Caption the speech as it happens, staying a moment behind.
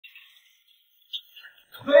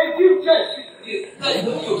北京战士营在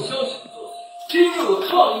拥有消息进入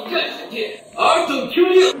创意战士店，尔等听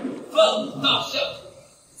令，万物大象，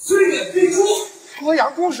虽远必诛。剥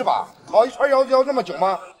洋工是吧？跑一圈要那么久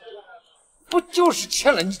吗？不就是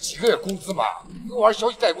欠了你几个月工资吗？给我玩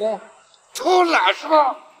消息代工，偷懒是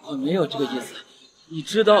吧？我没有这个意思，你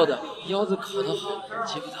知道的，腰子烤得好，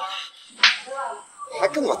结不到的。还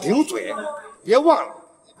跟我顶嘴！别忘了，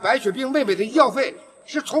白血病妹妹的医药费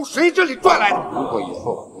是从谁这里赚来的？如果以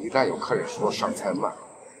后一旦有客人说上菜慢，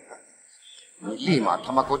你立马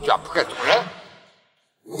他妈给我卷铺盖走人！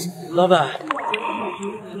老板，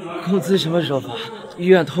工资什么时候发？医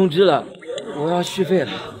院通知了，我要续费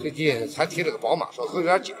了。最近才提了个宝马，手头有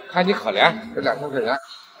点紧，看你可怜，这2千块钱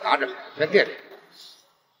拿着，先垫垫。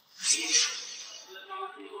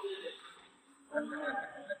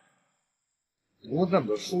读那么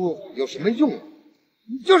多书有什么用？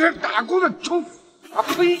你就是打工的穷啊！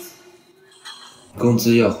呸！工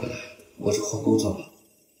资要回来，我就换工作了。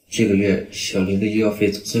这个月小林的医药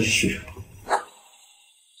费总算是续上了。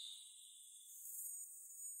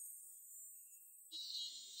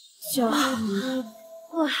酒，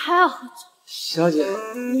我还要喝酒。小姐，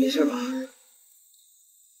没事吧？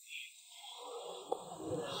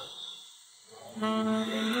好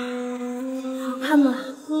看吗？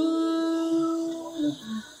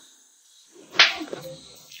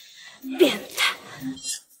变态！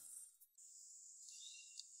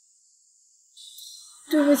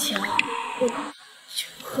对不起啊，我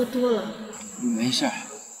喝多了。没事，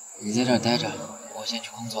你在这儿待着，我先去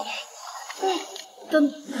工作了。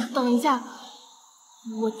等一下，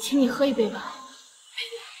我请你喝一杯吧。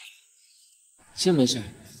真没事，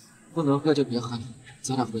不能喝就别喝了，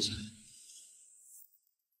早点回去。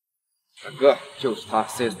大哥，就是他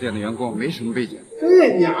 4S 店的员工，没什么背景。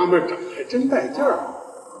这娘们长得还真带劲儿，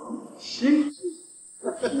行。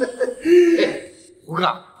哎，吴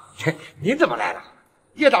哥，您怎么来了？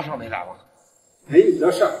叶大少没来吗？没你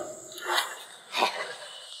的事儿。好，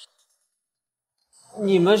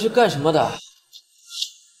你们是干什么的？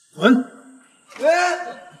滚！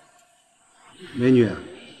美女，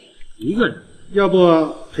一个人，要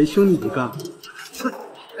不陪兄弟几个？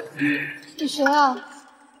你谁啊？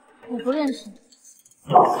我不认识。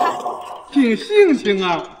挺性情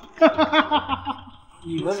啊！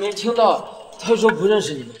你们没听到他说不认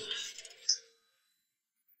识你们？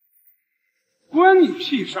关你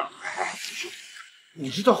屁事儿！哎，你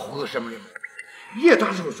知道胡子什么人吗？叶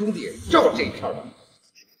大少兄弟就是这一片的。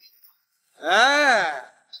哎，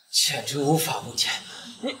简直无法无天！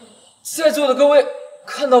你在座的各位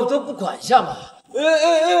看到都不管一下吗？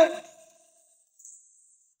哎！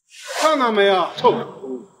看到没有，臭小子，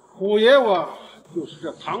虎爷我就是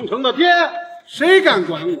这唐城的天，谁敢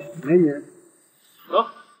管我？美女，走，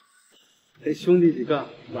陪兄弟几个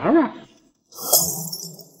玩玩。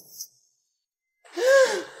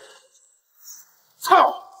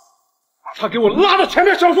操！把他给我拉到前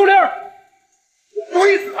面小树林，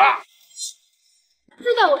怼死他！知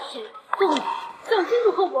道我是谁，够了，想清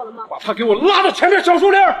楚后果了吗？把他给我拉到前面小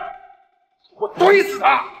树林，我怼死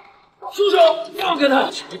他！住手！放开他！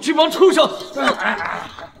你这帮畜生！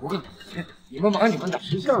吴哥，你们忙你们的。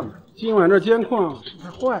识相的，今晚这监控太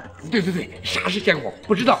坏了。对，啥是监控？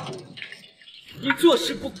不知道。你做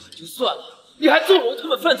事不管就算了，你还纵容他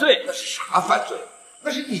们犯罪，那是啥犯罪？那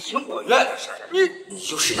是你情我愿的事儿。你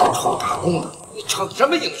就是要闯大功的，你逞什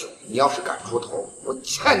么英雄？你要是敢出头，我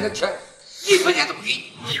欠你的钱1分钱都不给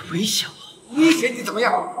你。你威胁我？威胁你怎么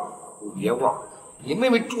样？你别忘了，你妹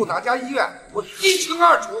妹住哪家医院，我一清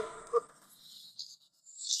二楚。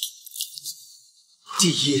第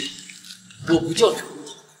一，我不叫程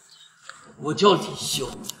总，我叫李修。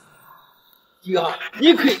第二，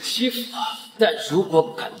你可以欺负我，但如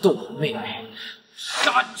果敢动我妹妹，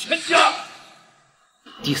杀你全家。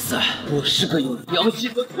第三，我是个有良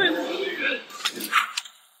心和退伍的女人，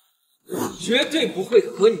我绝对不会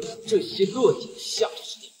和你们这些落井下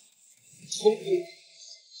石的通共。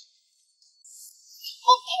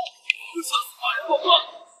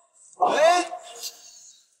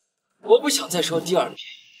我不想再说第二遍，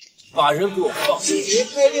把人给我放下。您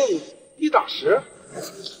开令1打10。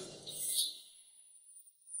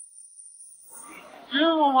别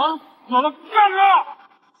我忙，走了，干着！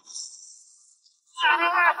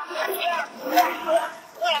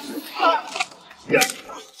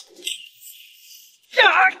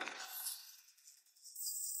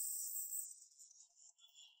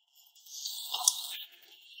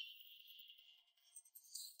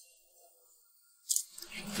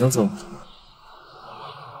杨总，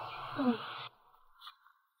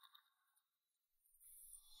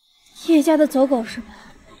叶家的走狗是吧？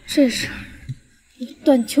这事儿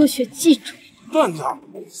段秋雪记住。段家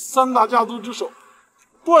3大家族之首，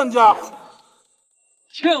段家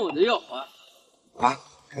欠我的要还。还，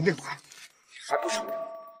肯定还，还不少。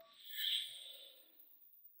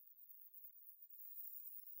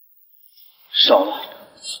少了，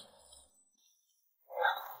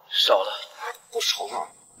少了，不少啊，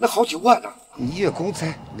那好几万呢。你月工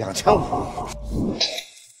才2500，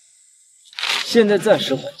现在暂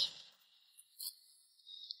时还钱。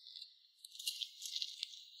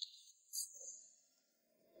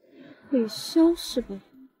李修是吧？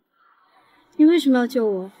你为什么要救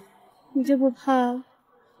我？你就不怕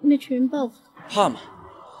那群人报复？怕吗？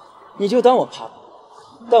你就当我怕吧。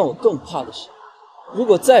但我更怕的是，如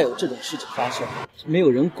果再有这种事情发生，没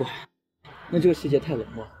有人管，那这个世界太冷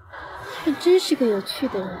漠了。他真是个有趣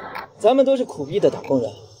的人。咱们都是苦逼的打工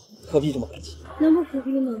人，何必这么感激？能不苦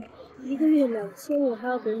逼吗？1个月2500，还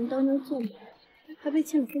要给人当成做买，还被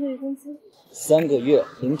欠了3个月工资。3个月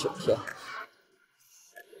0.9天。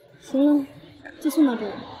行了，就送到这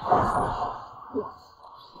儿。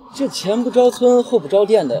这前不着村后不着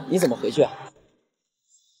店的，你怎么回去啊？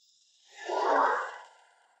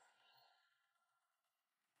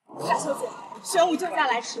大小姐，玄武救驾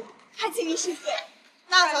来迟，还请您恕罪。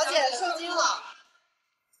大小姐受惊了。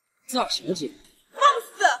大小姐，放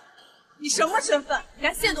肆！你什么身份，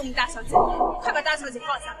敢亵渎我们大小姐？快把大小姐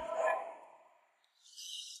放下！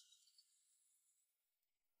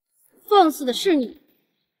放肆的是你，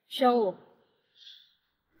玄武。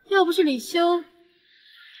要不是李修，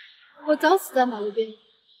我早死在马路边。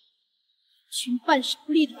群办事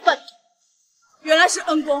不力的饭桶！原来是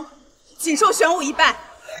恩公，请受玄武一拜。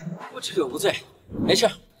我这个无罪，没事。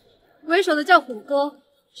为首的叫虎哥，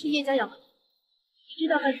是叶家养的，你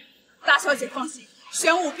知道他？大小姐放心，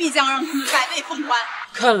玄武必将让他们百倍奉还。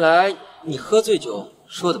看来你喝醉酒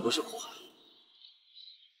说的不是胡话，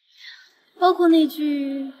包括那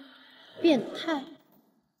句变态。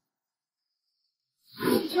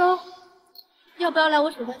说，要不要来我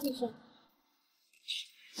手下净身？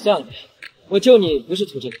像你，我救你不是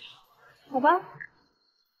图这个。好吧，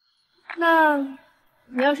那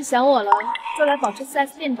你要是想我了，就来宝车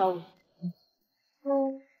 4S 店找我。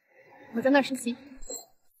我在那儿实习。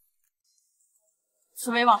此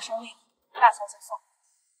为往生令，大小姐送。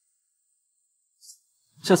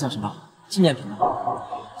这算什么？纪念品吗？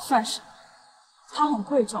算是。它很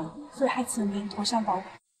贵重，所以还请您妥善保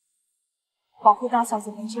管，保护大小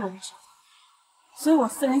姐跟这个人身。所以我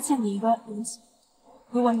私人欠你一个人情，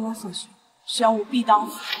如果你有所需，玄武必当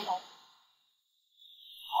死不保。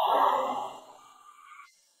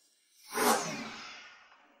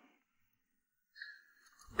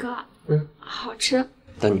哥，好吃。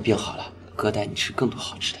等你病好了，哥带你吃更多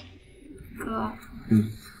好吃的。哥，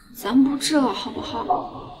咱不这好不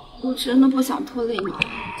好？我真的不想拖累你。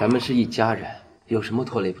咱们是一家人，有什么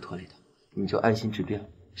拖累不拖累的？你就安心治病，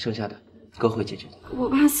剩下的哥会解决的。我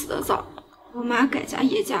爸死得早，我妈改嫁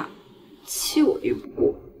叶家，弃我于不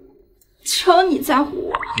顾。只要你在乎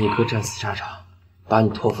我，你哥战死沙场，把你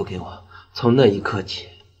托付给我，从那一刻起，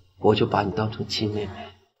我就把你当成亲妹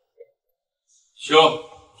妹。修，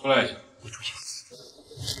出来一下。你出去。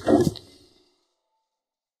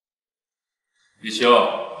李修，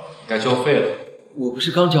该交费了。我不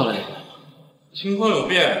是刚交了200吗？情况有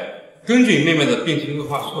变，根据你妹妹的病情恶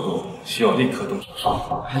化速度，需要立刻动手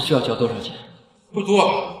术。还需要交多少钱？不多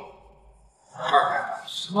，200。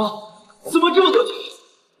什么？怎么这么多钱？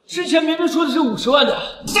之前明明说的是50万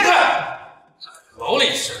的。散开！劳力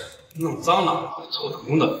士弄脏了，凑成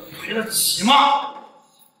功的赔得起吗？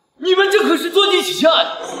你们这可是坐地起价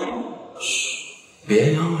呀！嘘，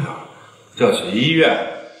别嚷嚷，这是医院，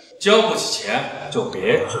交不起钱就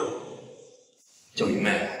别治。叫你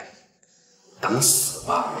妹等死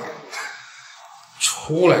吧！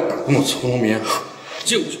出来打工的臭农民，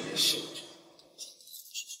就是没素质。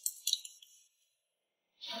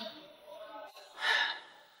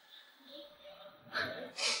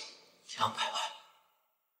200万，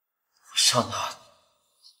我上哪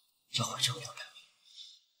要还这200万？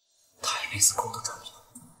他一辈子工都赚不到。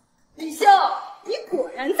李修，你果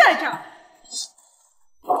然在这儿。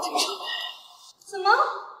经常怎么？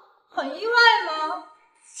很意外吗？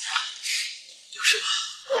有事吗？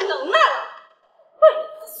有能耐了！为了一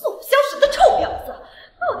个素不相识的臭婊子，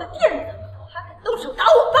把我的店子还敢动手打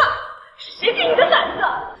我爸，是谁给你的胆子？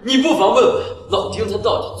你不妨问问老丁他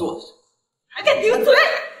到底做了什么？还敢顶嘴！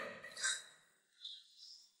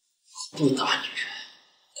不打女人，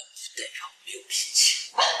但不代表没有脾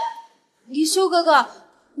气。李修哥哥，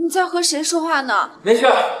你在和谁说话呢？没事，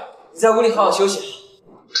你在屋里好好休息。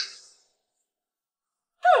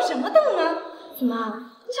瞪什么瞪呢？怎么，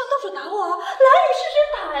你想动手打我？来，你试试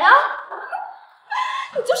打呀！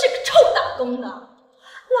你就是是个臭打工的，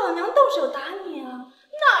老娘动手打你啊，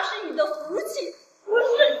那是你的福气，我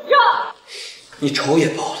忍着。你仇也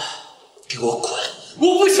报了，给我滚！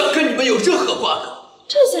我不想跟你们有任何瓜葛。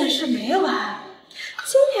这件事没完，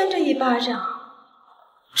今天这一巴掌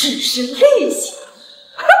只是例行。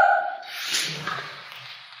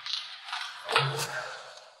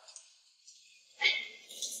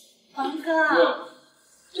王哥，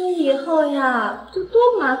这以后呀，就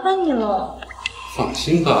多麻烦你了。放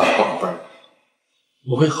心吧，宝贝儿，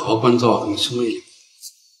我会好好关照你身为一个。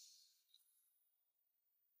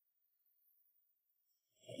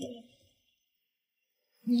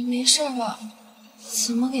你没事吧？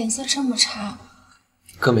怎么脸色这么差？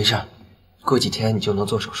哥没事，过几天你就能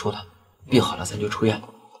做手术了，病好了咱就出院。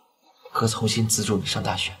哥重新资助你上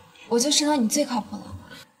大学。我就知道你最靠谱了。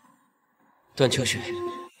段秋雪，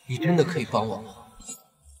你真的可以帮我吗？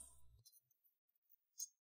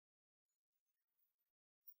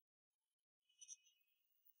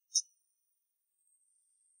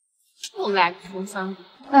又来个初三。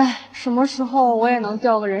哎，什么时候我也能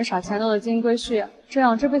钓个人傻钱多的金龟婿呀？这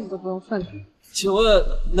样这辈子都不用奋斗。请问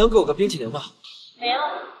能给我个冰淇淋吗？没有。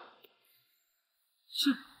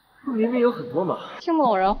这明明有很多嘛。听不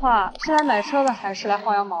懂人话，是来买车的还是来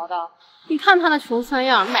薅羊毛的？你看他那穷酸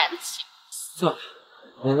样，买得起。算了，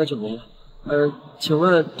没了就没了。请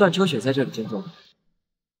问段秋雪在这里工作吗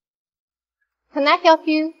 ？Can I help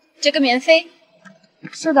you？ 这个免费。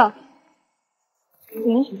是的。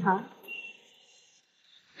允许他。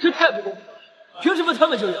这太不公平了！凭什么他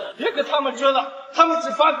们就有？别跟他们争了，他们只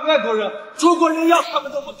发给外国人，中国人要他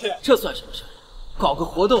们都不给。这算什么事？搞个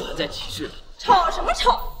活动还在歧视？吵什么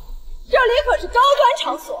吵？这里可是高端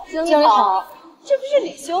场所。经理好，这不是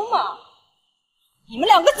李修吗？你们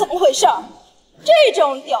两个怎么回事？这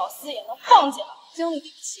种屌丝也能放进来？经理对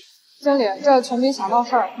不起。经理，这是穷兵想闹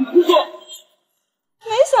事儿。不错。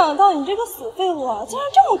没想到你这个死废物啊，竟然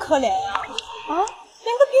这么可怜呀！啊，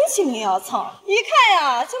连个冰淇淋也要蹭，一看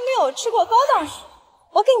呀就没有吃过高档食。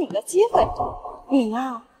我给你个机会，你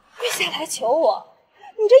呀跪下来求我，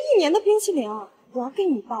你这1年的冰淇淋啊，我要给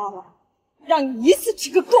你包了，让你一次吃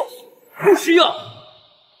个够。不需要，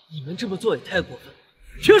你们这么做也太过分了，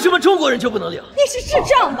凭什么中国人就不能领？你是智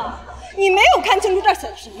障吧？你没有看清楚这儿写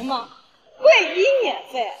的什么吗？贵宾免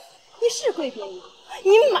费，你是贵宾吗？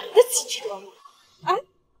你买得起车吗？哎，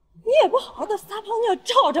你也不好好的撒泡尿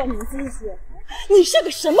照照你自己，你是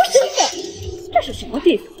个什么身份？这是什么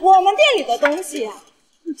地方？我们店里的东西呀，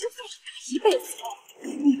你就算是打一辈子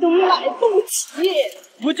你都买不起。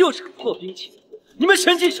不就是个破冰淇淋，你们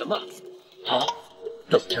神气什么？好，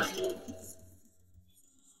等着。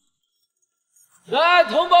来，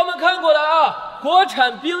同胞们看过来啊！国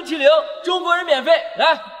产冰淇淋，中国人免费。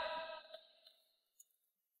来，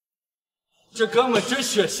这哥们真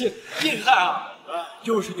血性，厉害啊！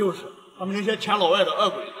就是，他们那些钱老外的恶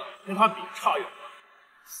鬼子，跟他比差远了。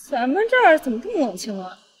咱们这儿怎么这么冷清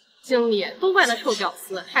啊？经理，都怪那臭屌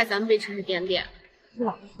丝，害咱们被指指点点。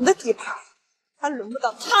老娘的地盘，还轮不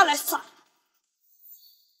到他来撒。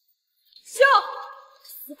行，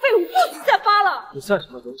死废物不许再发了！你算什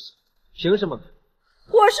么东西？凭什么？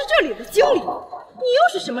我是这里的经理，你又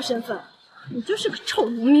是什么身份？你就是个臭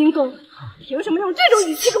农民工，凭什么用这种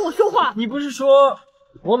语气跟我说话？你不是说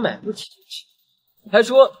我买不起东西，还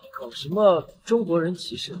说搞什么中国人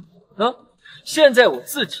歧视啊？现在我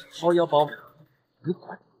自己掏腰包买，你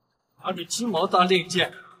管？拿着鸡毛当令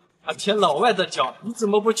箭，还舔老外的脚，你怎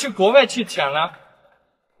么不去国外去舔呢？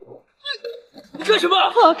你干什么？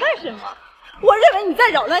我干什么？我认为你在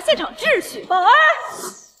扰乱现场秩序。保安，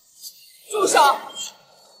住手！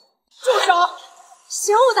住手！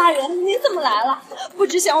玄武大人，您怎么来了？不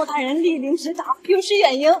知玄武大人莅临指导，有失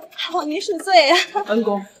远迎，还望您恕罪。恩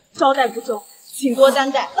公，招待不周，请多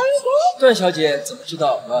担待。恩公，段小姐怎么知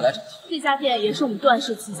道我要来找她？这家店也是我们段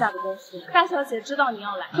氏旗下的公司，大小姐知道你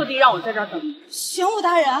要来，特地让我在这儿等你。玄武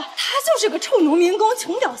大人，他就是个臭农民工，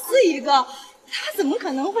穷屌丝一个。他怎么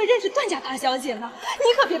可能会认识段家大小姐呢？你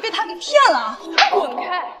可别被他给骗了！滚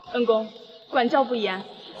开！恩公，管教不严，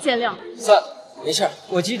见谅。算了，没事。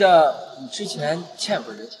我记得你之前欠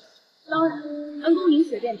过人情。当然，恩公您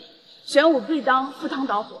随便提，玄武必当赴汤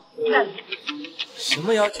蹈火，但什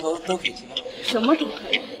么要求都可以提。什么都可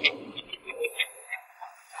以。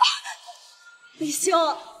李修，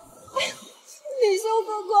哎呀，李修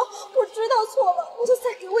哥哥，我知道错了，你就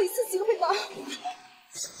再给我一次机会吧。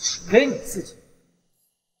给你自己。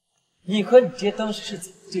你和你爹当时是怎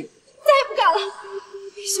么对我？再也不敢了，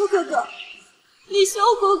李修哥哥，李修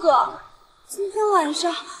哥哥，今天晚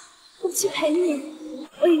上我去陪你，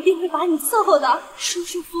我一定会把你伺候的舒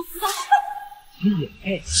舒服服的。你也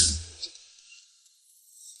配？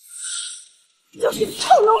就就是个臭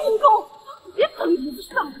农民工，别等鼻子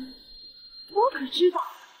上来。我可知道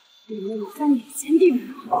你们有3年前定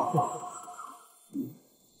的。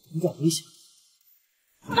你咋没想？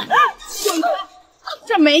兄弟，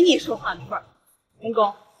这没你说话的份儿。民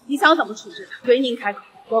工，你想怎么处置他？随您开口。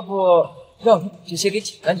要不让你把这些给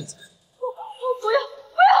剪了，你怎么？不要！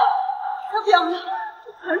他表了，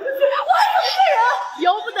我可是罪人，我还是世人，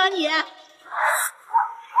由不得你。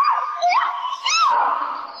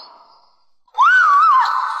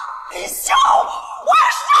林萧，我要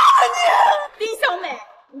杀了你！林小美，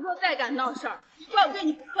你若再敢闹事儿，怪我对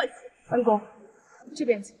你不客气。恩公，这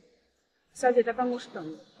边请，小姐在办公室等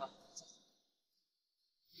你。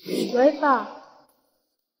喂，爸，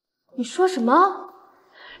你说什么？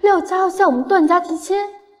廖家要向我们段家提亲，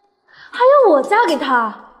还要我嫁给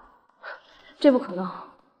他？这不可能！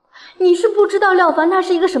你是不知道廖凡他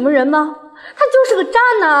是一个什么人吗？他就是个渣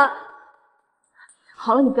男。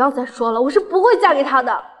好了，你不要再说了，我是不会嫁给他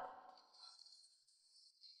的。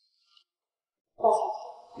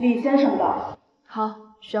李先生的。好，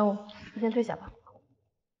选我，你先退下吧。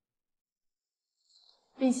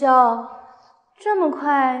李潇，这么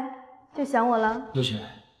快就想我了？秋雪，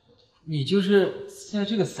你就是在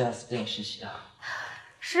这个 4S 店实习啊？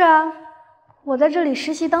是啊，我在这里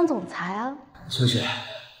实习当总裁啊。秋雪，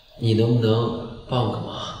你能不能帮我个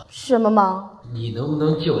忙？什么忙？你能不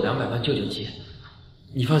能借我200万救救急？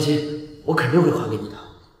你放心，我肯定会还给你的。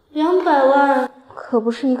200万可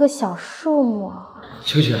不是一个小数目啊。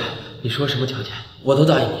秋雪，你说什么条件，我都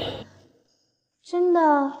答应你。真的，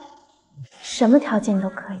什么条件都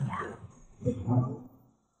可以啊。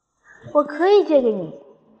我可以借给你，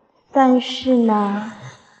但是呢，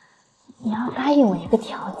你要答应我一个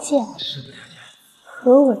条件。什么条件？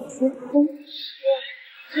和我结婚。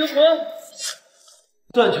结婚？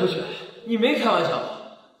段秋雪，你没开玩笑吧？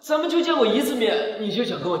咱们就见过1次面，你就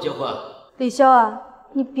想跟我结婚？李潇啊，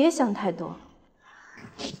你别想太多。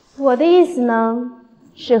我的意思呢，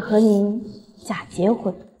是和您假结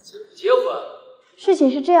婚。结婚？事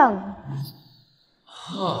情是这样的。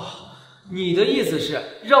哦，你的意思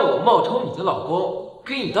是让我冒充你的老公，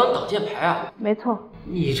给你当挡箭牌啊？没错。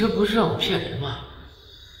你这不是让我骗人吗？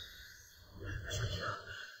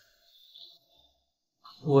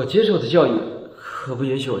我接受的教育可不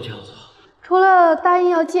允许我这样做。除了答应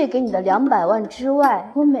要借给你的200万之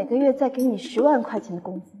外，我每个月再给你10万块钱的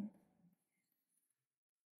工资。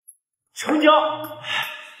成交。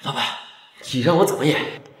老板，你让我怎么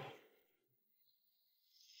演？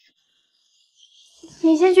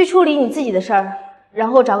你先去处理你自己的事儿，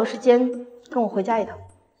然后找个时间跟我回家一趟。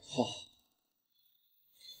好。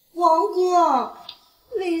王哥，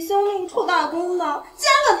李潇那个臭打工的，竟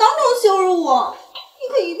然敢当众羞辱我，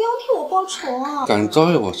你可一定要替我报仇啊！敢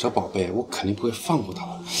招惹我小宝贝，我肯定不会放过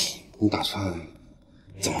他。你打算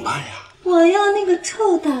怎么办呀？我要那个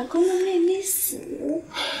臭打工的妹妹死。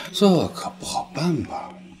这可不好办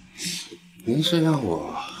吧？您是让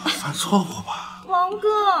我犯错误吧？王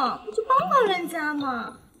哥，你就帮帮人家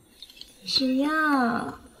嘛！只要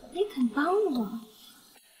你肯帮我，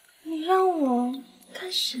你让我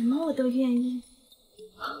干什么我都愿意。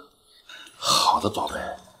好的，宝贝，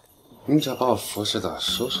你只要把我服侍的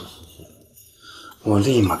舒舒服服，我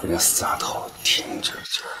立马给这死丫头停止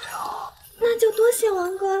治疗。那就多谢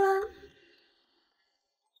王哥了。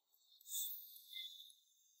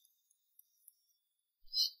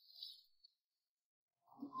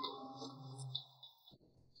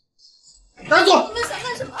站住！你们想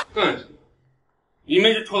干什么？干什么？你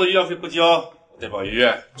们是拖了医药费不交，代表医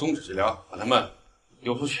院终止治疗，把他们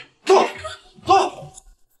丢出去。走，走！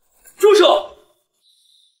住手！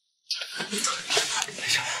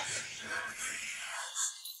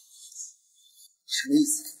什么意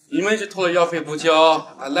思？你们是拖了医药费不交，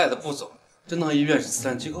还赖着不走，这当医院是慈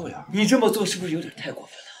善机构呀？你这么做是不是有点太过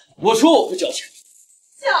分了？我说我不交钱。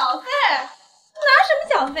缴费？拿什么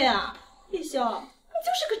缴费啊？李修，你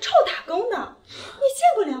就是个臭打工的，你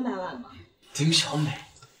见过200万吗？丁小美，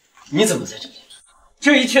你怎么在这里？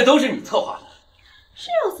这一切都是你策划的。是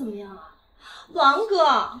又怎么样啊？王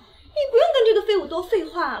哥，你不用跟这个废物多废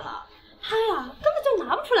话了，他呀根本就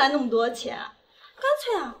拿不出来那么多钱，干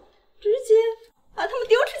脆啊直接把他们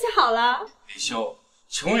丢出去好了。李修，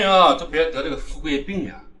穷人啊都别得这个富贵病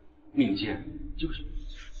呀，命贱就是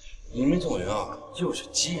你们这种人啊就是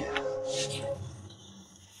贱。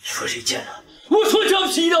说谁贱了？我说交不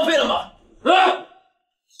起医疗费了吗？啊！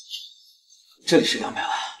这里是200万。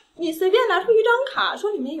你随便拿出一张卡说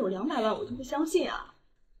里面有200万，我就不相信啊！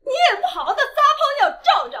你也不好好的撒泡尿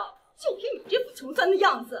照照，就凭你这副穷酸的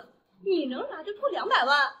样子，你能拿得出200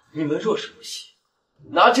万？你们若是不信，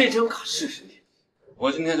拿这张卡试试你。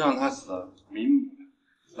我今天就让他死，明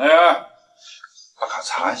白？来人，把卡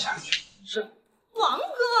查一下去。是。王哥，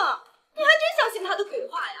你还真相信他的鬼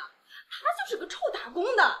话呀？他就是个臭打工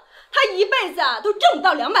的，他一辈子都挣不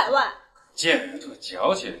到200万。姐，这个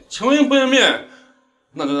矫情，穷人不认命，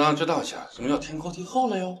那就让他知道一下什么叫天高地厚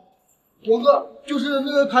了哟。王哥，就是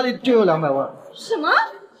那个卡里就有200万。什么？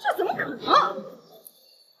这怎么可能？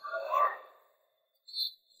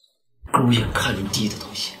狗眼看人低的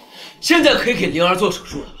东西，现在可以给灵儿做手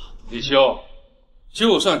术了吧？李修，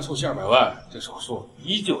就算出现200万，这手术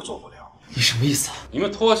依旧做不了。你什么意思啊？你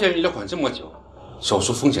们拖欠医疗款这么久，手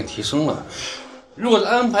术风险提升了。如果是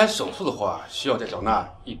安排手术的话，需要再缴纳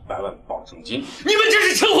100万保证金。你们这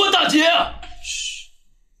是趁火打劫啊！嘘，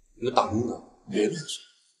你个打工的别乱说。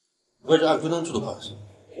我也是按规章制度办事，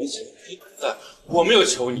而且可以滚蛋，我没有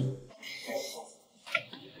求你。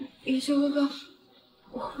李修哥哥，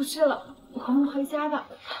我不去了，我们回家吧。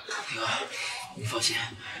灵儿，你放心，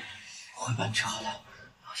我会把你治好的。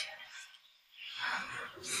放心。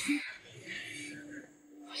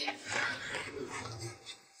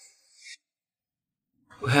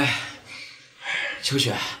喂，秋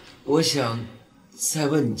雪，我想再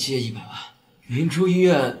问你借100万。明珠医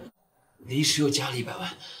院临时又加了100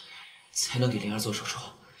万，才能给灵儿做手术。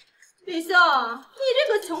李修，你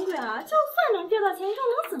这个穷鬼啊，就算能借到钱，又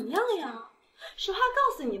能怎么样呀？实话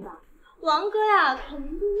告诉你吧，王哥呀，可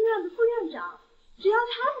明珠医院的副院长，只要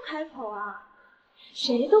他不开口啊，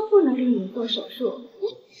谁都不能给你做手术。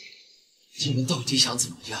你们到底想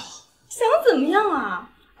怎么样？想怎么样啊？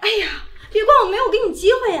哎呀，别怪我没有给你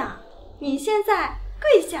机会呀！你现在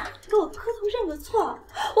跪下给我磕头认个错，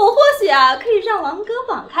我或许啊可以让王哥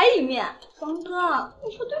网开一面。王哥，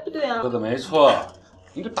你说对不对啊？说的没错，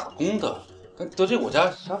你个打工的，敢得罪我家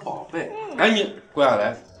小宝贝，赶紧跪下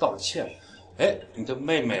来道歉。哎，你的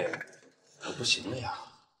妹妹可不行了呀！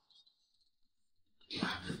你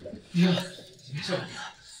没事吧？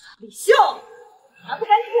李秀，还不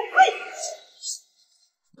赶紧给我跪下！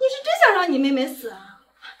你是真想让你妹妹死啊？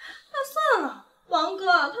那算了，王哥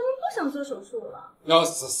他们不想做手术了。要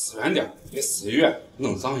死死远点，别死医院，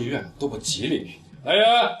弄脏医院都不吉利。来人，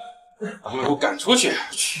把他们给我赶出去！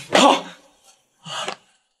好，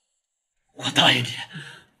我答应你，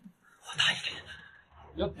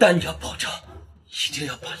但你要保证，一定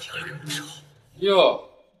要把灵儿给我治好。哟，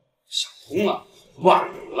想通了，晚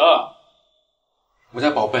了。我家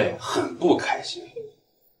宝贝很不开心，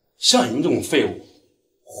像你们这种废物，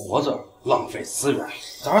活着浪费资源，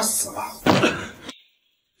早点死吧！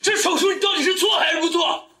这手术你到底是做还是不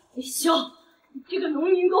做？李修，你这个农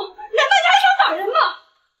民工，难道你还想打人吗？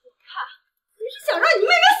我看你是想让你妹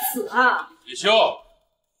妹死啊！李修，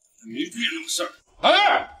没注意那种事儿，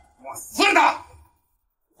哎，往死里打！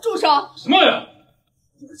住手！什么人？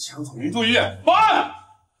你们抢走民族医院，报案！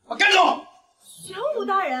把赶走！玄武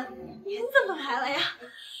大人，您怎么来了呀？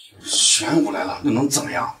玄武来了，又能怎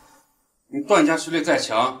么样？你段家实力再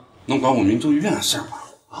强，能管我民族医院的事吗？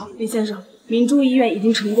啊，李先生，明珠医院已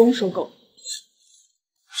经成功收购。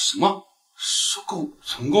什么？收购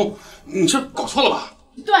成功？你这搞错了吧？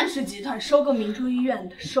段氏集团收购明珠医院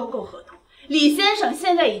的收购合同，李先生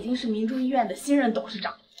现在已经是明珠医院的新任董事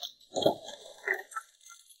长。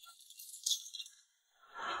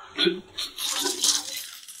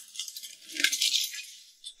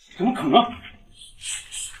怎么可能？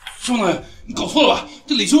兄弟，你搞错了吧？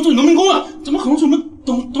这李修是农民工啊，怎么可能是我们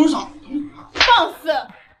董事长？放肆！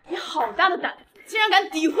你好大的胆子，竟然敢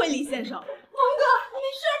诋毁李先生！王哥，你没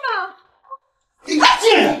事吧？你个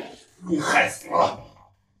贱人！你害死我了！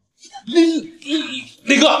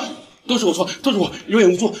李哥，都是我错，都是我有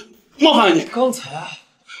眼无珠，冒犯了你。刚才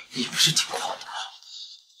你不是挺狂的吗？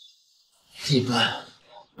你们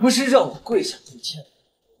不是让我跪下道歉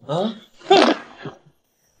啊？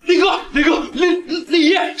李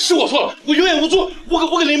爷，是我错了，我有眼无珠，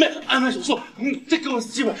我给林妹安排手术，你再给我一次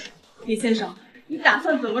机会。李先生，你打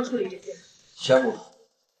算怎么处理这些？玄武，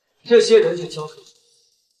这些人就交给你，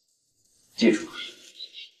记住，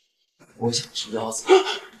我想吃腰子。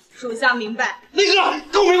属下明白。李哥，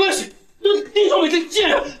跟我没关系，都是丁小美这贱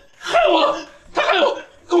人害我了，她害我，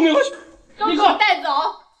跟我没关系。李哥，带走。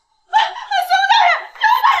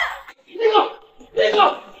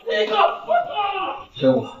李哥，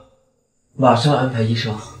玄武，马上安排医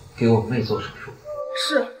生给我妹做手术。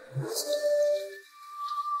是。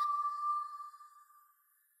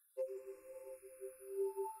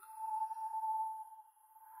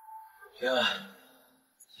平安，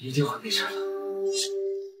一定会没事的。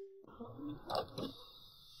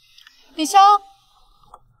李潇，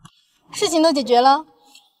事情都解决了。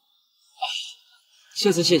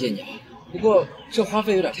这次谢谢你啊，不过这花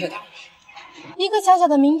费有点太大了。一个小小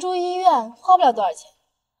的明珠医院花不了多少钱，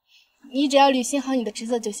你只要履行好你的职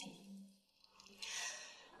责就行了。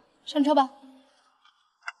上车吧。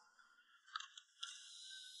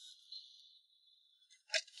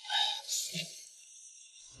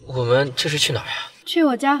我们这是去哪儿呀？去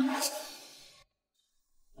我家。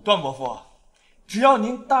段伯父，只要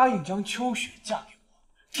您答应将秋雪嫁给我，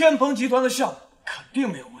天鹏集团的项目肯定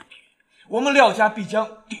没有问题，我们廖家必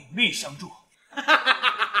将鼎力相助。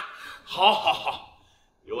好，好，好，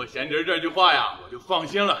有贤侄这句话呀，我就放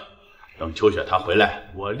心了。等秋雪她回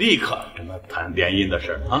来，我立刻跟她谈联姻的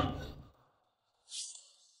事啊。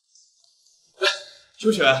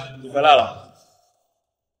秋雪，你回来了。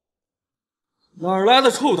哪儿来的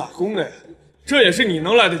臭打工的呀？这也是你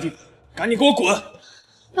能来的地方，赶紧给我滚！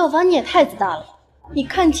廖凡，你也太自大了！你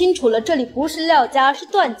看清楚了，这里不是廖家，是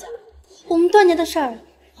段家。我们段家的事儿，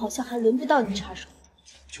好像还轮不到你插手。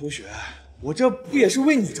秋雪，我这不也是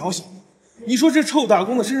为你着想吗？你说这臭打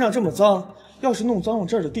工的身上这么脏，要是弄脏了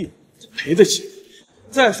这儿的地方，赔得起？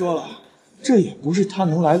再说了，这也不是他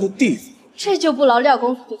能来的地方。这就不劳廖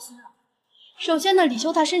公子对心了。首先呢，李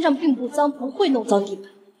修他身上并不脏，不会弄脏地板。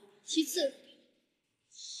其次，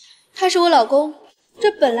他是我老公，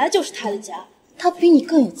这本来就是他的家，他比你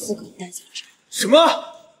更有资格担下这。什么？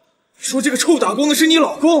说这个臭打工的是你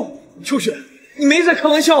老公？秋雪，你没在开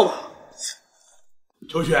玩笑吧？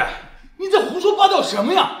秋雪，你在胡说八道什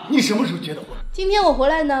么呀？你什么时候结的婚？今天我回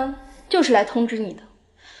来呢，就是来通知你的，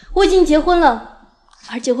我已经结婚了，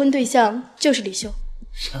而结婚对象就是李修。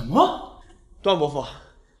什么？段伯父，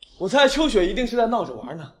我猜秋雪一定是在闹着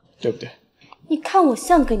玩呢，对不对？你看我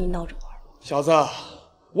像跟你闹着玩吗？小子，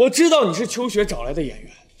我知道你是秋雪找来的演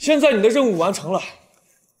员，现在你的任务完成了，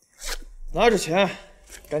拿着钱，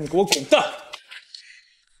赶紧给我滚蛋！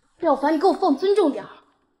廖凡，你给我放尊重点儿！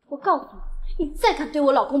我告诉你，你再敢对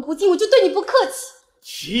我老公不敬，我就对你不客气！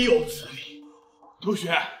岂有此理！秋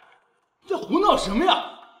雪，这胡闹什么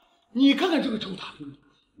呀？你看看这个臭打工的，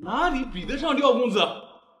哪里比得上廖公子？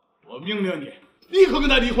我命令你立刻跟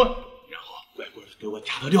他离婚，然后乖乖的给我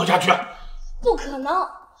嫁到廖家去。不可能，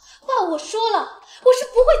爸，我说了，我是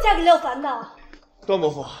不会嫁给廖凡的。段伯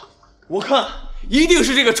父，我看一定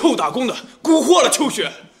是这个臭打工的蛊惑了秋雪，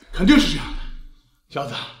肯定是这样的。小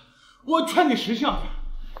子，我劝你识相点，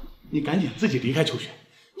你赶紧自己离开秋雪。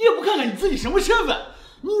你也不看看你自己什么身份，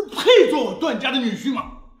你配做我段家的女婿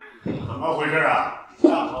吗？怎么回事啊？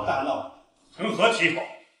大吵大闹，成何体统？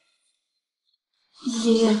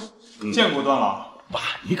爷爷，见过段老爸，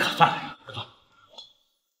你可算来了，快坐。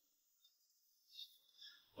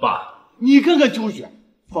爸，你看看秋雪，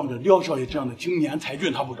放着廖少爷这样的青年才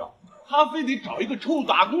俊他不找，他非得找一个臭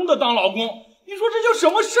打工的当老公，你说这叫什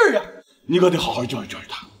么事儿呀？你可得好好教育教育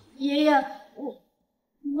他。爷爷，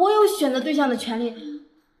我有选择对象的权利，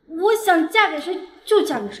我想嫁给谁就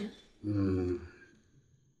嫁给谁。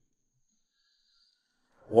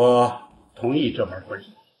我同意这门婚事。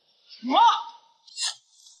什么？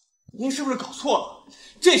您是不是搞错了？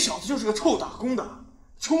这小子就是个臭打工的，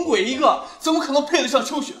穷鬼一个，怎么可能配得上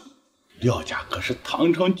秋雪？廖家可是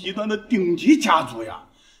唐城集团的顶级家族呀，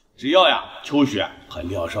只要秋雪和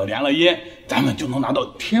廖少联了姻，咱们就能拿到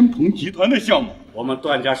天鹏集团的项目。我们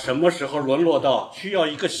段家什么时候沦落到需要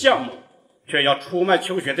一个项目，却要出卖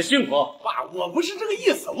秋雪的幸福？爸，我不是这个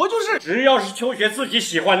意思，我就是只要是秋雪自己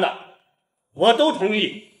喜欢的，我都同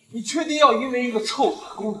意。你确定要因为一个臭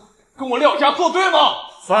打工的跟我廖家作对吗？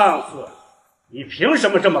放肆！你凭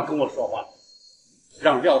什么这么跟我说话？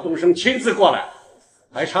让廖东升亲自过来，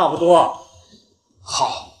还差不多。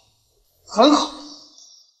好，很好，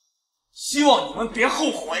希望你们别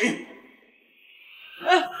后悔。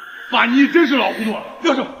哎，爸，你真是老糊涂了。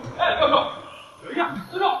廖少，哎，廖少，等一下，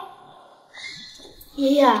廖少。爷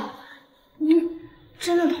爷，您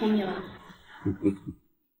真的同意了？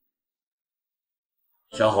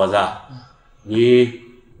小伙子，你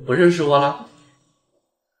不认识我了？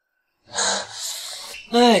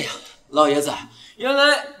哎呀，老爷子，原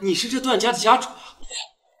来你是这段家的家主啊！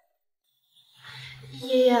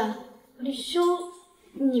爷爷，李修，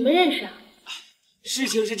你们认识啊？事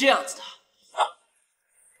情是这样子的。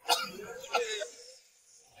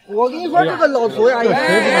我跟你说，这个老头呀，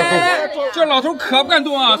这老头可不敢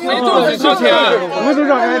动啊，谁动谁交钱。我们都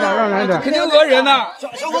让开点，让开点，肯定讹人呢。小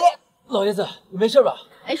伙子，老爷子，你没事吧？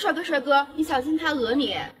哎，帅哥，你小心他讹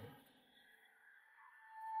你。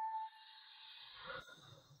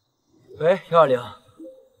喂，120，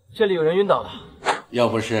这里有人晕倒了。要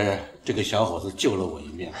不是这个小伙子救了我一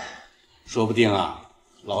命，说不定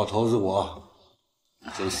老头子我已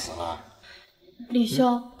经死了。李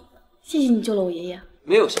修，谢谢你救了我爷爷。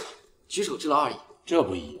没有什么，举手之劳而已。这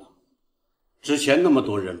不一样，之前那么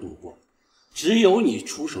多人路过，只有你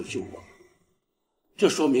出手救我，这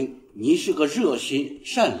说明你是个热心、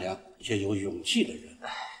善良且有勇气的人。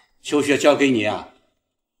秋雪交给你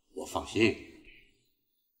我放心。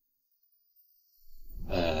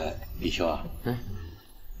李修啊，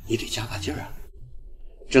你得加把劲儿啊，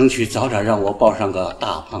争取早点让我抱上个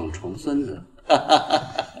大胖重孙子。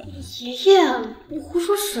爷爷，你胡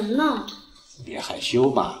说什么呢？别害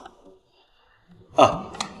羞嘛。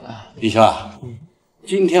李修啊，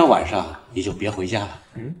今天晚上你就别回家了。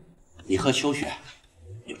你和秋雪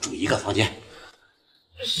就住一个房间。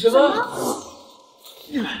什么？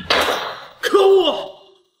可恶！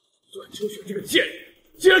段秋雪这个贱人，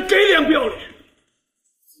竟然给脸不要脸！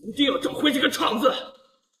一定要找回这个场子。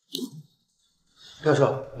教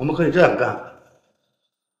授，我们可以这样干。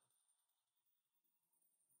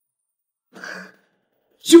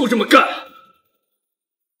就这么干。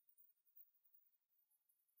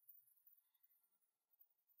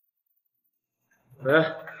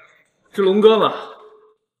喂，是龙哥吗？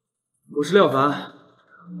我是廖凡。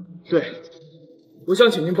对，我想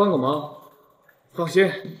请您帮个忙。放心，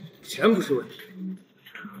钱不是问题。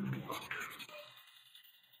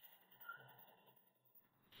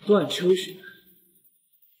段秋雪，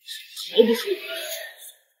逃不出我的圈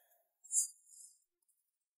子。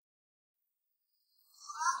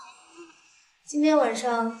今天晚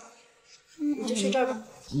上你就睡这儿吧。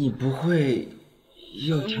你不会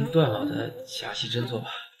要听段老的假戏真做吧？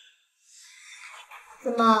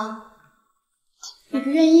怎么，你不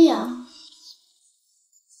愿意啊？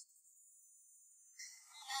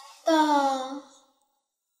难道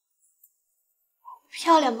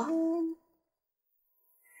漂亮吗？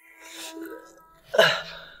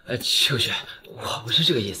秋雪，我不是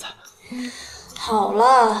这个意思。好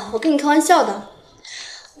了，我跟你开玩笑的。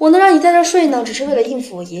我能让你在这儿睡呢，只是为了应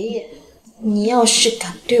付我爷爷。你要是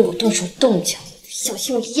敢对我动手动脚，小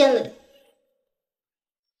心我阉了你。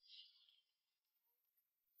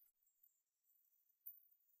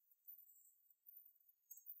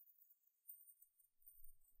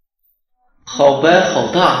好白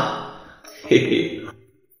好大，嘿嘿。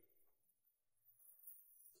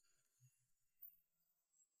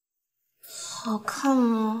好看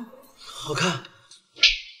吗？好看。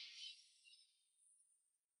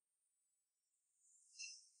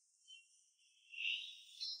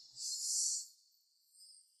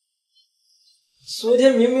昨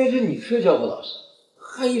天明明是你睡觉不老实，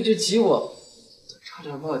还一直挤我，差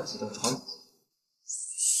点把我挤到床底。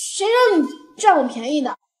谁让你占我便宜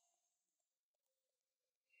的？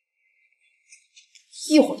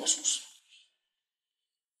一会儿再说事。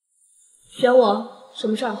选我什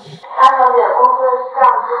么事儿？大小姐，公司上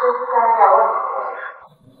直升机上有问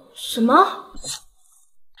题。什么？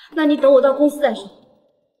那你等我到公司再说。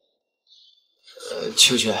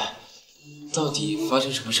秋雪，到底发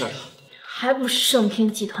生什么事了？还不是盛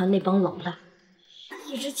天集团那帮老大，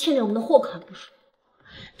一直欠着我们的货款不说，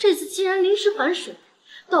这次竟然临时反水，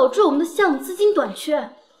导致我们的项目资金短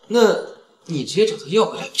缺。那你直接找他要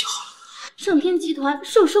回来不就好了？盛天集团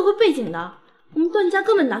是有社会背景的，我们段家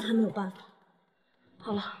根本拿他没有办法。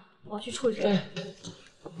好了，我要去处理这个。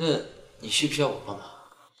那你需不需要我帮忙？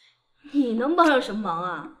你能帮上什么忙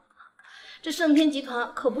啊？这盛天集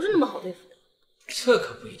团可不是那么好对付的。这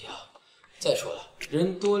可不一定。再说了，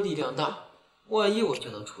人多力量大，万一我就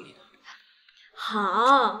能处理呢？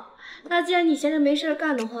好，那既然你闲着没事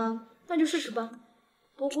干的话，那就试试吧。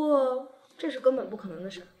不过这是根本不可能的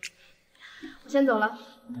事。我先走了，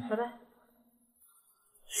拜拜。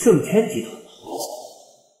盛天集团。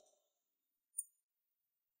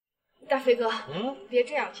大飞哥，别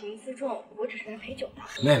这样，情义自重，我只是来陪酒的。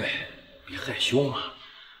妹妹，别害羞嘛，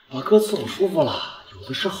把哥伺候舒服了，有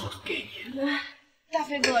的是好处给你。大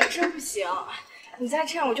飞哥，真不行，你再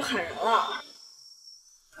这样我就喊人了。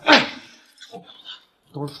哎，臭婊子，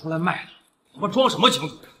都是出来卖的，他妈装什么情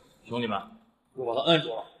主？兄弟们，给我把他摁住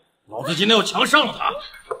了，老子今天要强上了他！放开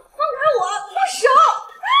我，放手！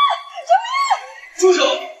救命！住手！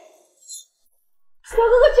小哥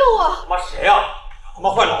哥救我！他妈谁呀？他妈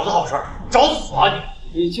坏老子好事，找死啊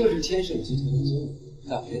你！你就是千盛集团的经理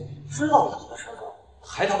大飞，知道老子的事儿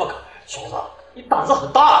还他妈敢来，小子，你胆子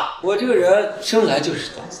很大。我这个人生来就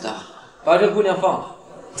是胆子大，把这姑娘放了，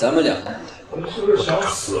咱们两个人谈。你是不是想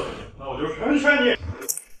死？那我就成全你。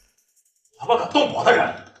他妈敢动我的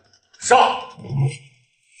人，上！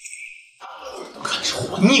看是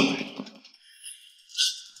活腻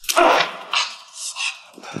歪。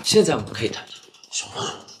现在我们可以谈谈。小子，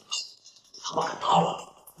他妈敢打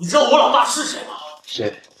我！你知道我老大是谁吗？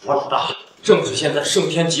谁？我老大正是现在盛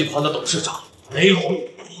天集团的董事长雷龙。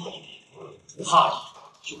不怕了，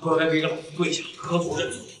就乖乖给老子跪下磕头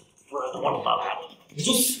认罪，不然等我老大来了，你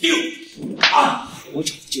就死定了！啊！我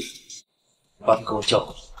找的就是你，把他给我叫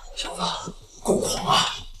过来。小子，够狂啊！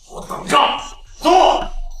我等着，走！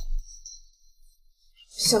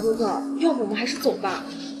小哥哥，要不我们还是走吧。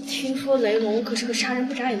听说雷龙可是个杀人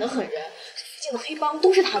不眨眼的狠人，这附近的黑帮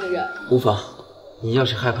都是他的人。无妨，你要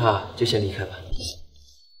是害怕，就先离开吧。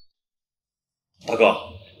大哥，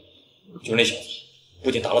就那小子，不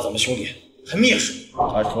仅打了咱们兄弟，还蔑视你。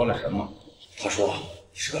他说了什么？他说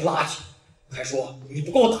你是个垃圾，还说你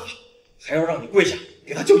不够打，还要让你跪下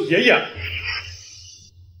给他叫爷爷。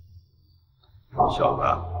小子，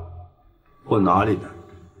我哪里的？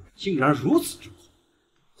竟然如此之狂，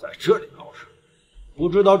在这里闹事，不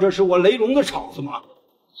知道这是我雷龙的场子吗？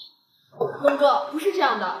龙哥，不是这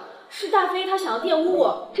样的，是大飞他想要玷污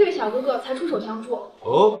我，这位小哥哥才出手相助。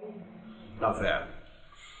哦，大飞，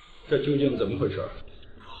这究竟怎么回事？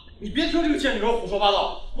你别听这个贱女人胡说八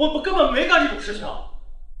道，我根本没干这种事情。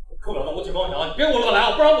臭婊子吴启光强，你别给我乱来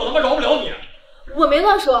啊，不然我他妈饶不了你。我没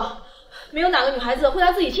乱说，没有哪个女孩子会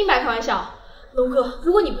拿自己清白开玩笑。龙哥，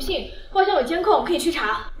如果你不信，包厢有监控，可以去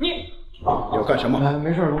查。你要干什么？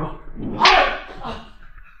没事，龙哥。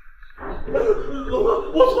龙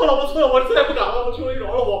哥，我错了，我再也不敢了，我求你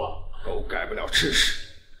饶了我吧。都改不了吃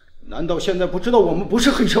屎，难道现在不知道我们不是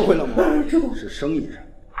黑社会了吗？是生意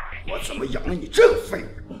人，我怎么养了你这个废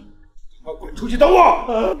物？我滚出去等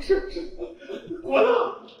我！是，滚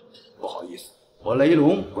了。不好意思，我雷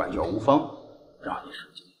龙管教无方，让你受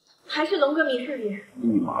惊。还是龙哥明事理。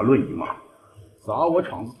一码论一码，砸我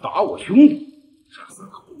场子打我兄弟，这次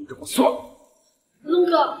可不能这么算。龙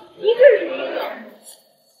哥，您这是什么意思？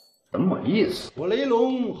什么意思？我雷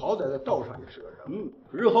龙好歹在道上也是个人物，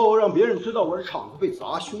日后让别人知道我的场子被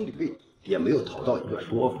砸，兄弟被打，也没有讨到一个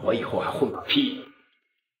说法，我以后还混个屁。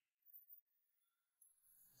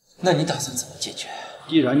那你打算怎么解决？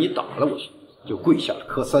既然你打了我兄弟，就跪下了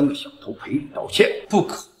磕3个响头赔礼道歉。不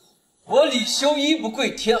可能，我李修一不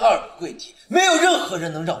跪天，二不跪地，没有任何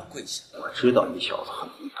人能让我跪下。我知道你小子很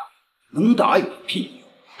能打，能打有屁用？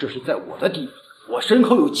这是在我的地盘，我身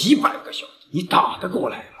后有几百个小子，你打得过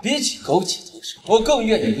来吗？比起苟且偷生，我更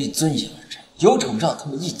愿意为尊严而战。有种让他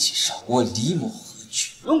们一起上，我离我何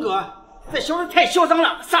惧？龙哥，这小子太嚣张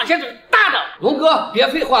了，上前就是大的。龙哥，别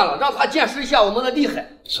废话了，让他见识一下我们的厉害。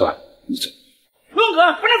算，你走。龙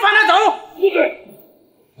哥，不能放他走。不对。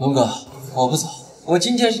龙哥，我不走。我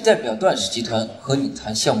今天是代表段氏集团和你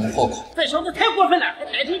谈项目货款。这小子太过分了，还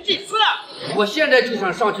逮成祭司了。我现在就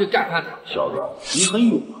想上去干翻他。小子，你很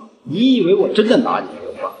勇啊！你以为我真的拿你没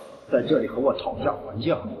有办法？在这里和我讨价还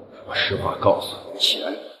价？我实话告诉你，钱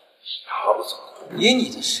你拿不走。以你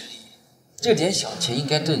的实力，这点小钱应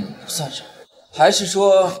该对你不算什么。还是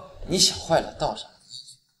说你想坏了道上？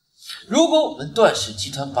如果我们段氏集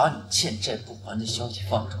团把你欠债不还的消息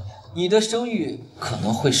放出来，你的声誉可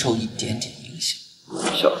能会受一点点影响。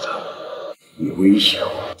小子，你威胁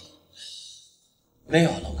我？没有，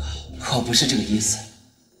龙哥，我不是这个意思。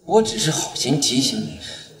我只是好心提醒你，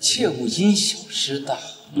切勿因小失大。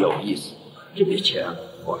有意思，这笔钱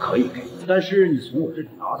我可以给你，但是你从我这里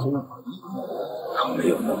拿走5亿，可没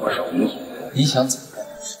有那么容易。你想怎么办？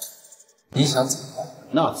你想怎么办？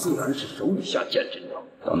那自然是手底下见真章。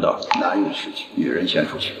等等，男人事情，女人先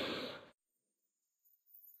出去。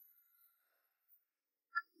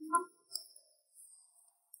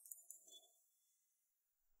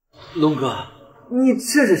龙哥，你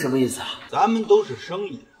这是什么意思啊？咱们都是生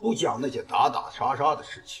意人，不讲那些打打杀杀的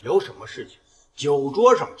事情。有什么事情，酒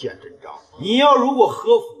桌上见真章。你要如果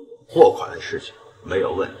合符货款的事情，没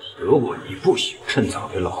有问题。如果你不行，趁早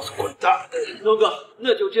给老子滚蛋！龙哥，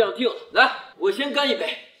那就这样定了。来，我先干一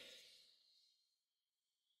杯。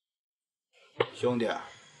兄弟，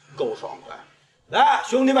够爽快！来，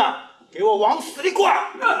兄弟们，给我往死里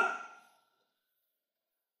灌！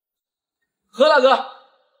何大哥。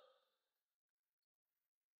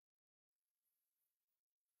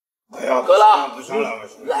哎呀，喝了，不行了，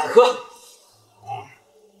来喝。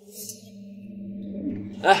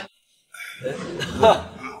来，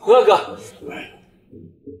喝哥。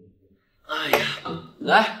哎呀，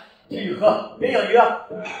来，继续喝，别养鱼啊。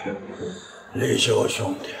李修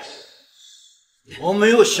兄弟，我没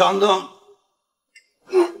有想到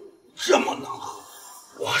这么能喝，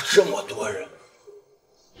哇，这么多人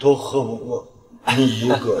都喝不过你一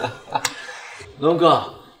个人。龙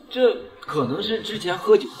哥，这可能是之前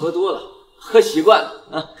喝酒喝多了，喝习惯了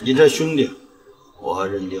啊。你这兄弟，我还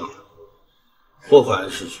认定了。货款的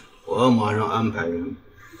事情，我要马上安排人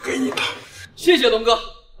给你打。谢谢龙哥，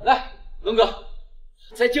来，龙哥，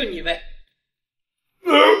再敬你一杯。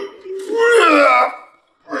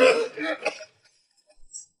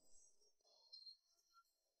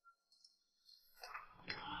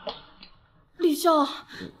李修，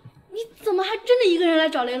你怎么还真的一个人来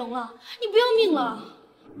找雷龙了？你不要命了？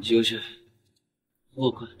就是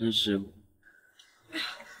货款的事，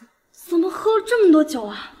怎么喝了这么多酒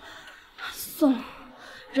啊？算了，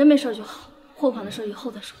人没事就好，货款的事以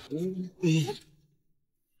后再说。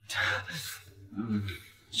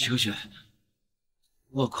秋雪，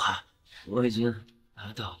货款我已经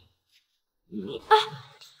拿到了。哎，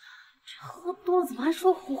这喝多了怎么还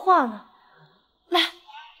说胡话呢？来，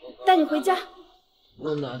带你回家。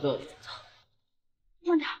我拿到了。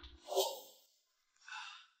慢点。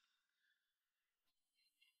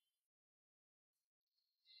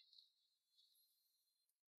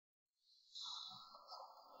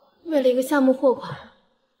为了一个项目货款，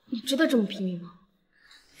你值得这么拼命吗？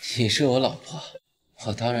你是我老婆，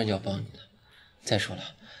我当然要帮你的。再说了，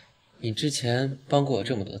你之前帮过我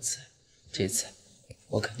这么多次，这次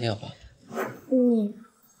我肯定要帮你。你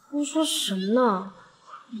胡说什么呢？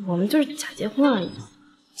我们就是假结婚而已。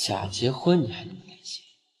假结婚你还那么担心？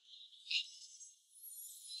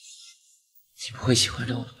你不会喜欢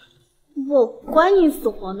上我了吧？我管你死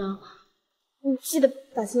活呢！你记得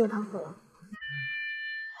把信用卡毁了。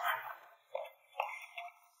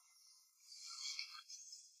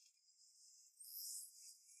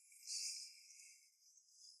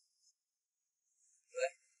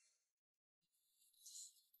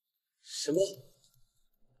什么？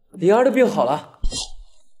灵儿的病好了？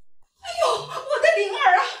哎呦，我的灵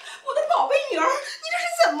儿啊，我的宝贝女儿，你这是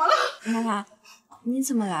怎么了？妈妈，你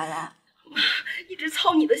怎么来了？一直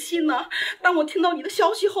操你的心呢。当我听到你的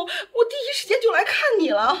消息后，我第一时间就来看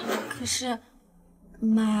你了。可是，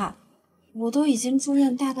妈，我都已经住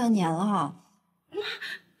院大半年了。妈，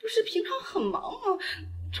不是平常很忙吗？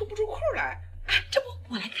抽不出空来。哎，这不，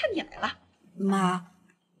我来看你来了。妈，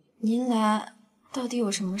您来到底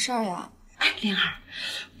有什么事儿呀？哎，灵儿，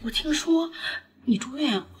我听说你住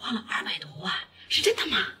院花了200多万，是真的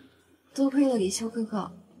吗？多亏了李修哥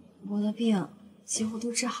哥，我的病几乎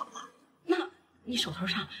都治好了。那你手头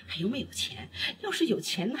上还有没有钱？要是有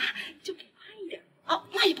钱呢，就给妈一点。哦，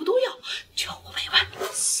那也不都要，就500万。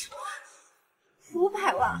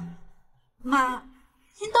500万？妈，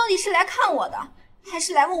您到底是来看我的，还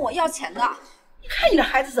是来问我要钱的？你看你这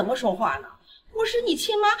孩子怎么说话呢？我是你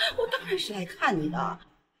亲妈，我当然是来看你的。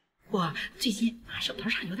我最近妈手头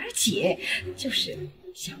上有点紧，就是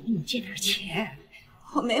想问你借点钱。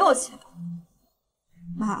我没有钱。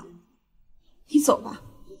妈，你走吧。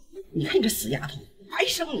你看你这死丫头，白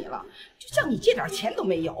生你了，就叫你借点钱都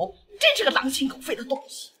没有，真是个狼心狗肺的东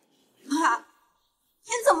西。妈，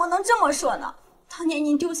您怎么能这么说呢？当年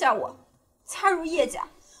您丢下我，加入叶家，我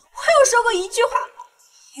有说过一句话吗？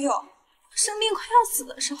还有，生病快要死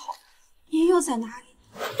的时候，您又在哪里？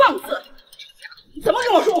放肆！你怎么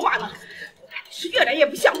跟我说话呢？我看你是越来越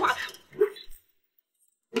不像话。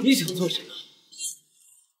你想做什么？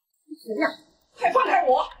怎样？快放开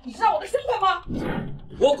我！你知道我的身份吗？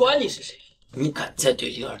我管你是谁！你敢再对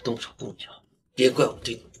灵儿动手动脚，别怪我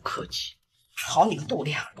对你不客气。好你个度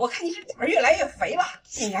量！我看你这胆儿越来越肥了，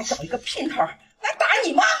竟然找一个姘头来打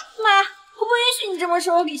你妈！妈，我不允许你这么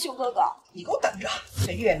说李修哥哥。你给我等着！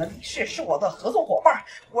这院的理事是我的合作伙伴，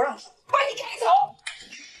我让他把你赶走。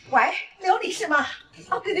喂，刘理事吗？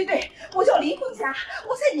啊，对，我叫林凤霞，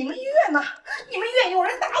我在你们医院呢。你们医院有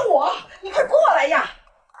人打我，你快过来呀！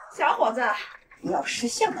小伙子，你要识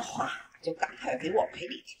相的话，就赶快给我赔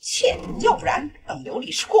礼道歉，要不然等刘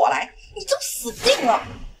理事过来，你就死定了。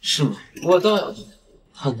是吗？我倒要知道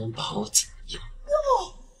他能把我怎么样。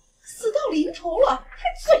哟，死到临头了还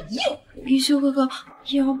嘴硬。李修哥哥，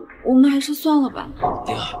要不我们还是算了吧。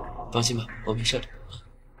灵儿，放心吧，我没事的。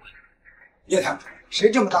叶太，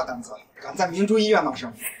谁这么大胆子，敢在明珠医院闹事？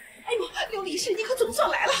哎呦，刘理事，你可总算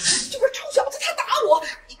来了！这个臭小子他打我，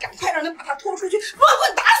你赶快让人把他拖出去，乱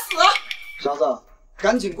棍打死！小子，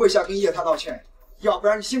赶紧跪下跟叶太道歉，要不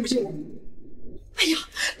然你信不信我？哎呀，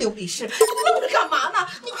刘理事，你愣着干嘛呢？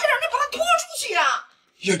你快让人把他拖出去呀！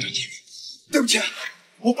院长您，对不起，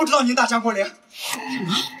我不知道您大驾光临。什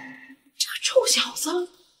么？这个臭小子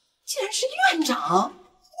竟然是院长？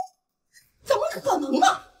怎么可能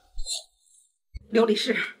呢？刘理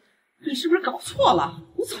事，你是不是搞错了？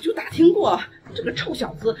我早就打听过，这个臭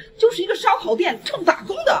小子就是一个烧烤店臭打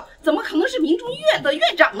工的，怎么可能是明珠医院的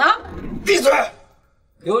院长呢？闭嘴！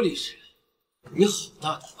刘理事，你好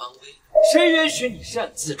大的官威！谁允许你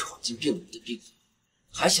擅自闯进病人的病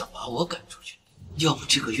房，还想把我赶出去？要不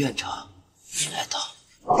这个院长你来当？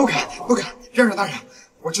不敢，院长大人，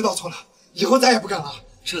我知道错了，以后再也不敢了。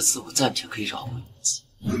这次我暂且可以饶过你一次，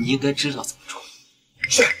你应该知道怎么处理。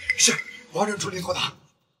是，保证处理妥当。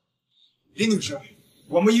林女士，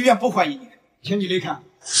我们医院不欢迎你，请你离开。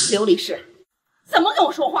刘理事，怎么跟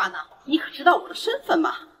我说话呢？你可知道我的身份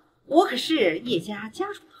吗？我可是叶家家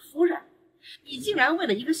主的夫人，你竟然为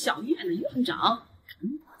了一个小医院的院长赶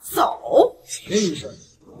我走！林女士，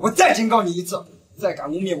我再警告你一次，再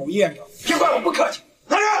敢污蔑我们医院长，别怪我不客气。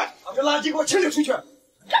来人，把这垃圾给我清理出去！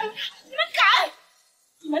干什么？你们敢！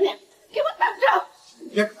你们俩给我等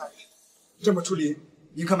着！别敢！这么处理，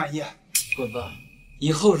你可满意？滚吧！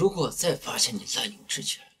以后如果再发现你滥用职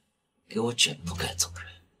权，给我卷铺盖走人。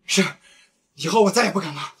是，以后我再也不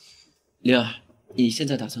敢了。灵儿，你现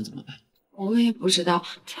在打算怎么办？我也不知道，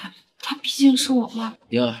他毕竟是我妈。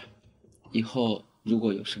灵儿，以后如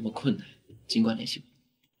果有什么困难，尽管联系我。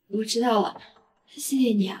我知道了，谢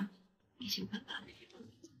谢你啊，李修爸爸。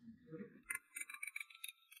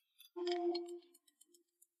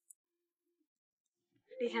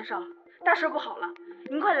李先生，大事不好了，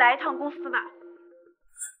您快来一趟公司吧。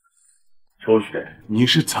秋雪，你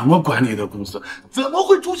是怎么管理的公司？怎么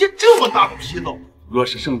会出现这么大的纰漏？若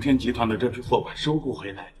是盛天集团的这批货款收购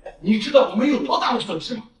回来，你知道我们有多大的损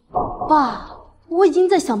失吗？爸，我已经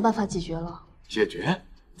在想办法解决了。解决？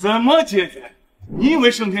怎么解决？你以为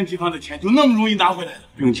盛天集团的钱就那么容易拿回来了？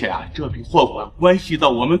并且这笔货款关系到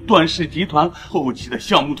我们段氏集团后期的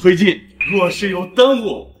项目推进，若是有耽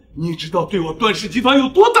误，你知道对我段氏集团有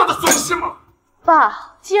多大的损失吗？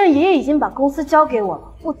爸，既然爷爷已经把公司交给我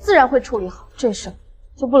了，我自然会处理好这事，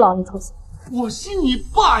就不劳你操心。我是你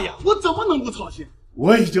爸呀，我怎么能不操心？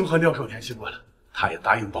我已经和廖少联系过了，他也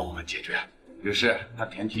答应帮我们解决，只是他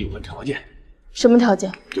前提有个条件。什么条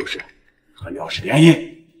件？就是和廖氏联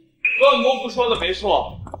姻。段伯父说的没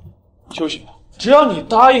错，秋雪，只要你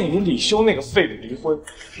答应与李修那个废物离婚，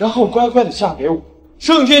然后乖乖的嫁给我，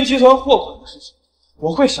盛天集团货款的事情，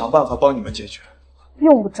我会想办法帮你们解决。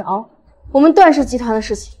用不着，我们段氏集团的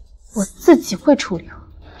事情，我自己会处理好。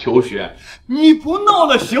秋雪，你不闹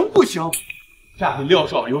了行不行？嫁给廖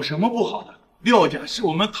少有什么不好的？廖家是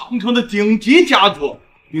我们唐城的顶级家族，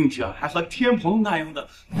并且还和天鹏那样的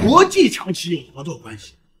国际强企有合作关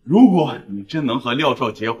系。如果你真能和廖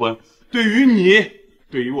少结婚，对于你，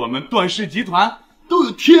对于我们段氏集团都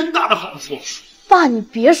有天大的好处。爸，你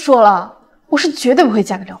别说了，我是绝对不会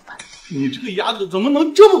嫁给廖凡。你这个丫头怎么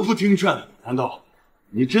能这么不听劝？难道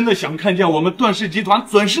你真的想看见我们段氏集团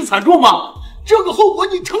损失惨重吗？这个后果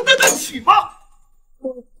你承担得起吗？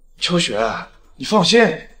秋雪，你放心，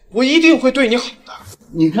我一定会对你好的。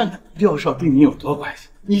你看看廖少对你有多关心，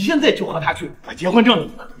你现在就和他去把结婚证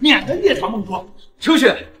领了，免得夜长梦多。秋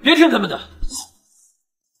雪，别听他们的。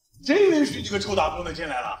真允许这个臭打工的进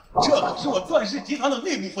来了？这可是我段氏集团的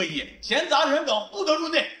内部会议，闲杂人等不得入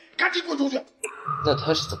内，赶紧滚出去！那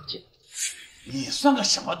他是怎么进？你算个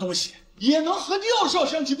什么东西，也能和廖少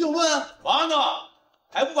相提并论？完了，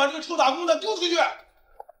还不把这个臭打工的丢出去！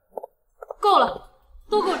够了，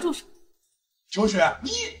都给我住手！秋雪，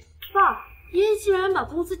你爸，爷爷既然把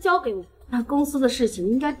公司交给我，那公司的事情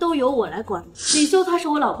应该都由我来管理。李修他是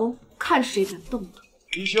我老公，看谁敢动他。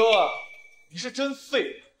李修啊，你是真废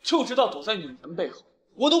物，就知道躲在女人背后，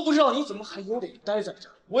我都不知道你怎么还有脸待在这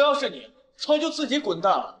儿。我要是你，早就自己滚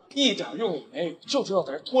蛋了，一点用也没有，就知道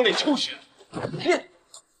在这拖累秋雪。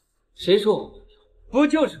谁说我不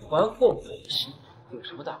就是还货款的事，有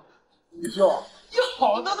什么大不了？李修，你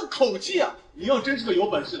好大的口气啊！你要真是个有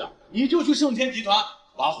本事的，你就去盛天集团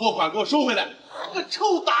把货款给我收回来。这个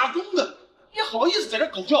臭打工的，你好意思在这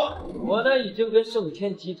狗叫？我呢已经跟盛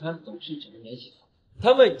天集团董事长联系好，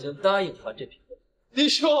他们已经答应还这批货。李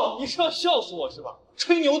修，你是要笑死我是吧？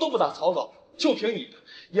吹牛都不打草稿，就凭你的，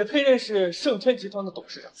也配认识盛天集团的董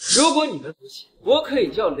事长？如果你们不信，我可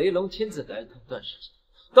以叫雷龙亲自来一趟段氏集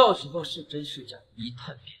团，到时候是真是假一探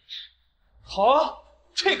便知。好啊，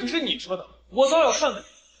这可是你说的，我倒要看看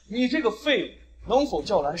你这个废物能否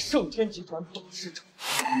叫来盛天集团董事长。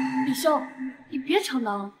李修，你别逞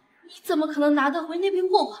能，你怎么可能拿得回那批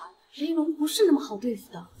货款？雷龙不是那么好对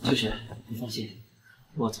付的。秋雪，你放心，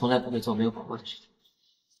我从来不会做没有把握的事情。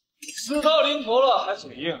死到临头了还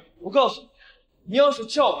嘴硬，我告诉你，你要是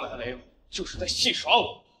叫不来雷龙，就是在戏耍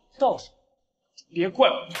我，到时候别怪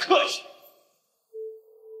我不客气。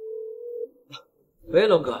喂，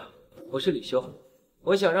龙哥，我是李修，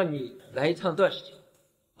我想让你来一趟段氏集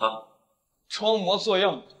团。好，装模作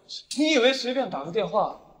样的东西，你以为随便打个电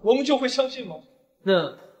话我们就会相信吗？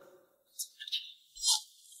那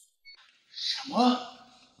什么？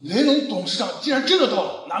雷龙董事长竟然真的到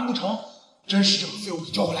了？难不成真是这个废物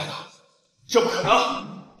给叫回来的？这不可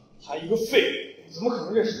能！他一个废物，怎么可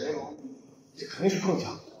能认识雷龙？这肯定是碰巧，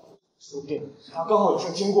说不定他刚好有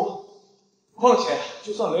事经过。况且，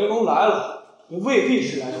就算雷龙来了，也未必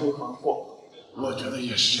是来推还货。我觉得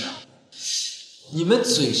也是这样。你们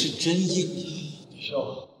嘴是真硬啊！李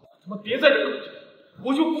修，他妈别在这口气，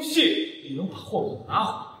我就不信你能把货款拿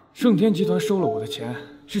回来。盛天集团收了我的钱，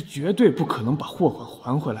是绝对不可能把货款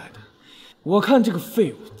还回来的。我看这个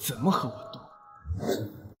废物怎么和我斗。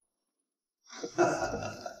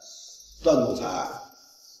段总裁，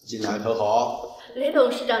进来可好？雷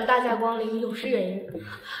董事长大驾光临，有失远迎，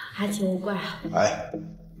还请勿怪啊。哎，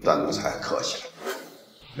段总裁客气了。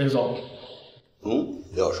雷总，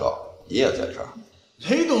廖少，你也在这儿？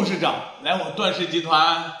雷董事长来我段氏集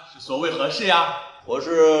团是所谓何事呀？我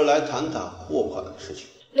是来谈谈货款的事情。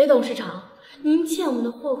雷董事长，您欠我们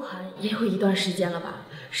的货款也有一段时间了吧？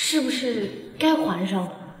是不是该还上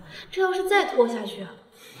了？这要是再拖下去，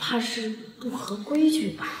怕是不合规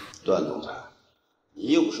矩吧？段总裁，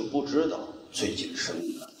你又是不知道最近生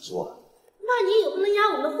意难做。那你也不能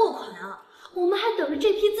压我们的货款啊，我们还等着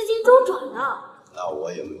这批资金周转呢。那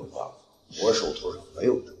我也没有办法，我手头上没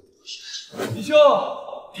有这么多现金。李兄，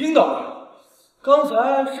听到了？刚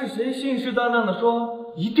才是谁信誓旦旦的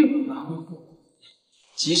说一定能拿回货？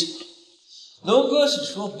急什么？龙哥是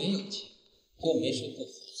说没有钱，又没说不还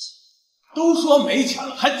钱。都说没钱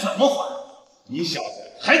了，还怎么还？你小子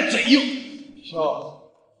还嘴硬！李兄，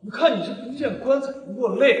我看你是不见棺材不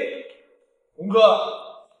过泪。龙哥，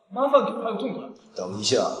麻烦给他个痛快。等一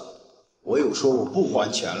下，我有说我不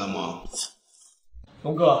还钱了吗？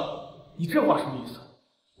龙哥，你这话什么意思？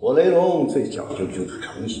我雷龙最讲究就是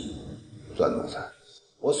诚信。段总裁，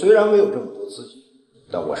我虽然没有这么多资金，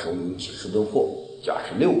但我手里几十吨货物，价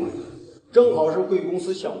值6万元，正好是贵公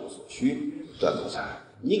司项目所需。段总裁，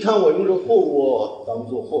你看我用这货物当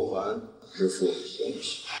做货款支付行不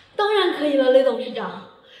行？当然可以了，雷董事长，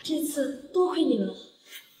这次多亏您了。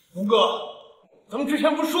龙哥，咱们之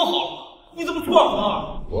前不是说好了吗？你怎么错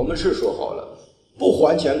了？我们是说好了，不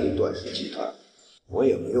还钱给段氏集团，我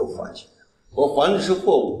也没有还钱，我还的是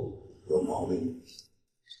货物，有毛病。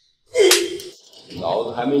老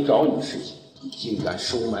子还没找你事情，你竟敢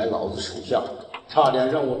收买老子手下，差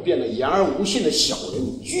点让我变得言而无信的小人，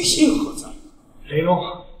你居心何在？雷龙，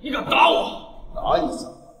你敢打我？打你怎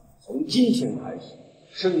么？从今天开始，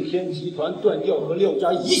盛天集团断掉和廖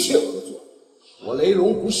家一切合作，我雷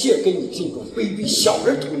龙不屑跟你这种卑鄙小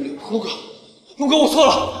人同流。龙哥，我错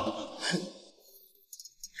了。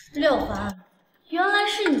廖凡，原来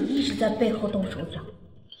是你一直在背后动手脚，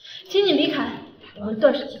请你离开，我们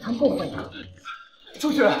段氏集团不欢迎。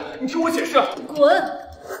秋雪，你听我解释。滚！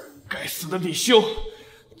该死的李修，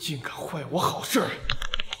竟敢坏我好事，老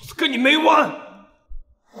子跟你没完！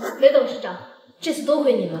雷董事长，这次多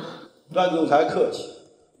亏您了。段总裁客气，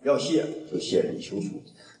要谢就谢李修兄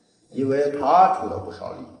弟，因为他出了不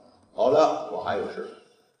少力。好了，我还有事，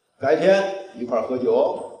改天一块喝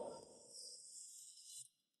酒。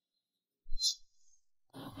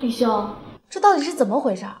李修，这到底是怎么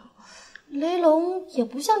回事？雷龙也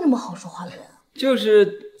不像这么好说话的人。就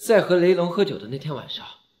是在和雷龙喝酒的那天晚上，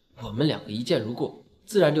我们两个一见如故，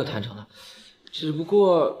自然就谈成了。只不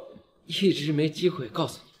过一直没机会告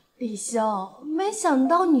诉你。李修，没想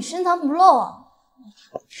到你深藏不露啊！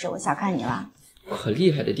是我小看你了。我厉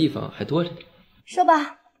害的地方还多着呢。说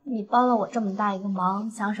吧，你帮了我这么大一个忙，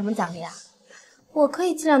想要什么奖励啊？我可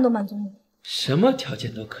以尽量多满足你。什么条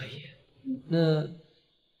件都可以，那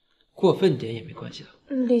过分点也没关系的。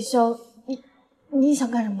李修，你想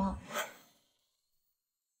干什么？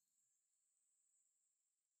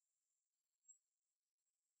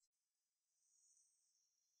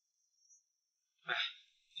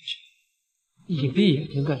你闭眼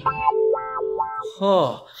睛干什么？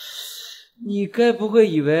哦，你该不会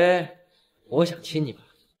以为我想亲你吧？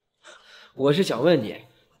我是想问你，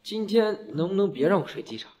今天能不能别让我睡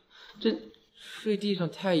地上？这睡地上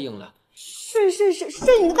太硬了。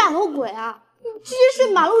睡你个大头鬼啊！你直接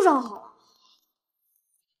睡马路上好了。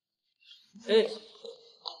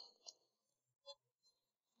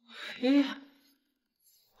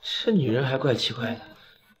这女人还怪奇怪的，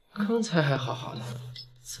刚才还好好的，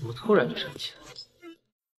怎么突然就生气了？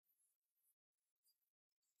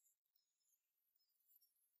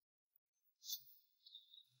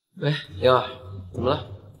喂，灵儿，怎么了？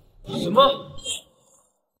什么？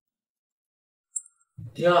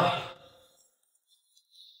灵儿，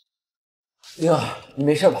灵儿，你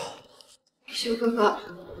没事吧？修哥哥，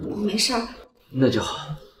我没事儿。那就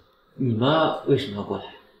好。你妈为什么要过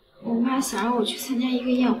来？我妈想让我去参加一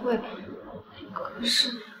个宴会，可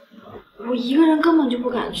是我一个人根本就不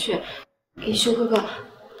敢去。给修哥哥，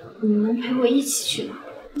你能陪我一起去吗？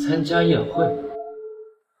参加宴会？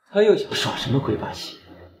他又想耍什么鬼把戏？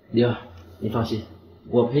灵儿，你放心，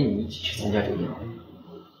我陪你一起去参加这个宴会。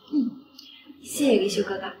谢谢给修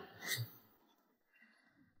哥哥。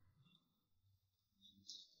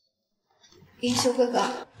给修哥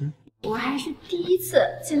哥，我还是第一次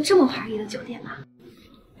进这么华丽的酒店呢。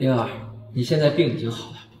灵儿，你现在病已经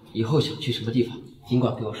好了，以后想去什么地方，尽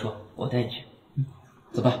管给我说，我带你去。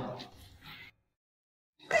走吧。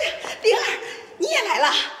灵儿，你也来了。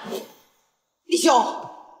李兄，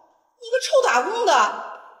你个臭打工的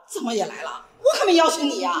怎么也来了？我可没邀请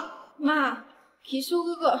你呀！妈，貔貅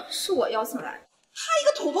哥哥是我邀请来的。他一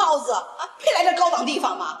个土包子啊，配来这高档地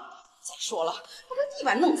方吗？再说了，把这地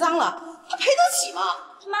板弄脏了，他赔得起吗？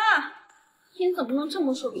妈，您怎么能这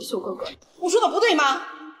么说貔貅哥哥？我说的不对吗？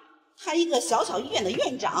他一个小小医院的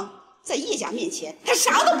院长，在叶家面前，他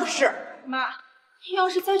啥都不是。妈，您要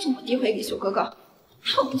是再这么诋毁貔貅哥哥，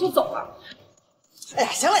那我们就走了。哎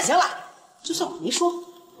呀，行了行了，就算我没说。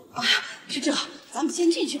啊，是这，咱们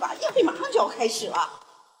先进去吧，宴会马上就要开始了。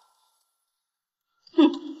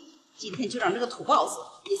哼，今天就让这个土包子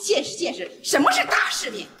也见识见识什么是大世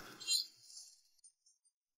面。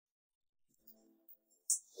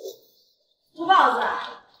土包子，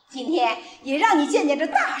今天也让你见见这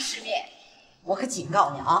大世面。我可警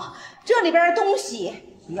告你啊，这里边的东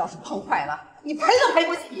西你要是碰坏了，你赔都赔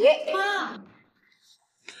不起。妈，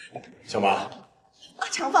小马，啊，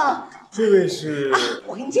长风，这位是？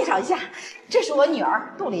我给你介绍一下，这是我女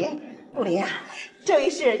儿杜林。杜林啊，这位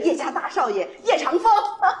是叶家大少爷叶长风，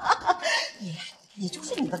也就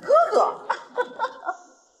是你的哥哥。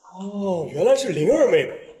哦，原来是灵儿妹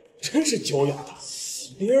妹，真是久仰大。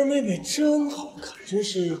灵儿妹妹真好看，真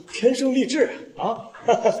是天生丽质啊！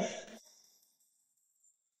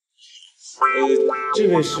这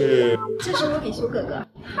位是？这是我貔貅哥哥，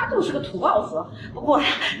他就是个土包子，不过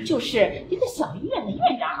就是一个小医院的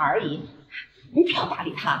院长而已，你不要搭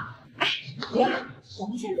理他。哎，灵儿，我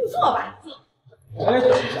们先入座吧。哎，等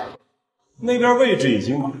一下，那边位置已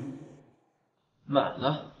经满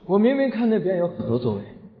了。我明明看那边有很多座位。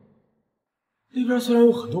那边虽然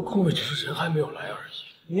有很多空位，只是人还没有来而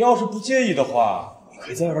已。你要是不介意的话，你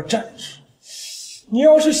可以在那边站着吃。你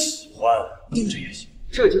要是喜欢，盯着也行。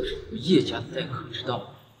这就是我叶家的待客之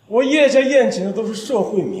道。我叶家宴请的都是社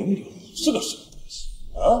会名流，你是个什么东西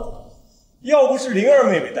啊？要不是灵儿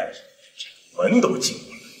妹妹带着，这个门都进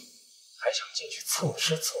不来，还想进去蹭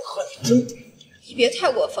吃蹭喝，你真不要脸！你别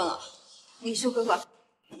太过分了，貔貅哥哥，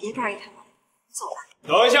你别搭理他们，走吧。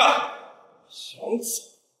等一下，想走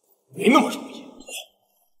没那么容易。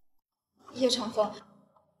叶长风，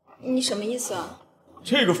你什么意思啊？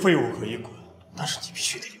这个废物可以滚，但是你必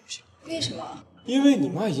须得留下。为什么？因为你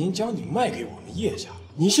妈已经将你卖给我们叶家了，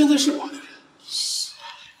你现在是我的人。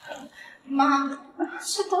妈，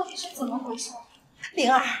这到底是怎么回事？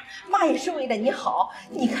灵儿，妈也是为了你好。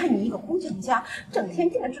你看你一个工匠家，整天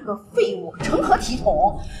跟着这个废物成何体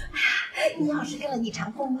统？哎呀，你要是跟了你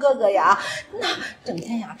长风哥哥呀，那整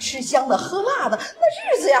天呀吃香的喝辣的，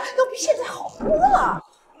那日子呀要比现在好多了。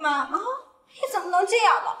妈啊，你怎么能这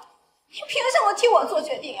样呢？你凭什么替我做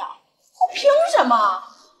决定呀？我凭什么？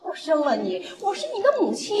我生了你，我是你的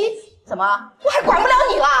母亲，怎么我还管不了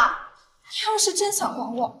你了？你要是真想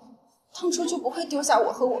管我，当初就不会丢下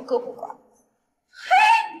我和我哥不管。嘿，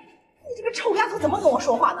你这个臭丫头怎么跟我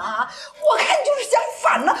说话呢啊？我看你就是想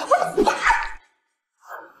反了，我打！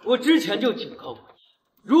我之前就警告过你，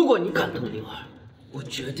如果你敢动灵儿，我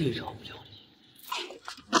绝对饶不了你。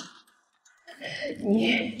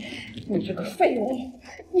你这个废物，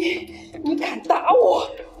你敢打我，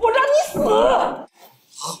我让你死！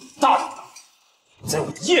好大的胆，在我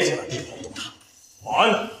叶家的地盘动他！保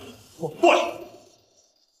安呢？给我过来！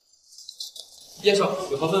叶少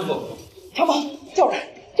有何吩咐？长风，叫人，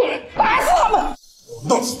打死他们！我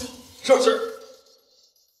弄死他！是。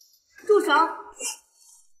住手！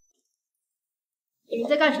你们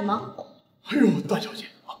在干什么？哎呦，段小姐，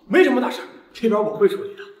没什么大事，这边我会处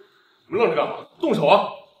理的。你们愣着干嘛？动手啊！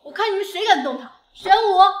我看你们谁敢动他！玄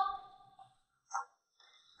武，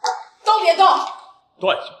都别动！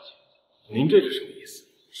段小姐，您这是什么意思？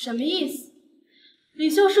什么意思？李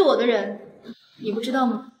修是我的人，你不知道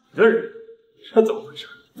吗？你的人？这怎么回事？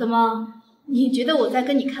怎么？你觉得我在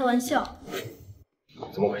跟你开玩笑？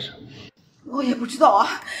怎么回事？我也不知道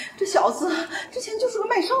啊，这小子之前就是个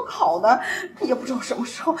卖烧烤的，也不知道什么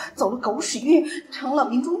时候走了狗屎运，成了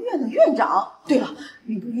明珠院的院长。对了，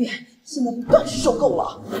明珠院现在被段氏收购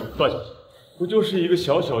了。段小姐，不就是一个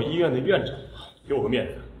小小医院的院长吗？给我个面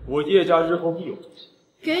子，我叶家日后必有重谢。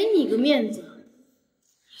给你个面子，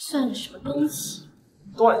算什么东西？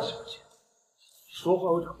段小姐，说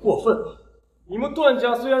话有点过分了。你们段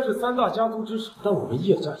家虽然是3大家族之首，但我们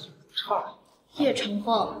叶家也不差。叶长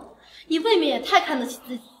风，你未免也太看得起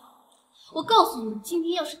自己了。我告诉你，今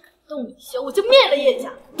天要是敢动李修，我就灭了叶家。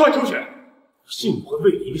段秋雪，我信你会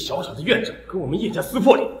为了一个小小的院长跟我们叶家撕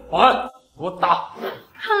破脸？保安，给我打！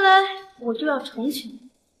看来我就要成全你。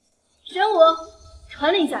玄武，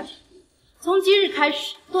传令下去，从今日开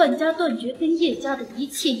始，段家断绝跟叶家的一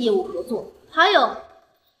切业务合作。还有，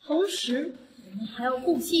同时我们还要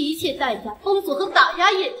不惜一切代价封锁和打压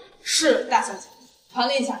叶家。是，大小姐，传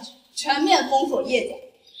令下去，全面封锁叶家。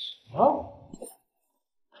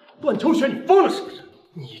段秋雪，你疯了是不是？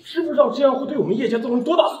你知不知道这样会对我们叶家造成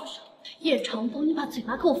多大损失？叶长风，你把嘴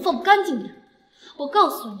巴给我放干净点！我告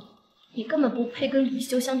诉你，你根本不配跟李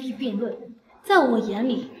修相提并论。在我眼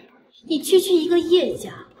里，你区区一个叶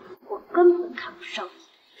家，我根本看不上你。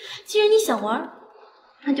既然你想玩，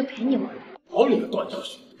那就陪你玩。好你个段秋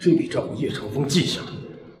雪，真比照顾叶长风记性。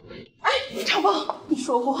哎，长风，你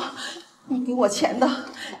说过你给我钱的，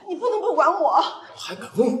你不能不管我。还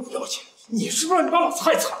敢问我要钱？你是不是让你把老子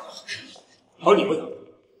害惨了？好你不能，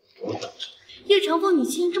我等着。叶长风，你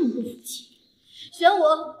既然这么不服气，选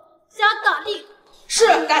我加大力。是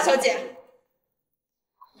大小姐。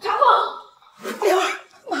长风，灵儿，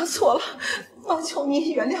妈错了，妈求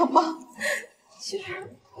你原谅妈。其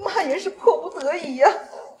实妈也是迫不得已呀。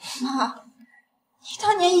妈，你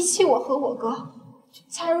当年遗弃我和我哥，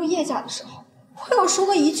加入叶家的时候，我有说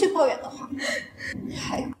过一句抱怨的话。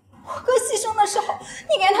还有我哥牺牲的时候，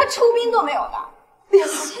你连他抽兵都没有的。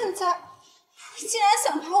现在你竟然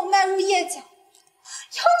想把我卖入叶家，有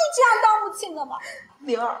你这样当母亲的吗？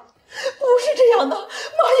灵儿，不是这样的，妈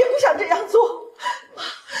也不想这样做。妈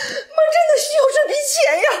真的需要这笔钱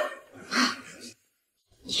呀！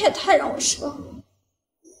你也太让我失望了。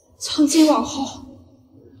从今往后，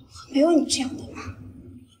没有你这样的妈。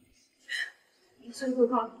孙哥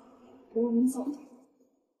哥，我们走。灵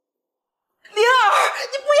儿，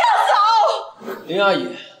你不要走！林阿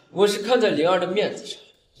姨，我是看在灵儿的面子上，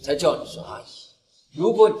才叫你声阿姨。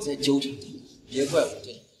如果你再纠缠她，别怪我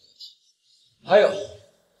对你不客气。还有，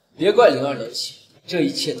别怪灵儿联系，这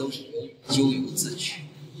一切都是咎由自取，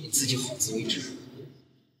你自己好自为之。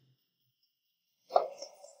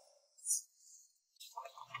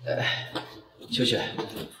秋雪，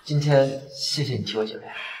今天谢谢你替我解围。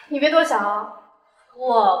你别多想啊，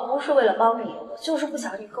我不是为了帮你，我就是不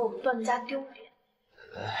想你给我们段家丢脸。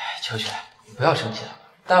秋雪，你不要生气了，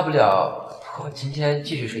大不了我今天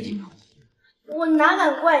继续睡几床。我哪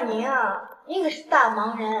敢怪您啊，您可是大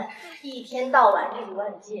忙人，一天到晚日理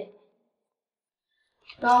万机，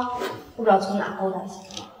然后不知道从哪勾搭起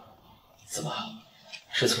来。怎么，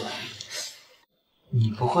吃醋了？你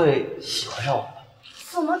不会喜欢上我吧？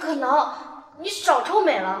怎么可能？你少臭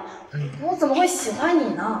美了，我怎么会喜欢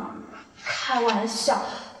你呢？开玩笑，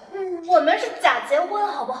我们是假结婚，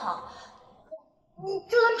好不好？你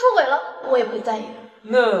就算出轨了，我也不会在意。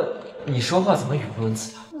那你说话怎么语无伦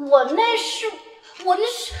次的？我那是……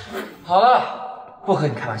好了，不和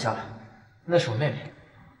你开玩笑了，那是我妹妹。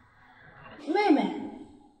妹妹？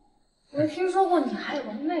我听说过你还有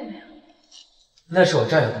个妹妹啊。那是我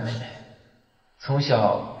战友的妹妹，从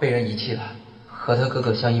小被人遗弃了，和她哥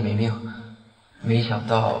哥相依为命，没想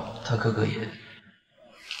到她哥哥也……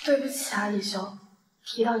对不起啊，李修，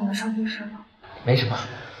提到你的伤心事了。没什么，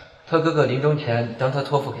他哥哥临终前将她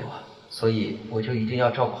托付给我，所以我就一定要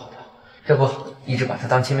照顾好她，这不一直把她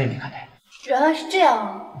当亲妹妹看待。原来是这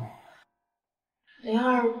样，灵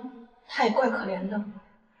儿她也怪可怜的，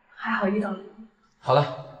还好遇到了你。好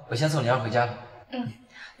了，我先送灵儿回家了。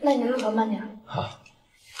那你路程慢点。好。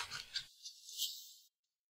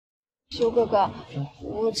修哥哥，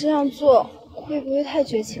我这样做会不会太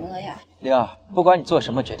绝情了呀？灵儿，不管你做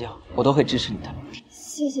什么决定，我都会支持你的。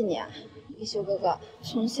谢谢你啊，李修哥哥，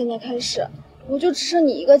从现在开始我就只剩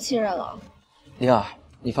你一个亲人了。灵儿，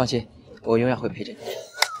你放心，我永远会陪着你。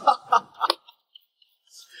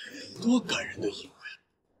多感人的意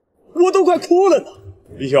味，我都快哭了呢。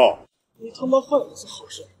李修，你他妈害老子好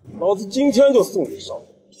事，老子今天就送你上。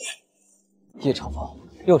叶长风，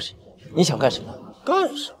又是你，你想干什么？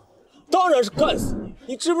干什么？当然是干死你！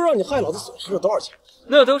你知不知道你害老子损失了多少钱？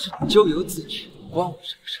那都是你咎由自取，关我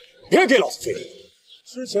什么事？别给老子费力！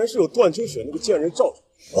之前是有段秋雪那个贱人罩着，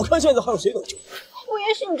我看现在还有谁能救？不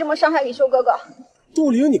允许你这么伤害李修哥哥！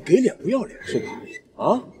杜玲，你给脸不要脸是吧？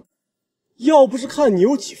啊！要不是看你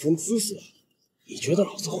有几分姿色，你觉得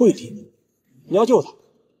老子会理你？你要救他，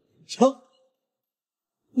行？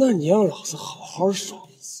那你让老子好好爽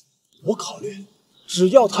一次，我考虑只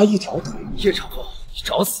要他一条腿。叶长风，你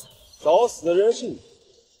找死！找死的人是你，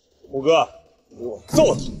虎哥，我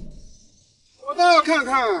揍他！我倒要看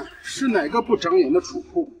看是哪个不长眼的主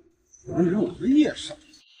仆能惹我们叶少。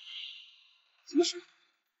怎么是？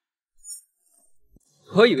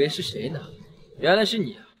我以为是谁呢，原来是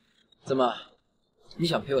你啊！怎么，你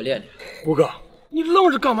想陪我练练？虎哥，你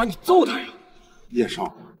愣着干嘛？你揍他呀！叶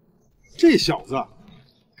少，这小子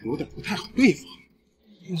有点不太好对付。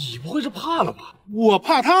你不会是怕了吧？我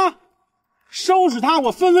怕他？收拾他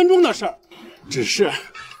我分分钟的事儿。只是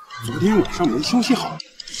昨天晚上没休息好，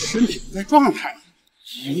身体不在状态。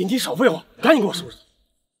你少废话，赶紧给我收拾他！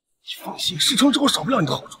你放心，事成之后少不了你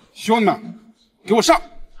的好处。兄弟们，给我上！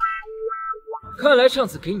看来上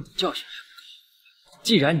次给你的教训还不够。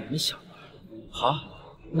既然你们想玩，好，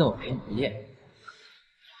那我陪你们练。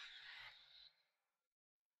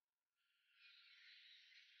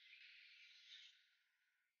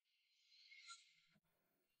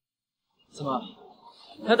怎么，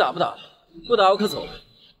还打不打了？不打我可走了。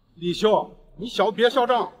李修，你小子别嚣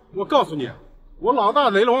张！我告诉你，我老大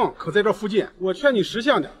雷龙可在这附近，我劝你识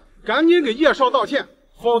相点，赶紧给叶少道歉，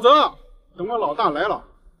否则等我老大来了，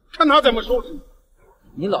看他怎么收拾你。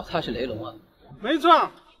你老大是雷龙啊？没错，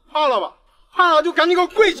怕了吧？怕了就赶紧给我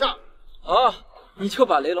跪下！好，你就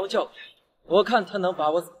把雷龙叫过来，我看他能把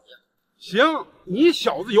我怎么样。行，你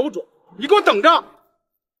小子有种，你给我等着！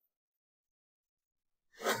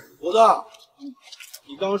虎子，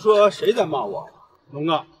你刚说谁在骂我？龙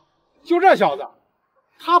哥，就这小子，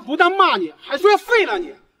他不但骂你，还说要废了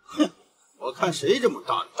你。哼，我看谁这么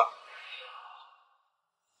大的胆！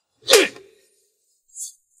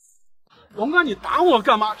龙哥，你打我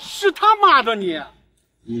干嘛？是他骂的你。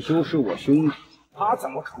李修是我兄弟，他怎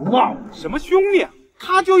么可能骂我？什么兄弟？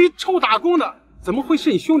他就一臭打工的，怎么会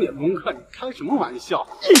是你兄弟？龙哥，你开什么玩笑？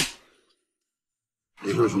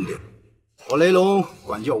李修兄弟，我雷龙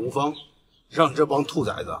管教无方，让这帮兔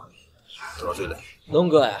崽子得罪了你。龙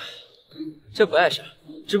哥呀，这不碍事，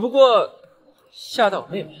只不过吓到我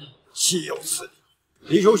妹妹了。岂有此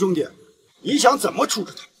理！李修兄弟，你想怎么处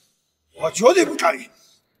置他？我绝对不干预。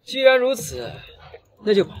既然如此，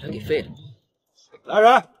那就把他给废了。来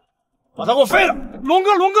人，把他给我废了！龙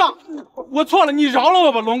哥，龙哥，我错了，你饶了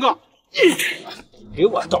我吧，龙哥。给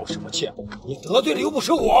我道什么歉？你得罪的又不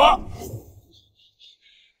是我。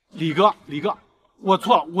李哥，李哥，我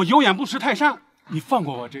错了，我有眼不识泰山，你放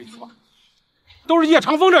过我这一次吧。都是叶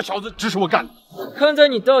长风这小子指使我干的。看在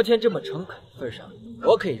你道歉这么诚恳的份上，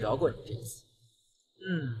我可以饶过你这一次。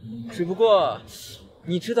只不过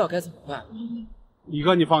你知道该怎么办吗？李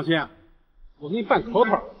哥，你放心，我给你办口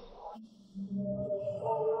头。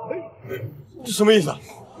这什么意思？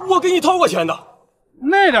我给你掏过钱的，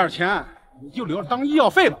那点钱你就留着当医药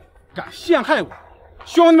费吧。敢陷害我，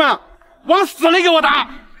兄弟们，往死里给我打！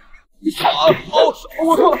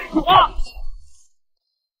我错了啊！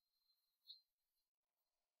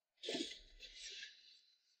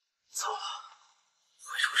糟了，会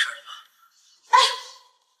出事了吧？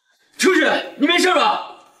出事！你没事吧？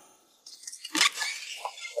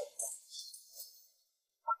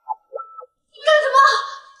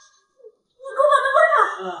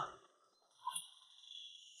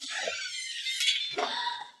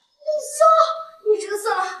你这个色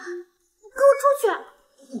狼，你给我出去！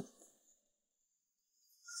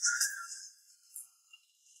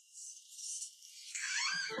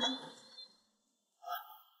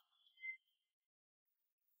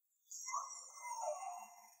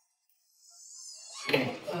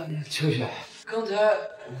秋雪，刚才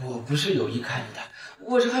我不是有意看你的，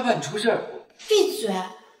我是害怕你出事儿。闭嘴！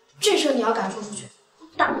这事你要敢说出去，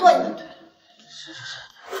打断你的腿！是。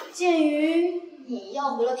鉴于你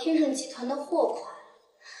要回了天盛集团的货款，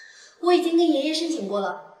我已经跟爷爷申请过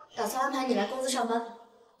了，打算安排你来公司上班。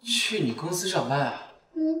去你公司上班啊？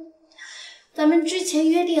咱们之前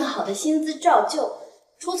约定好的薪资照旧。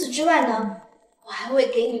除此之外呢，我还会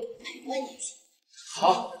给你100万年薪。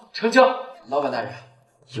好，成交。老板大人，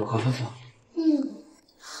有何吩咐？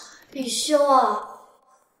李修啊，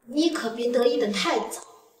你可别得意的太早。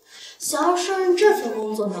想要胜任这份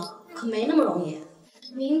工作呢，可没那么容易。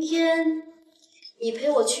明天你陪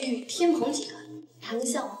我去天鹏集团谈个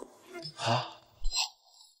项目。好。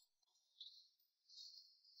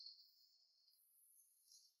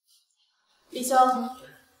李修，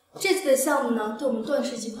这次的项目呢，对我们段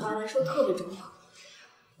氏集团来说特别重要，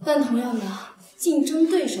但同样的，竞争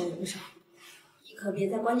对手也不少，你可别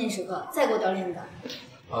在关键时刻再给我掉链子。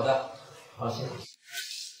好的，放心。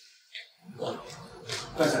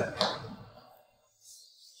干啥？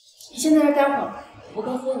你先在这待会儿，我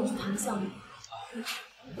跟胡总去谈项目。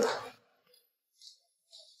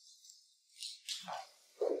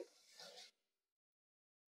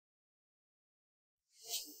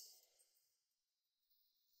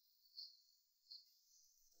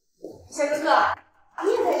小哥哥，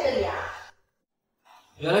你也在这里啊？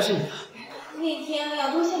原来是你啊！那天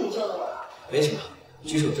要多谢你救了我了。没什么，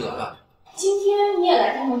举手之劳吧。今天你也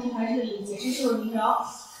来天鹏集团这里解释这个名流。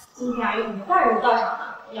今天有很多大人物到场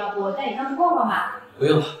呢，要不我带你上去逛逛吧？不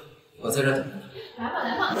用了，我在这等着呢。来吧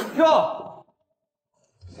来吧。哟，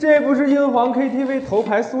这不是英皇 KTV 头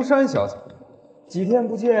牌苏珊小姐，几天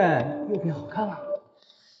不见又变好看了。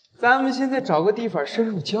咱们现在找个地方深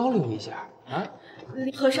入交流一下啊。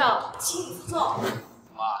和少，请坐。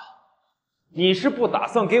妈，你是不打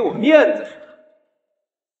算给我面子是吧？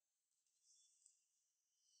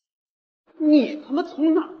你他妈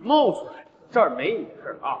从哪儿冒出来？这儿没你的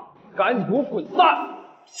事啊！赶紧给我滚蛋！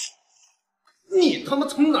你他妈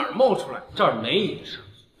从哪儿冒出来？这儿没你的事，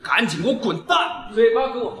赶紧给我滚蛋！嘴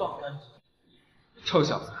巴给我放干净！臭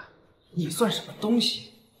小子，你算什么东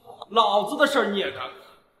西？老子的事儿你也敢管？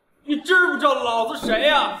你知不知道老子谁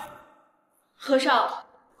呀？何少，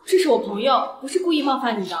这是我朋友，不是故意冒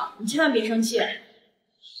犯你的，你千万别生气。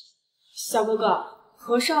小哥哥，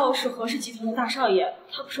何少是何氏集团的大少爷，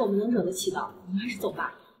他不是我们能惹得起的，我们还是走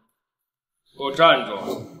吧。给我站住！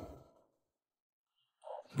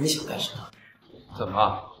你想干什么？怎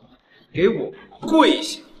么？给我跪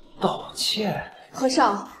下道歉！何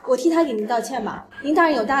少，我替他给您道歉吧，您大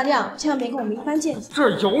人有大量，千万别跟我们一般见识。这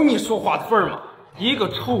儿有你说话的份儿吗？一个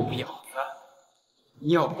臭婊子！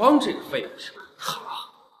你要帮这个废物是吧？好，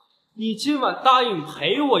你今晚答应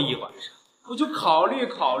陪我一晚上，我就考虑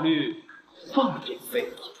考虑放这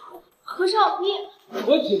废物。何少，你……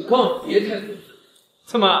我警告你别太过分！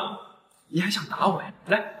怎么？你还想打我呀？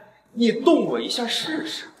来，你动我一下试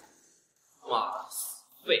试！妈的死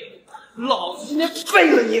废物！老子今天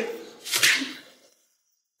废了你！你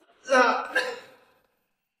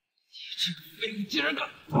这个废物竟然敢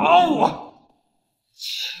打我！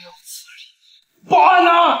岂有此理！报案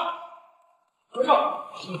呐！何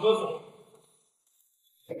少，请喝酒。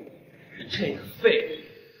这个废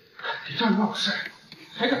物敢在这儿闹事，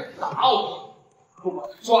还敢打我！给我把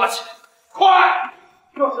他抓起来！快！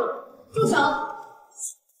这是。住手！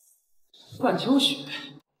范秋雪，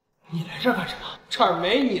你来这儿干什么？这儿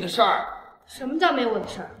没你的事儿。什么叫没我的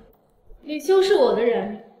事儿？李修是我的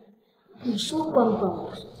人，你说关不关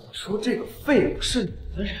我的事？说这个废物是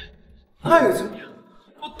你的人，那又怎么样？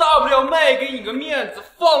我大不了卖给你个面子，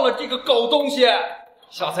放了这个狗东西。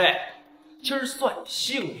小子，今儿算你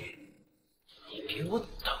幸运，你给我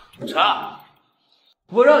等着，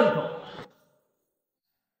我让你走。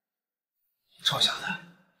臭小子，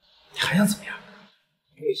你还想怎么样？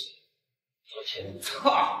对不起，道歉。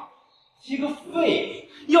操！一个废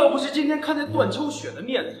物！要不是今天看在段秋雪的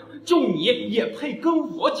面子上，就你也配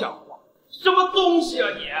跟我讲话？什么东西啊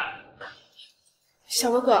你！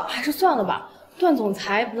小哥哥，还是算了吧。段总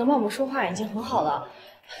裁不能帮我们说话已经很好了。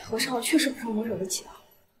何少确实不是我们惹得起的。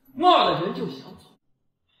骂了人就想走，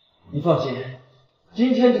你放心，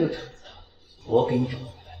今天这个场子我给你找回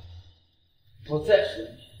来。我再说一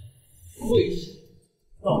遍，跪下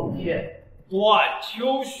道歉。段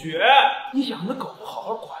秋雪，你养的狗不好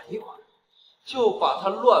好管一管，就把它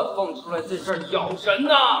乱放出来在这儿咬人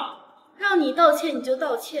呐！让你道歉你就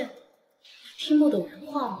道歉，听不懂人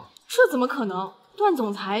话吗？这怎么可能？段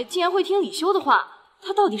总裁竟然会听李修的话，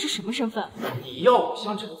他到底是什么身份？你要我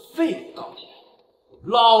向这个废物道歉，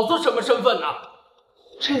老子什么身份呢？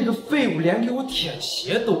这个废物连给我舔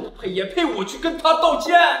鞋都不配，也配我去跟他道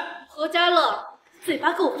歉？何家乐，嘴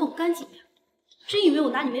巴给我放干净点，真以为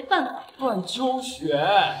我拿你没办法？段秋雪，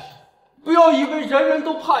不要以为人人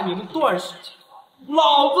都怕你们段氏集团，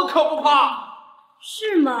老子可不怕。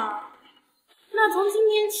是吗？那从今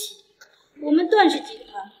天起，我们段氏集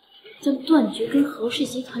团将断绝跟何氏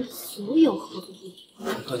集团所有合作业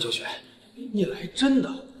务。段秋雪，你来真的？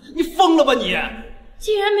你疯了吧你！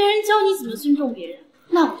既然没人教你怎么尊重别人，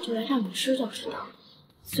那我就来让你知道知道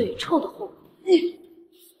嘴臭的后果。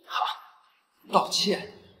好，道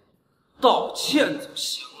歉，道歉就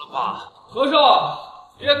行了吧？何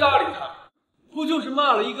少，别搭理他，不就是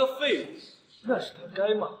骂了一个废物，那是他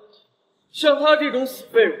该骂的。像他这种死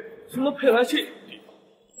废物，怎么配来这种地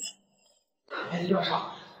方？哎，廖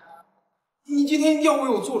少，你今天要为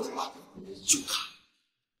我做主了，就他。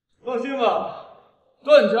放心吧，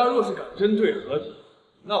段家若是敢针对何家，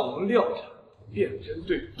那我们廖家便针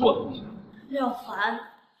对段家。廖凡，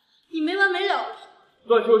你没完没了的。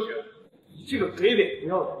段秋雪，你这个给脸不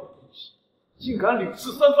要脸的东西，竟敢屡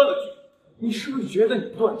次三番的拒绝，你是不是觉得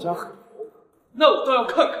你段家很牛？那我倒要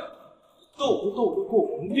看看斗不斗得过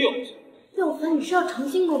我们廖家。廖凡，你是要诚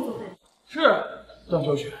心工作的？是，段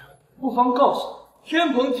秋雪，不妨告诉你，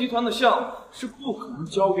天鹏集团的项目是不可能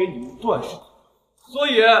交给你们段氏集团，所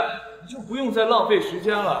以你就不用再浪费时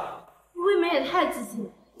间了。你未免也太自信了，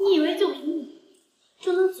你以为就凭你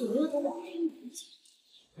就能左右得了天鹏集团？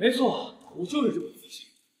没错，我就是这么自信。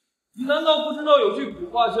你难道不知道有句古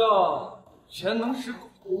话叫“钱能使狗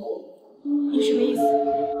出没”？你什么意思？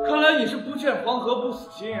看来你是不见黄河不死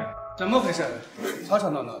心啊！怎么回事？吵吵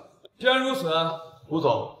闹闹的。既然如此，胡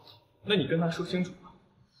总，那你跟他说清楚吧。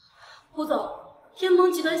胡总，天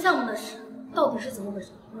鹏集团项目的事到底是怎么回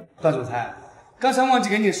事？段总裁，刚才忘记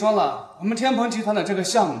跟你说了，我们天鹏集团的这个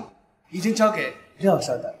项目已经交给廖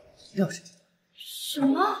少的廖氏集团。什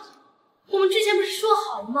么？我们之前不是说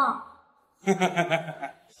好了吗？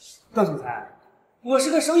段总裁，我是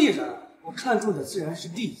个生意人，我看重的自然是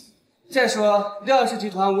利益。再说廖氏集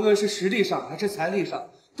团无论是实力上还是财力上，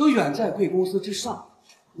都远在贵公司之上。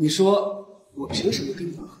你说我凭什么跟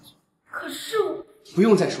你们合作？可是我不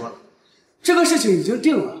用再说了，这个事情已经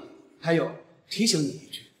定了。还有，提醒你一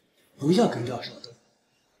句，不要跟廖少斗，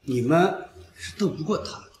你们是斗不过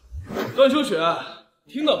他的。段秋雪，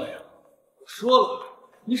听到没有？我说了，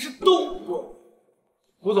你是斗不过我。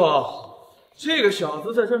胡总，这个小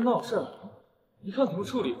子在这儿闹事儿，你看怎么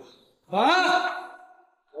处理吧？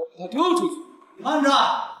我把他丢出去！慢着，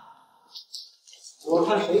我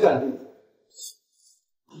看谁敢动。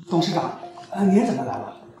董事长，您怎么来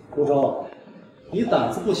了？胡州，你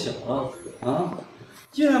胆子不小啊！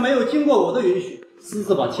竟然没有经过我的允许，私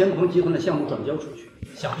自把千鹏集团的项目转交出去，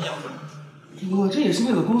想不想？我这也是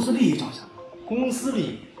为了公司利益着想。公司利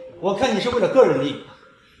益？我看你是为了个人利益。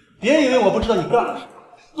别以为我不知道你干了什么。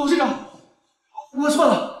董事长，我错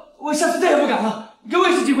了，我下次再也不敢了，给我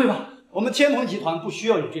一次机会吧。我们千鹏集团不需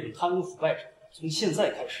要有这种贪污腐败者，从现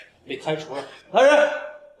在开始被开除了。来人，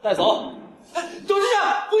带走。董事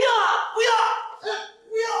长，不要！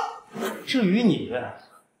至于你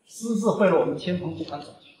私自贿赂我们天鹏集团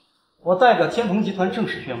总局，我代表天鹏集团正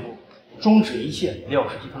式宣布，终止一切与廖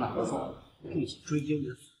氏集团的合作，并且追究你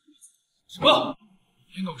的什么？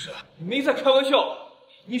严董事，你没在开玩笑吧？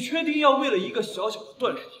你确定要为了一个小小的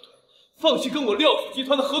段氏集团，放弃跟我廖氏集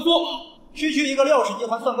团的合作？区区一个廖氏集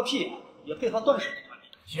团算个屁，也配合段氏集团？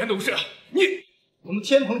严董事，你我们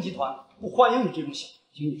天鹏集团不欢迎你这种小子，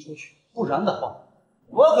请你出去，不然的话，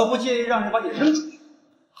我可不介意让人把你扔出去。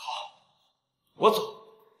好，我走，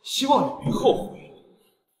希望你别后悔。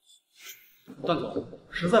段总，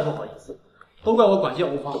实在不好意思，都怪我管教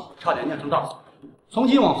无方，差点酿成大错。从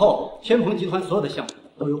今往后，天鹏集团所有的项目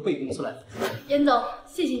都由贵公司来负责。严总，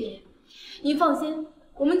谢谢您，您放心，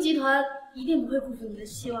我们集团一定不会辜负您的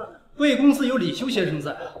希望的。贵公司有李修先生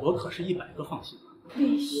在，我可是100个放心。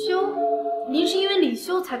李修，您是因为李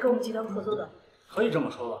修才跟我们集团合作的？可以这么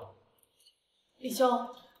说吧。李修，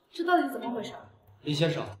这到底怎么回事？李先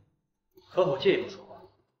生，可否借一步说话？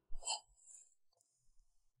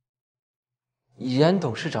严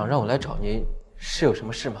董事长让我来找您，是有什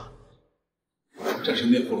么事吗？战神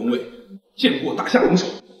殿火龙卫见过大夏龙首。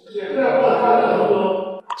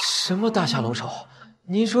什么大夏龙首？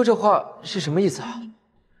您说这话是什么意思啊？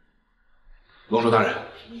龙首大人，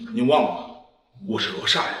您忘了吗？我是罗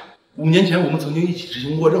刹呀，5年前我们曾经一起执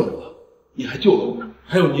行过任务了，您还救了我，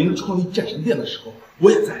还有您创立战神殿的时候，我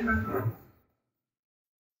也在。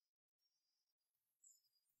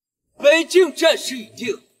北境战事已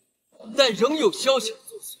定，但仍有消息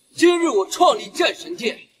作祟。今日我创立战神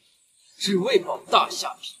殿，只为保大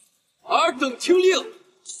夏平，尔等听令，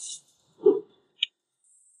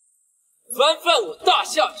凡犯我大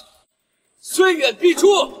夏者，虽远必诛。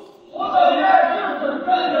我本愿就此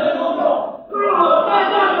真人龙首，如有犯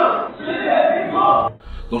下者，悉免必诛。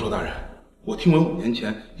龙首大人，我听闻5年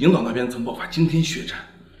前营岛那边曾爆发惊天血战，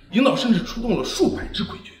营岛甚至出动了数百只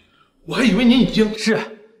鬼军，我还以为您已经是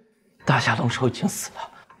大夏龙首已经死了，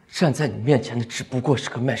站在你面前的只不过是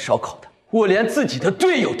个卖烧烤的，我连自己的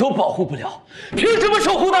队友都保护不了，凭什么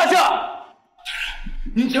守护大夏？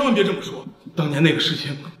您千万别这么说，当年那个事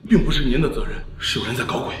情并不是您的责任，是有人在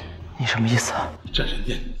搞鬼。你什么意思啊？战神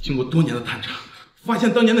殿经过多年的探查，发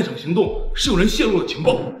现当年那场行动是有人泄露了情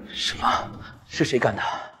报。什么？是谁干的？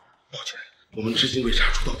抱歉，我们至今未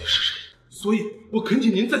查出到底是谁，所以我恳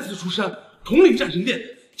请您再次出山，统领战神殿，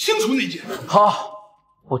清除内奸。好，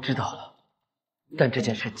我知道了，但这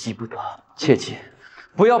件事急不得，切记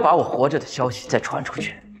不要把我活着的消息再传出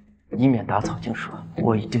去，以免打草惊蛇。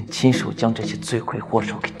我一定亲手将这些罪魁祸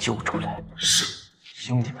首给揪出来。是，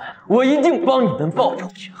兄弟们，我一定帮你们报仇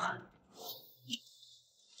雪恨。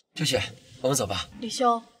秋雪，我们走吧。李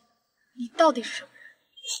修，你到底是什么人？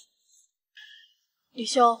李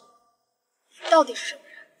修，你到底是什么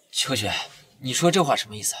人？秋雪，你说这话什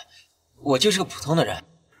么意思？我就是个普通的人。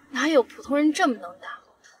哪有普通人这么能打？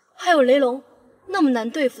还有雷龙，那么难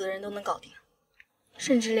对付的人都能搞定，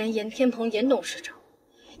甚至连严天鹏严董事长，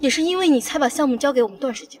也是因为你才把项目交给我们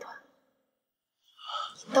段氏集团。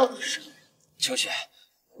你到底是什么人？秋雪，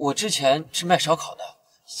我之前是卖烧烤的，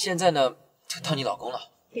现在呢就当你老公了。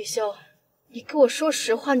李修，你给我说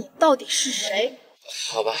实话，你到底是谁？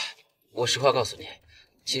好吧，我实话告诉你，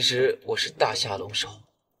其实我是大夏龙首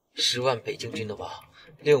，10万北境军的王，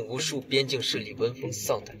令无数边境势力闻风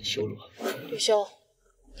丧胆的修罗。李修，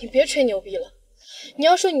你别吹牛逼了，你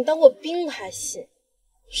要说你当过兵还行，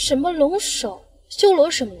什么龙首、修罗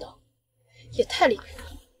什么的，也太离谱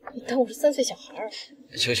了。你当我是3岁小孩啊？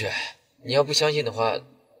秋雪，你要不相信的话，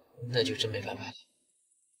那就真没办法了。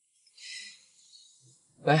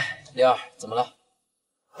喂，李二，怎么了？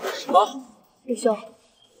什么？李修，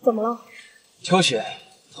怎么了？秋雪，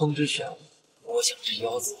通知玄武，我想吃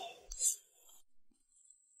腰子。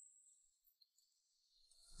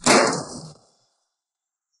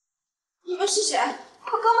你们是谁？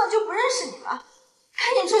我根本就不认识你们，赶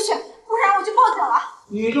紧出去，不然我就报警了。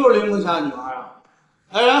你就是林青霞女儿啊！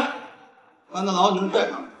来人，把那老女人带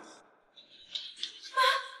上来。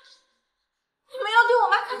你们要对我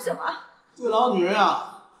妈干什么？这老女人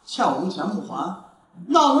啊，欠我们钱不还，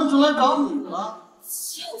闹腾出来找你了。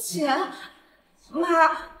欠钱？妈，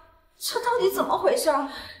这到底怎么回事？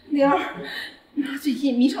灵儿，妈最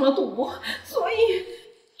近迷上了赌博，所以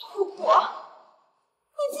赌博。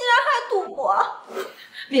你竟然还赌博！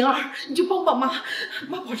灵儿，你就帮帮妈，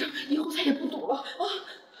妈保证以后再也不赌了啊！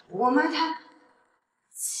我妈她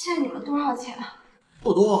欠你们多少钱？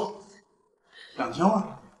不多，2000万。2000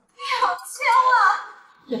万！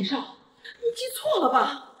袁绍，你记错了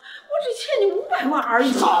吧？我只欠你500万而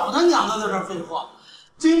已。少他娘的在这废话！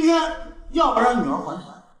今天要不然女儿还钱，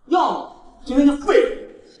要么今天就废了。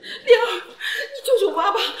灵儿，你救救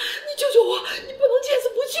妈吧！你救救我！你不能见死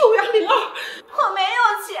不救呀，灵儿！我没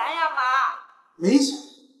有钱呀，妈。没钱？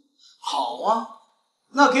好啊，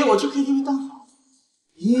那给我去 KTV 当场。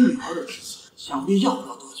以女儿的志气，想必要不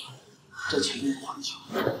了多久，这钱就还清。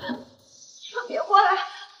你可别过来！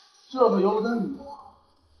这可由不得你。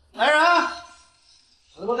来人，把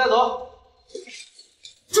他给我带走！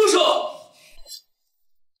住手！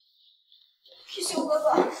貔貅哥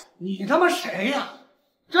哥，你他妈谁呀？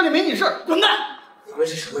这里没你事儿，滚蛋！你们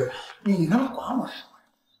是什么人？你他妈管我什么人？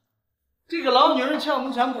这个老女人欠我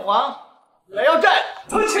们钱不还，来要债。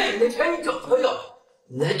她欠你的钱，你找她要，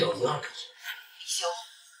你来找灵儿干什么？李修，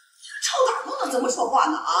你个臭打工的怎么说话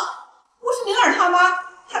呢啊？我是灵儿他妈，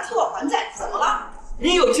她替我还债，怎么了？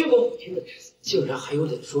你有见过母亲的志气，竟然还有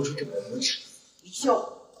脸说出这么无耻！李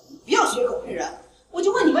修，你不要学狗配人，我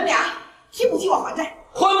就问你们俩，替不替我还债？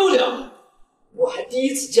还不了！我还第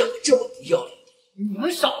一次见过这么不要脸的。你们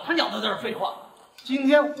少他娘的在这废话！今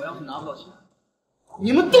天我要是拿不到钱，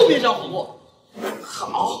你们都别想活过。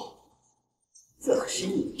好，这可是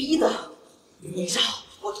你逼的。李少，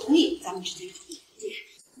我同意咱们之间处理条件，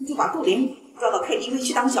你就把杜玲抓到 KTV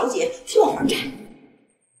去当小姐，替我还债。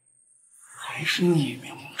还是你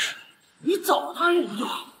明智，你早答应不就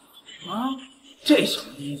好啊？这小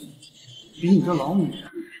子比你这老女人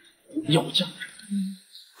有价值。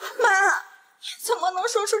妈，你怎么能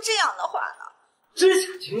说出这样的话呢？知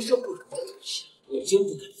情情深不忍的东西，我真不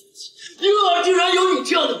敢相信。灵儿居然有你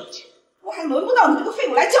这样的母亲！我还轮不到你这个废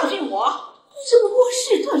物来教训我。你只不过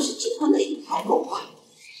是段氏集团的一条狗啊！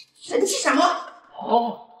生气什么？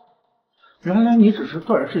哦，原来你只是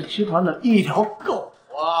段氏集团的一条狗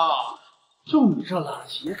啊！就你这垃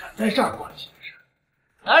圾也敢在这儿管闲事？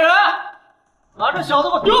来人，把这小子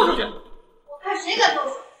给我丢出去！我看谁敢动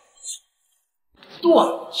手！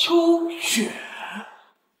段秋雪，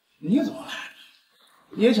你怎么来了？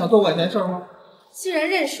你也想多管闲事吗？既然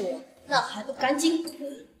认识我，那还不赶紧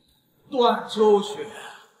滚！段秋雪，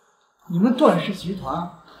你们段氏集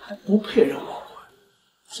团还不配让我管。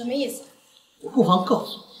什么意思？我不妨告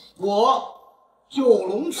诉你，我九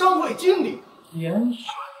龙商会经理严选。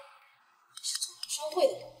是九龙商会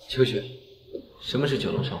的人。秋雪，什么是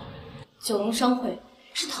九龙商会？九龙商会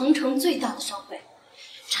是唐城最大的商会，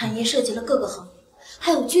产业涉及了各个行业，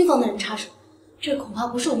还有军方的人插手，这恐怕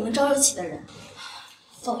不是我们能招惹起的人。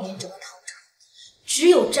放眼整个唐城，只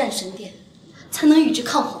有战神殿才能与之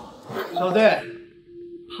抗衡。小弟，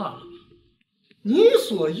怕了吧？你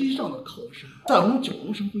所依仗的靠山，在我们九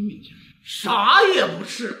龙商会面前啥也不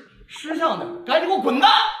是。识相点，赶紧给我滚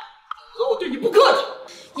蛋！否则我对你不客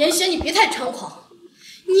气。严选，你别太猖狂！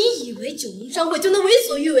你以为九龙商会就能为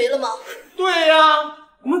所欲为了吗？对呀，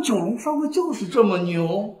我们九龙商会就是这么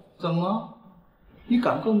牛。怎么？你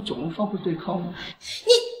敢跟我们九龙商会对抗吗？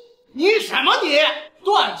你什么你？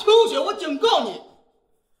段秋雪，我警告你，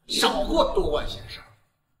少给我多管闲事。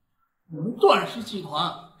我们段氏集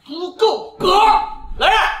团不够格！来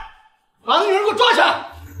人，把那女人给我抓起来！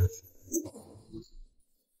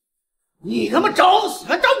你他妈找死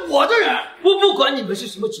还找我的人！我不管你们是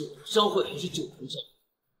什么九龙商会还是九龙商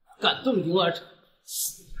会，敢动灵儿者，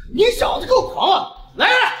死！你小子够狂啊！来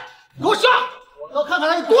人，给我上！我要看看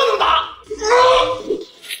他有多能打！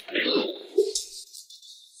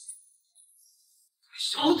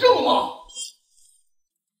少这么猛！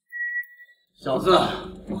小子，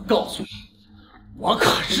我告诉你，我可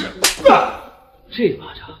是……这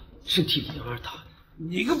巴掌是替灵儿打的。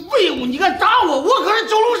你个废物！你敢打我，我可是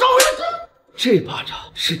九龙商会的。这巴掌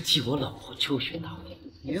是替我老婆秋雪打的。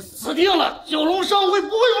你死定了！九龙商会不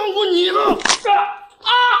会放过你的！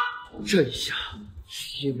这一下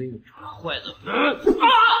是因为你传坏了。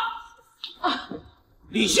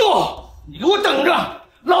李秀，你给我等着，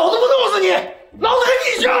老子不弄死你，老子跟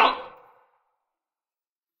你抢！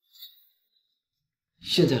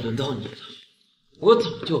现在轮到你了，我早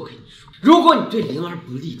就跟你说，如果你对灵儿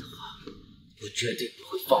不利的话，我绝对不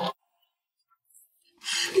会放过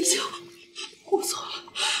你。李秀，我错了，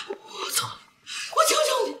我错了，我求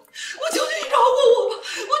求你，我求求你饶过我吧，我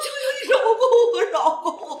求求你饶过我，饶过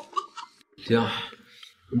我吧。灵儿，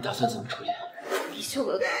你打算怎么处理？李秀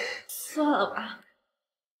哥哥，算了吧。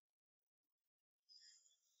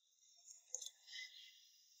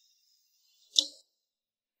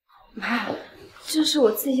妈，这是我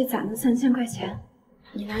自己攒的3000块钱，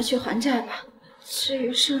你拿去还债吧。至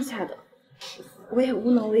于剩下的，我也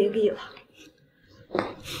无能为力了。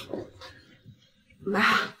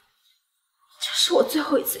妈，这是我最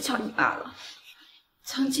后一次叫你妈了。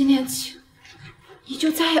从今天起，你就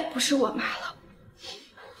再也不是我妈了。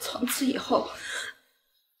从此以后，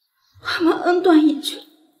我们恩断义绝。你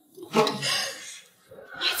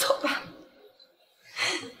走吧。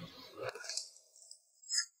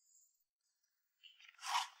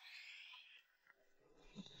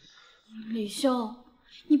李修，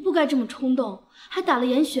你不该这么冲动，还打了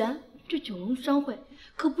严旋。这九龙商会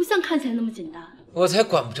可不像看起来那么简单。我才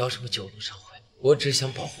管不着什么九龙商会，我只想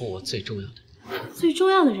保护我最重要的人。最重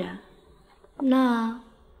要的人？那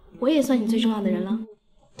我也算你最重要的人了。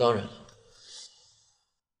当然了，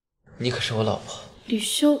你可是我老婆。李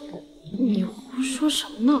修，你胡说什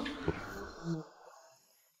么呢？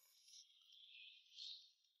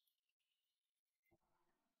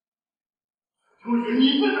就是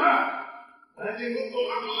你在哪儿？赶紧给我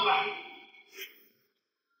走来！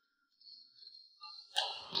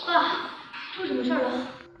爸，出什么事了？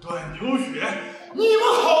段秋雪，你们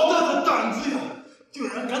好大的胆子呀！竟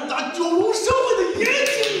然敢打九龙商会的严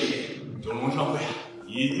经理！九龙商会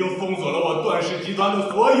已经封锁了我段氏集团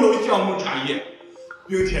的所有项目产业，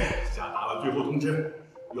并且下达了最后通知，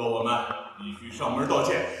要我们必须上门道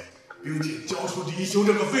歉，并且交出李修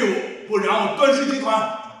这个废物，不然我段氏集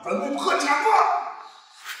团准备破产了。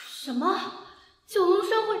什么？九龙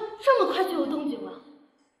商会这么快就有动静了？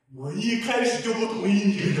我一开始就不同意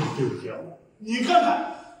你这个废物项目，你看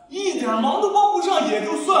看，一点忙都帮不上也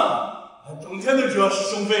就算了，还整天的惹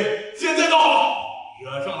是生非。现在倒好，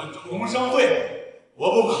惹上了九龙商会，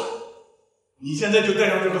我不管，你现在就带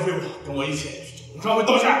上这个废物跟我一起去九龙商会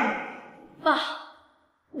道歉。爸，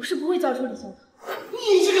我是不会交出李修的。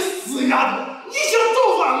你这个死丫头，你想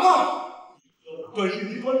造反吗？段氏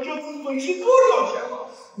集团这次损失多少钱了？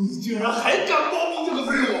你竟然还敢包庇这个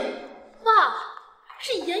废物！爸，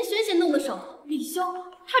是严玄先动的手，李修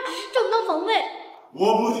他只是正当防卫。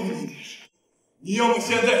我不听你解释，你要么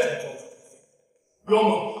现在就交出，要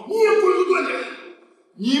么你也滚出段家！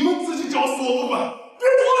你们自己找死我不管，别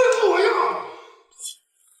拖累我呀！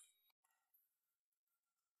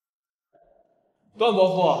段伯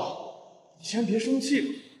父，你先别生气了。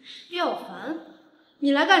廖凡，你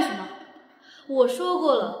来干什么？我说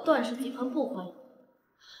过了，段氏集团不欢迎。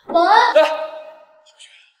保安，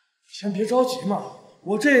先别着急嘛，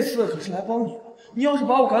我这次可是来帮你的。你要是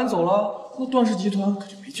把我赶走了，那段氏集团可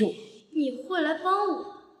就没救了。你会来帮我？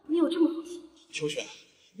你有这么好心？秋雪，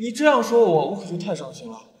你这样说我可就太伤心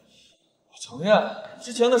了。我承认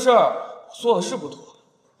之前的事儿我做的是不妥，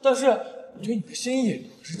但是我对你的心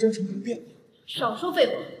意可是真诚不变的。少说废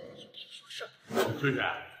话，有事说事儿。春雪，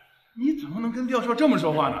你怎么能跟廖少这么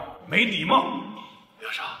说话呢？没礼貌！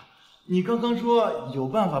廖少，你刚刚说有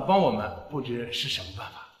办法帮我们，不知是什么办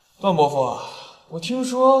法？段伯父，我听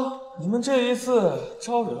说你们这一次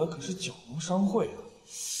招惹的可是九龙商会啊，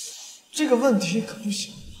这个问题可不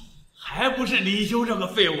行。还不是李修这个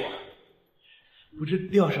废物？不知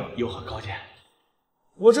廖少有何高见？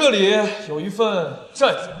我这里有一份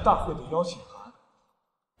战神大会的邀请函。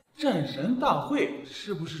战神大会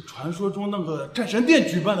是不是传说中那个战神殿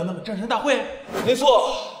举办的那个战神大会？没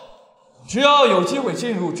错，只要有机会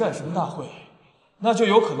进入战神大会，那就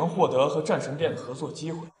有可能获得和战神殿的合作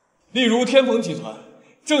机会。例如天鹏集团，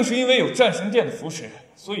正是因为有战神殿的扶持，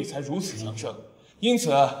所以才如此强盛。因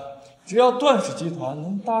此，只要段氏集团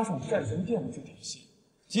能搭上战神殿的这条线，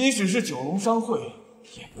即使是九龙商会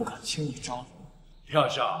也不敢轻易招惹。廖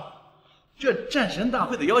少，这战神大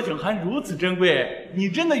会的邀请函如此珍贵，你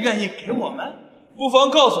真的愿意给我们？不妨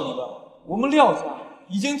告诉你们，我们廖家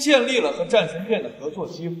已经建立了和战神殿的合作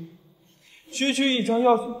机会，区区一张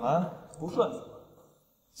邀请函不算什么，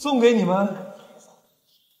送给你们。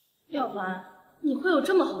廖凡，你会有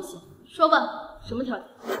这么好心？说吧，什么条件？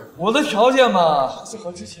我的条件嘛，还是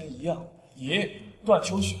和之前一样，你段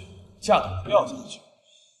秋雪嫁到廖家去，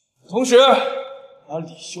同时把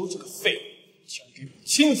李修这个废物交给我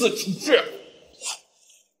亲自处置。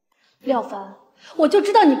廖凡，我就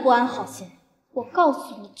知道你不安好心，我告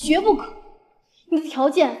诉你，绝不可能。你的条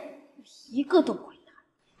件我一个都不会答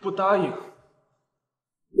应。不答应，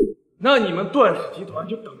那你们段氏集团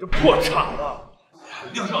就等着破产了。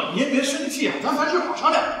廖少，你也别生气啊，咱凡事好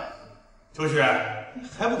商量。秋雪，你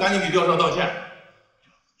还不赶紧给廖少道歉？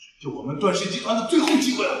就我们段氏集团的最后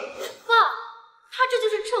机会了。爸，他这就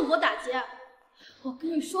是趁火打劫。我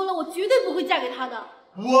跟你说了，我绝对不会嫁给他的。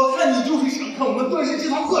我看你就是想看我们段氏集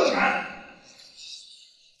团破产，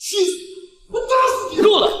气死！我打死你！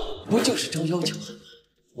够了，不就是张邀请函吗？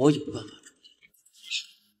我有办法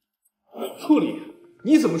处理。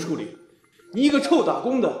你怎么处理？你一个臭打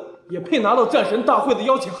工的，也配拿到战神大会的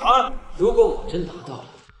邀请函？如果我真拿到了，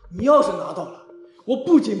你要是拿到了，我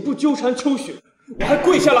不仅不纠缠秋雪，我还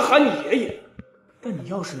跪下来喊你爷爷。但你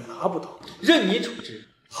要是拿不到，任你处置。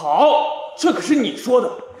好，这可是你说的。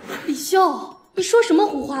李修，你说什么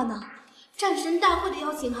胡话呢？战神大会的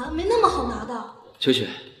邀请函没那么好拿的。秋雪，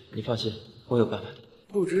你放心，我有办法的。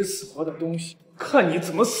不知死活的东西，看你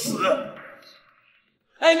怎么死！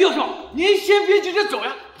哎，廖少，您先别急着走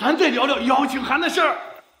呀，咱再聊聊邀请函的事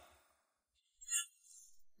儿。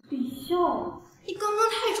李修，你刚刚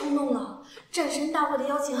太冲动了，战神大会的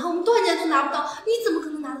邀请函我们段家都拿不到，你怎么可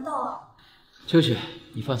能拿得到啊？秋雪，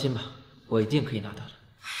你放心吧，我一定可以拿到的。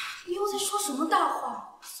你又在说什么大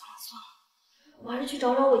话？算了算了，我还是去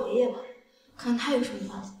找找我爷爷吧，看他有什么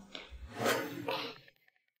办法。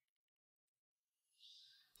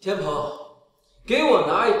天鹏，给我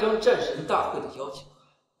拿一张战神大会的邀请函。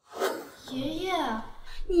爷爷，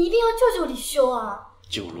你一定要救救李修啊！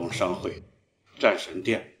九龙商会、战神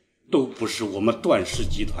殿都不是我们段氏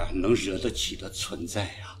集团能惹得起的存在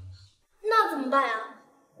呀。那怎么办呀？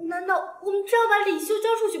难道我们只要把李修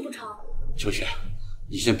交出去不成？秋雪，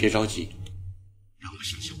你先别着急，让我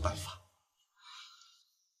想想办法。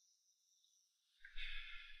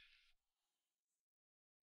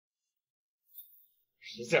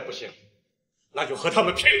实在不行，那就和他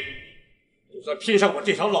们拼！就算拼上我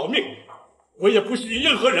这条老命，我也不许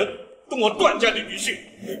任何人动我段家的女婿。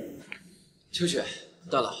秋雪，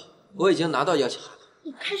段老，我已经拿到邀请函了。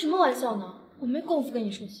你开什么玩笑呢？我没工夫跟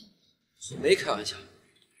你说戏。我没开玩笑。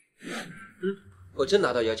我真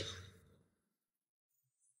拿到邀请函。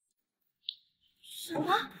什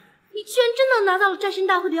么？你居然真的拿到了战神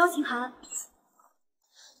大会的邀请函？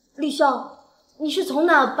李修，你是从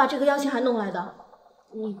哪把这个邀请函弄来的？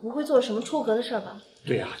你不会做什么出格的事吧？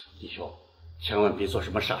对呀，李修，千万别做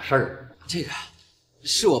什么傻事儿。这个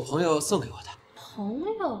是我朋友送给我的。朋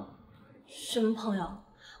友？什么朋友？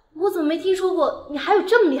我怎么没听说过你还有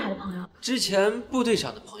这么厉害的朋友？之前部队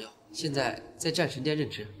上的朋友，现在在战神殿任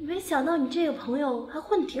职。没想到你这个朋友还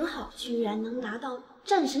混得挺好，居然能拿到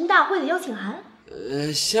战神大会的邀请函。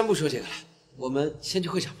先不说这个了，我们先去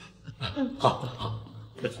会场吧。好。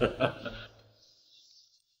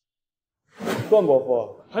段伯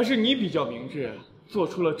父，还是你比较明智，做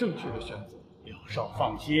出了正确的选择。廖少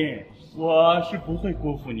放心，我是不会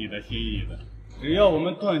辜负你的心意的。只要我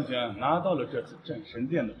们段家拿到了这次战神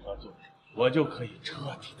殿的合作，我就可以彻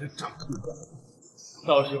底的掌控段家。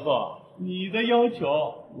到时候你的要求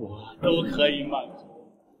我都可以满足。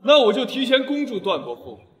那我就提前恭祝段伯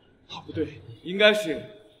父，不对，应该是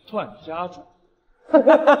段家主。他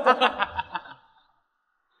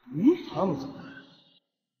们怎么了？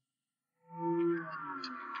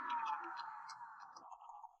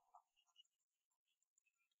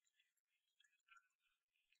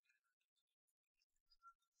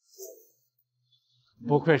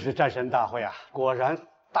不愧是战神大会啊，果然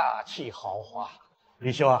大气豪华。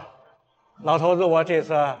李修啊，老头子我这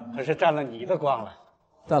次可是沾了你的光了。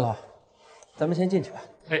段老，咱们先进去吧。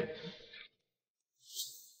嘿，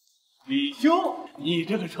李修，你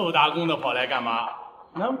这个臭打工的跑来干嘛？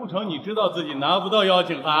难不成你知道自己拿不到邀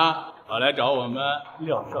请函，跑来找我们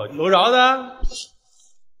廖少求饶的？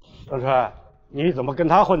川川，你怎么跟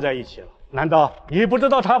他混在一起了？难道你不知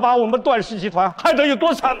道他把我们段氏集团害得有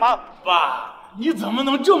多惨吗？爸，你怎么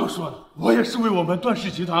能这么说呢？我也是为我们段氏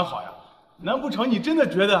集团好呀。难不成你真的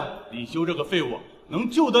觉得李修这个废物能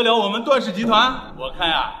救得了我们段氏集团？我看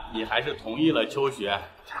呀，你还是同意了秋雪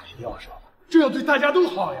嫁给廖少吧，这样对大家都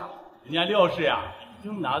好呀。人家廖氏呀，已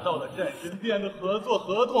经拿到了战神殿的合作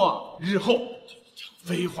合同，日后将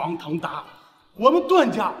飞黄腾达。我们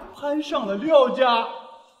段家攀上了廖家，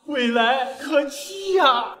未来可期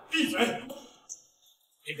呀！闭嘴！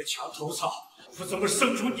这个墙头草，我怎么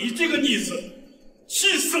生出你这个逆子？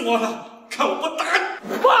气死我了！看我不打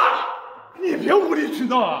你！爸，你别无理取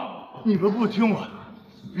闹啊！你们不听我的，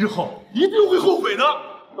日后一定会后悔的。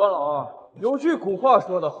段老，有句古话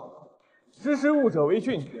说得好，识时务者为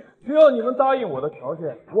俊杰。只要你们答应我的条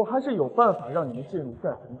件，我还是有办法让你们进入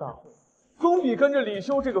战神大会，总比跟着李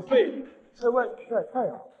修这个废物在外面晒太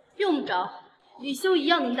阳。用不着，李修一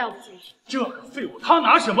样能带我们进去。这个废物，他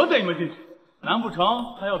拿什么带你们进去？难不成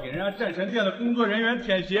他要给人家战神殿的工作人员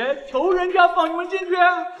舔鞋，求人家放你们进去？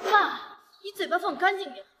爸，你嘴巴放干净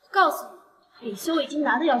点！我告诉你，李修已经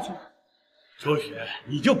拿到邀请函。周雪，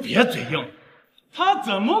你就别嘴硬了，他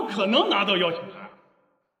怎么可能拿到邀请函？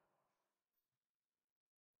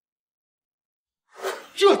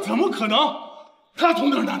这怎么可能？他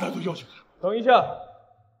从哪儿拿到的邀请函？等一下，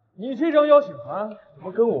你这张邀请函怎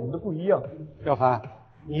么跟我们的不一样？廖凡，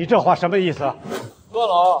你这话什么意思？段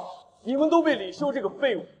老，你们都被李修这个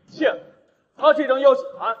废物骗了，他这张邀请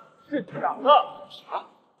函是假的。啥？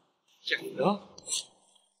假的？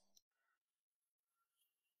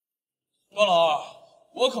段老，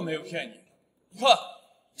我可没有骗你。你看，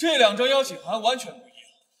这2张邀请函完全不一样，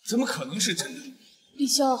怎么可能是真的？李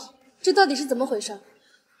修，这到底是怎么回事？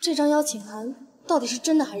这张邀请函到底是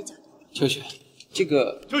真的还是假的？秋雪，这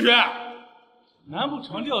个秋雪，难不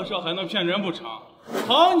成廖少还能骗人不成？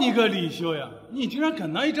好你个李修呀，你竟然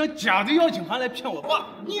敢拿一张假的邀请函来骗我爸！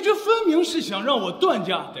你这分明是想让我段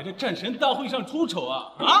家在这战神大会上出丑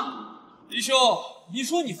啊！啊！李修，你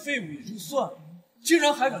说你废物也就算了，竟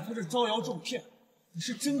然还敢在这招摇撞骗，你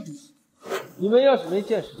是真毒！你们要是没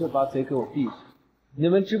见识，就把嘴给我闭上。你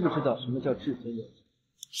们知不知道什么叫至尊邀请？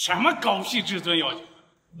什么狗屁至尊邀请？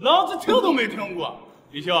老子听都没听过！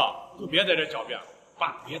李修，就别在这狡辩了，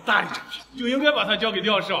爸别搭理这事，就应该把他交给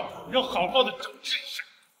廖少，让好好的整治一下。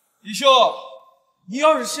李修，你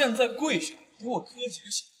要是现在跪下给我磕几个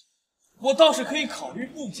响头，我倒是可以考虑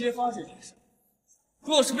不揭发这件事。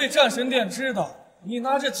若是被战神殿知道你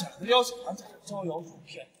拿着假的邀请函在这招摇撞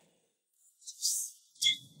骗，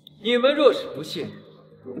你们若是不信，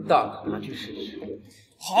大可拿去试试。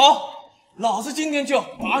好，老子今天就要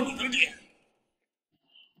拔你的脸！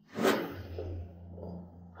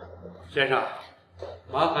先生，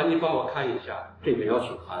麻烦您帮我看一下，这个邀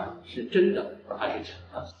请函是真的还是假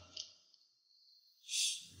的？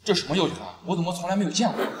这什么邀请函？我怎么从来没有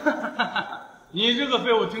见过？你这个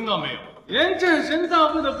废物听到没有？连战神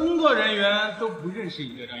大会的工作人员都不认识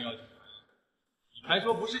你这张邀请函，你还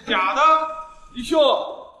说不是假的？李修，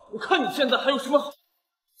我看你现在还有什么好？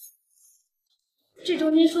这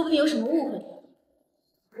中间说不定有什么误会。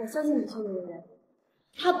我相信李修这个人，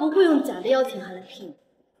他不会用假的邀请函来骗你。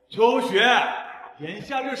秋雪，眼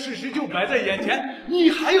下这事实就摆在眼前，你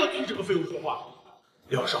还要替这个废物说话？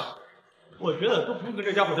廖少，我觉得都不用跟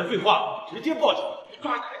这家伙再废话，直接报警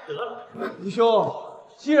抓起来得了。李修，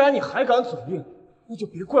既然你还敢嘴硬，那就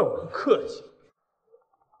别怪我不客气。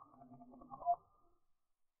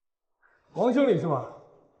王经理是吗？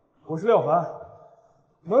我是廖凡。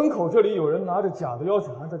门口这里有人拿着假的邀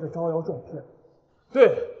请函在这招摇撞骗。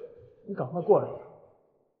对，你赶快过来。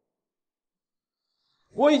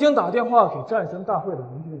我已经打电话给战神大会的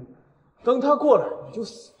林经理，等他过来你就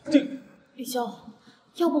死定了。李修，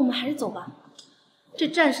要不我们还是走吧。这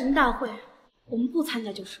战神大会我们不参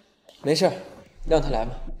加就是。没事，让他来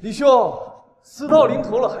吧。李修，死到临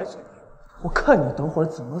头了还嘴硬，我看你等会儿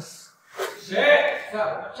怎么死。谁在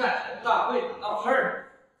我们战神大会里闹事儿？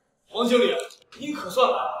王经理，您可算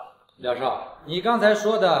来了。廖少，你刚才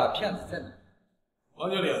说的骗子在哪？王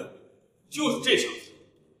经理，就是这小子，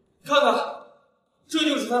看看。这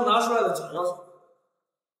就是他拿出来的假邀请函，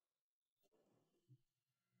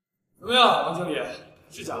怎么样，王经理，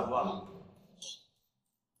是假的吧？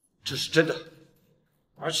这是真的，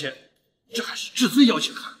而且这还是至尊邀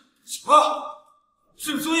请函。什么？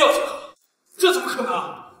至尊邀请函？这怎么可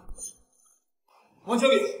能？王经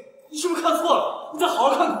理，你是不是看错了？你再好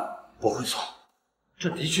好看看。不会错，这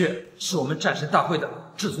的确是我们战神大会的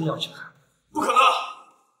至尊邀请函。不可能，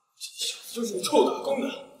这小子就是个臭打工的，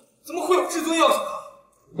怎么会有至尊邀请函？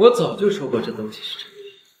我早就说过这东西是真的，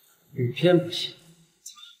你偏不信，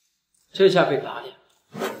这下被打脸了。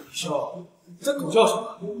李修，你在狗叫什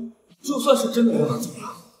么？就算是真的又能怎么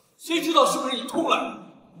样？谁知道是不是你偷来的？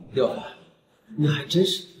廖凡，你还真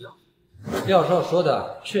是不要。廖少说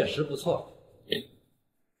的确实不错。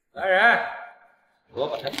来人，给我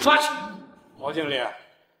把他抓起来！王经理，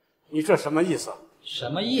你这什么意思？什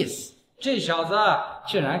么意思？这小子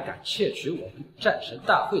竟然敢窃取我们战神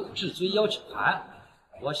大会的至尊邀请函！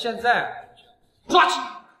我现在抓起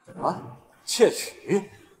来！啊，窃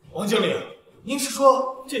取？王经理，您是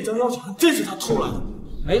说这张邀请函真是他偷来的？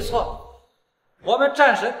没错，我们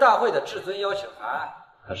战神大会的至尊邀请函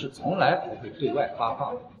可是从来不会对外发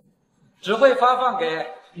放的，只会发放给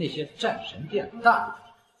那些战神殿的大人，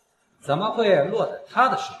怎么会落在他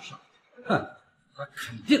的手上？哼，他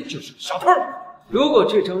肯定就是个小偷！如果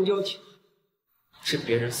这张邀请是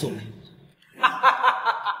别人送的。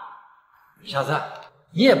小子，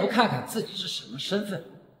你也不看看自己是什么身份，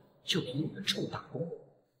就凭你个臭打工，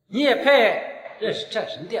你也配认识战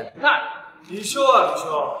神殿的大人？李修啊，李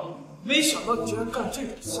修，没想到你居然干这种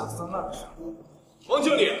下三滥的事！王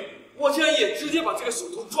经理，我建议直接把这个小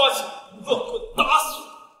偷抓起来，乱棍打死！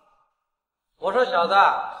我说小子，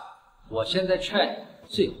我现在劝你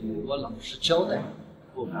最好给我老实交代，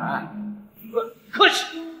不然客气。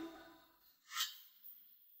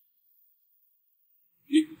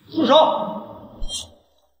住手！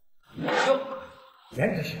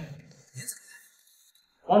严执事，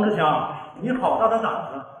黄志强，你好大的胆子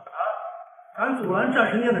啊！敢阻拦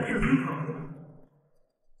战神殿的至尊特会！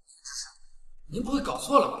您不会搞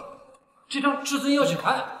错了吧？这张至尊邀请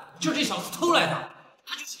函就这小子偷来的，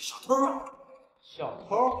他就是个小偷啊！小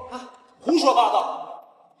偷啊！胡说八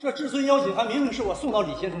道！这至尊邀请函明明是我送到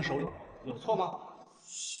李先生手里，有错吗？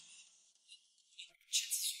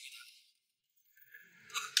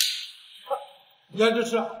严执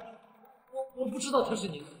事，我不知道他是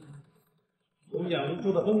您。有眼无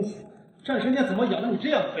珠的东西，战神殿怎么养了你这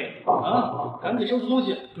样的废物啊？赶紧收拾东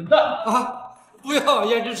西，滚蛋！啊！不要，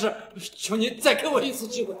严执事，求您再给我一次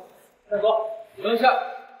机会。大哥，等一下，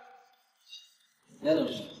严董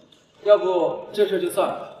事，要不这事就算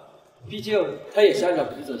了，毕竟他也是按照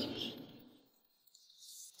规则行事。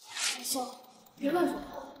李修，别乱说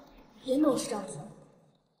话，严董事长说。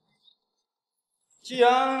既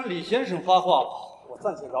然李先生发话了，我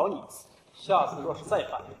暂且饶你一次。下次若是再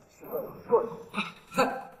犯，是个错的。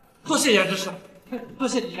多谢严执事，多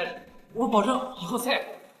谢李先生，我保证以后再也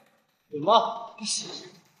不。滚吧！不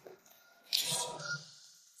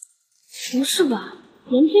是吧？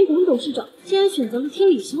严天本董事长竟然选择了听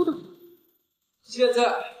李修的话。现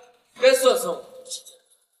在该算算我的时间。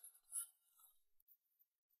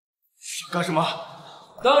想干什么？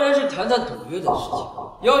当然是谈谈赌约的事情。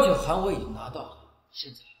邀请函我已经拿到了，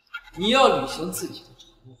现在你要履行自己的承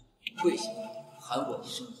诺，跪下来喊我一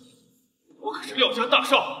声爷。我可是廖家大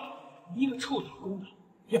少，你一个臭打工的，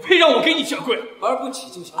也配让我给你下跪？玩不起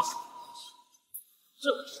就想死。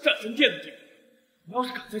这可是战神殿的地方，你要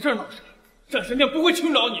是敢在这儿闹事，战神殿不会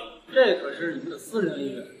轻饶你。这可是你们的私人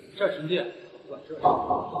恩怨，战神殿不管这事。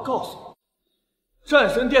我告诉你，战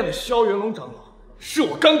神殿的萧元龙长老是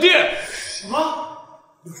我干爹。什么？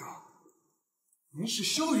刘少，您是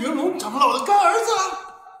萧元龙长老的干儿子？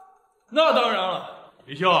那当然了。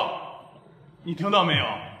李修，你听到没有？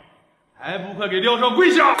还不快给廖少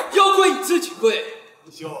跪下！要跪你自己跪。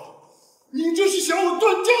李修，你这是想我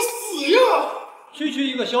段家死呀！区区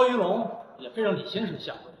一个萧云龙也配让李先生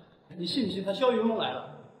下跪？你信不信他萧云龙来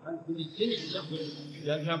了，让你跟李先生下跪？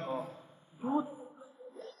严天鹏，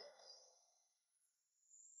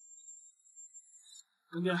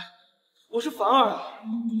干爹，我是樊二啊！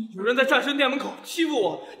有人在战神殿门口欺负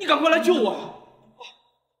我，你赶快来救我！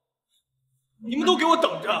你们都给我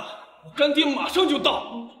等着，我干爹马上就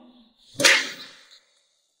到。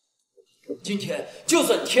今天就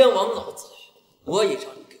算天王老子来，我也让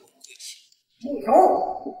你给我跪下！住手！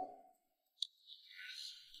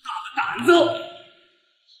大个胆子，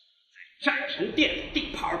在战神殿的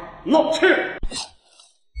地盘闹事！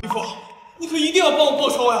义父，你可一定要帮我报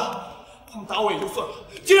仇呀！他们打我也就算了，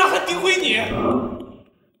竟然还诋毁你！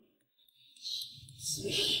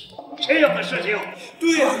这样的事情，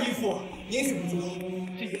对呀，义父，您怎么知道？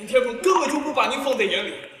这袁天鹏根本就不把您放在眼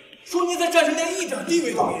里，说您在战神殿一点地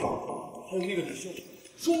位都没有。还有那个李修，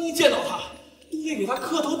说您见到他都得给他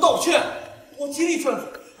磕头道歉。我极力劝阻，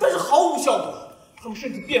但是毫无效果。他们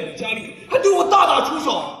甚至变本加厉，还对我大打出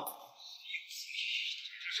手。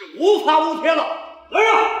这是无法无天了！来人，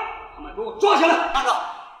他们给我抓起来！站着！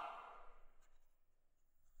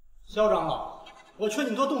萧长老，我劝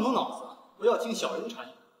你多动动脑子，不要听小人谗言，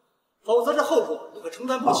否则这后果你可承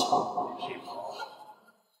担不起。天豪，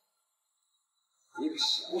一个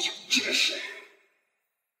小小知识，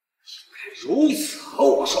竟敢如此和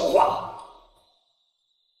我说话！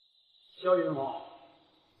萧云龙，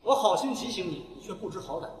我好心提醒你，你却不知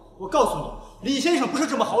好歹。我告诉你，李先生不是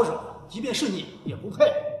这么好惹的，即便是你也不配。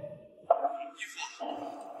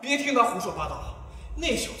别听他胡说八道，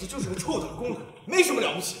那小子就是个臭打工的，没什么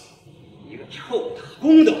了不起。一个臭打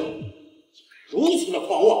工的，竟敢如此的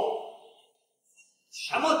狂妄，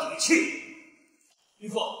什么底气？义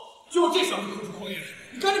父，就是这小子口出狂言，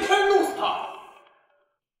你赶紧派人弄死他！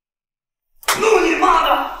弄你妈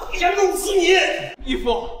的！我想弄死你！义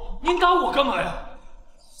父，您打我干嘛呀？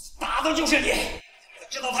打的就是你！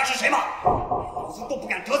知道他是谁吗？老子都不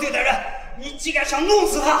敢得罪的人，你竟敢想弄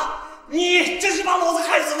死他！你真是把老子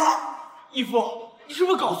害死了！义父，你是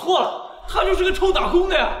不是搞错了？他就是个臭打工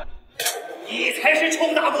的呀！你才是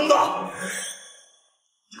臭打工的！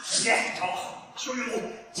县长，修云母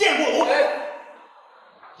见过我。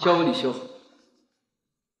叫我李修。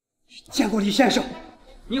见过李先生。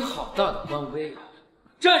你好大的官威啊！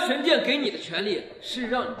战神殿给你的权利是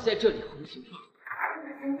让你在这里横行霸道。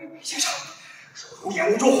李先生，我无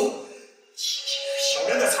言无助，体恤小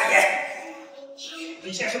人的谗言，请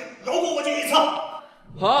李先生饶过我这一次。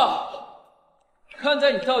好，看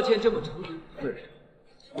在你道歉这么诚恳的份上，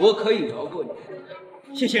我可以饶过你。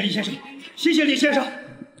谢谢李先生，谢谢李先生，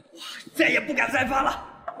我再也不敢再犯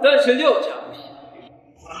了。但是6家不行。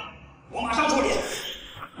好了，我马上处理。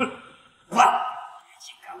哼，乱！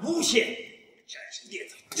竟敢诬陷战神殿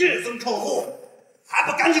的至尊客户，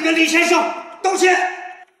还不赶紧跟李先生道歉！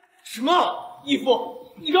什么？义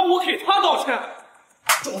父，你让我给他道歉？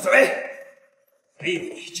住嘴！没有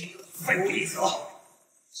你这个废物一子，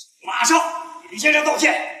马上给李先生道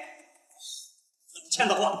歉。道歉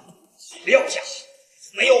的话，6家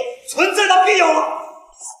没有存在的必要了。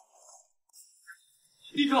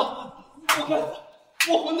李总，我该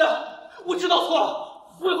死，我混蛋，我知道错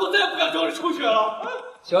了，我以后再也不敢招惹抽血了。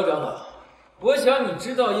小长老，我想你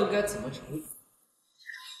知道应该怎么处理。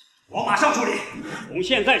我马上处理。从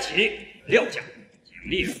现在起，6家将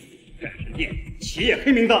列入战神殿企业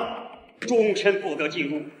黑名单，终身不得进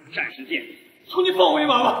入战神殿。求你放我一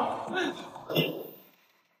马吧！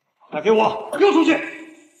快给我扔出去！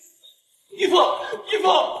义父，义父，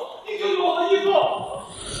你救救我吧，义父！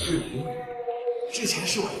之前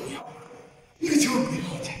是我有药，你可千万别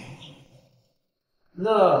让我见到。那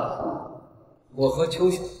我和秋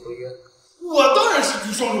雪合约，我当然是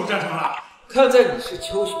去双手赞成了。看在你是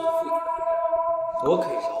秋雪的父亲，我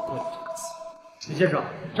可以饶过你这一次。李先生，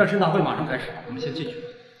战神大会马上开始，我们先进去。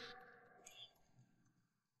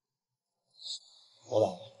老大，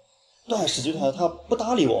段氏集团他不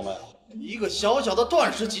搭理我们，一个小小的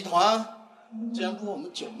段氏集团，竟然不我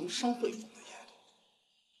们9名商会放在眼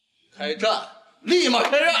里。开战，立马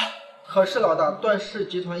开战！可是老大，段氏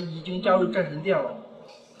集团已经加入战神殿了。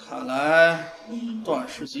看来段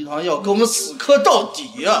氏集团要跟我们死磕到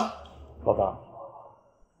底呀！老大，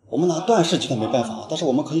我们拿段氏集团没办法，但是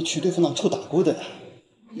我们可以去对付那臭打工的。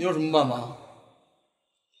你有什么办法？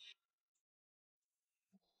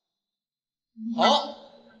好，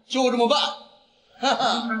就这么办。哈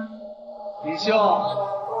哈，李兄，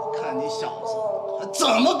看你小子还怎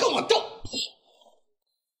么跟我斗！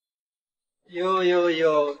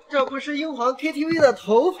哟，这不是英皇 KTV 的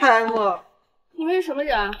头牌吗？你们是什么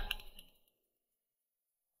人？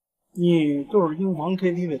你就是英皇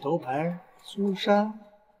KTV 头牌苏珊，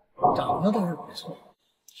长得倒是不错。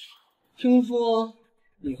听说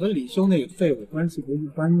你和李修那个废物关系不一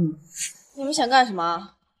般呢。你们想干什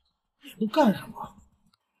么？不干什么，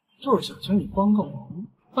就是想请你帮个忙，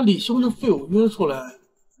把李修那废物约出来，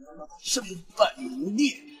让他身败名裂。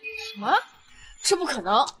什么？这不可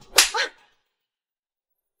能！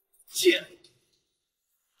贱！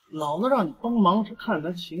老子让你帮忙是看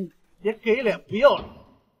得起你，别给脸不要脸。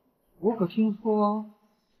我可听说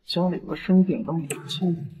家里有个生病的母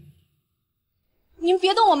亲。你们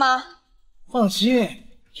别动我妈！放心，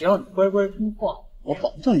只要你乖乖听话，我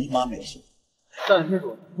保证你妈没事。但是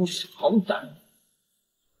我不是好歹。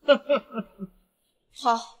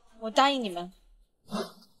好，我答应你们。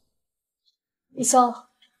李修，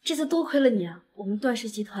这次多亏了你啊，我们段氏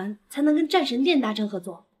集团才能跟战神殿达成合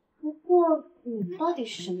作。不过你到底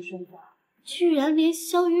是什么身份？居然连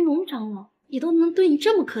萧云龙长老也都能对你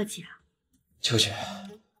这么客气啊！秋雪，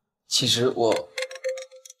其实我……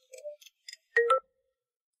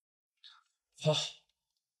好，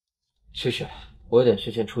秋雪，我有点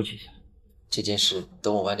事先出去一下，这件事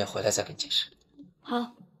等我晚点回来再跟你解释。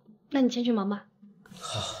好，那你先去忙吧。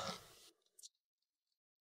好。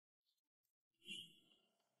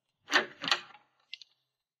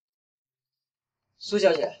苏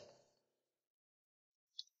小姐，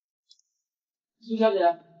苏小姐，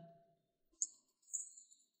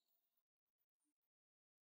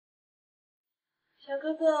小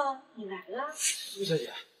哥哥，你来了。苏小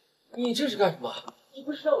姐，你这是干什么？你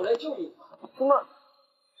不是让我来救你吗？怎么？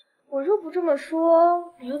我若不这么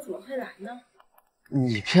说，你又怎么会来呢？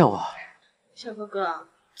你骗我！小哥哥，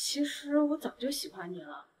其实我早就喜欢你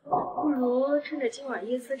了，不如趁着今晚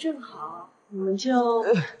夜色正好，我们就……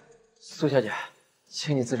苏小姐，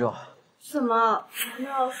请你自重。怎么？难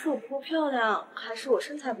道是我不够漂亮，还是我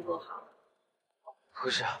身材不够好？不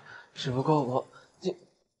是，只不过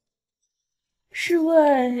试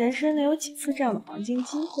问人生能有几次这样的黄金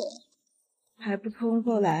机会，还不通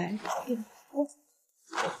过来点我？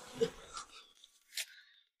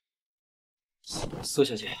苏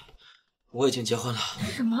小姐，我已经结婚了。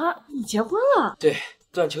什么？你结婚了？对，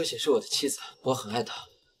段秋雪是我的妻子，我很爱她，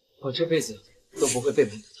我这辈子都不会背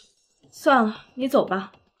叛她的。算了，你走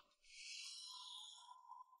吧。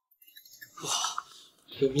不好，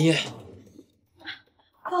有迷。啊，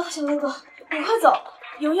小哥哥，你快走，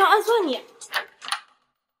有人要暗算你。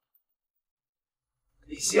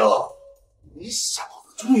李修，你小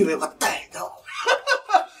子终于被我逮到了！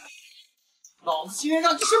老子今天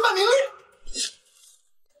让你身败名裂！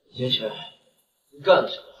严玄，你干了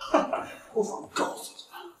什么？不妨告诉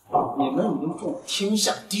你们，你们已经中了天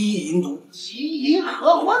下第一淫毒极银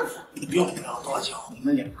合欢粉，用不了多久，你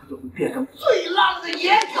们两个就会变成最浪的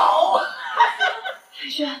野狗！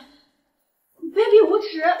严玄，你卑鄙无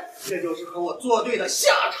耻！这就是和我作对的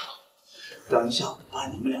下场。等一下，我把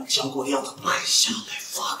你们俩相过的样子拍下来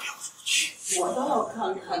发表出去，我倒要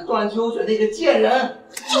看看段秋雪那个贱人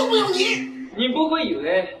救不救你！你不会以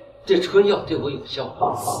为这春药对我有效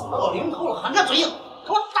吧？死到临头了还干嘴硬，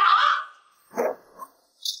给我打！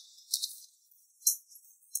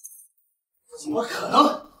怎么可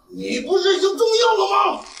能？你不是已经中药了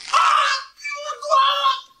吗？啊！给我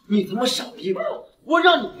滚！你他妈傻逼吧！我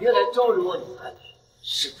让你别来招惹我，你看你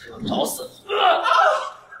是不是要找死？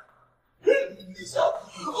你小狗，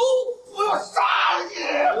我要杀了你！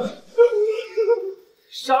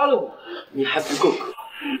杀了我，你还不够格。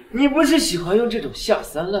你不是喜欢用这种下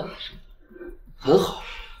三滥的手段？很好，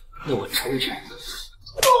那我成全你。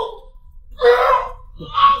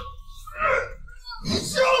李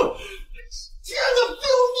修，天的救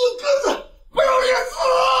命根子，不要脸死！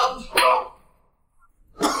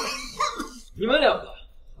你们两个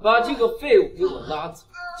把这个废物给我拉走，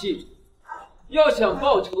记住，要想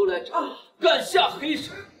报仇来找我，敢下黑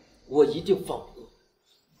手，我一定放不过。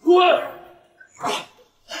滚！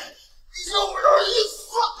你就不容易死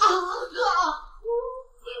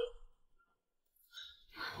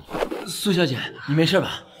啊！苏小姐，你没事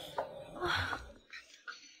吧？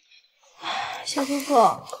小哥哥，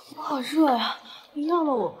我好热呀，你让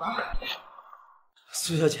了我吧。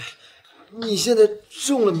苏小姐，你现在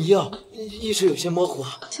中了迷药，意识有些模糊。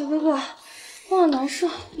小哥哥，我好难受，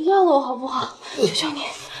你让了我好不好？求求你，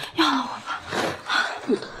让了我吧。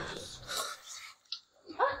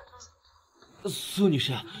苏女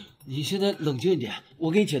士，你现在冷静一点，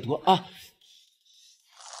我给你解毒啊。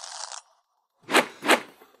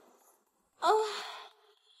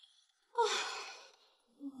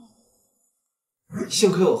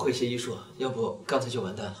幸亏我会些医术，要不刚才就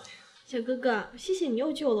完蛋了。小哥哥，谢谢你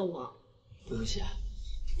又救了我。对不起。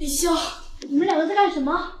李修，你们两个在干什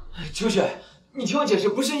么？秋雪，你听我解释，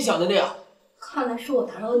不是你想的那样。看来是我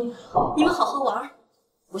打扰你们了，你们好好玩，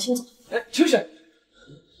我先走。哎，秋雪，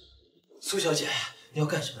苏小姐，你要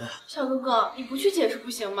干什么呀？小哥哥，你不去解释不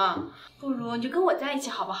行吗？不如你就跟我在一起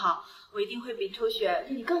好不好？我一定会比秋雪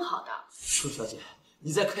对你更好的。苏小姐，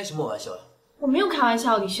你在开什么玩笑呀？我没有开玩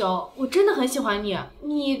笑，李修，我真的很喜欢你。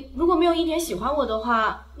你如果没有一点喜欢我的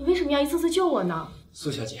话，你为什么要一次次救我呢？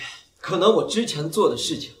苏小姐，可能我之前做的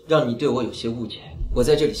事情让你对我有些误解，我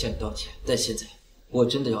在这里向你道歉。但现在我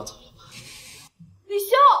真的要走了。李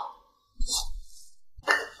修，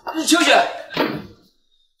秋雪，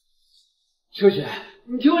秋雪，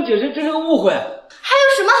你听我解释，这是个误会。还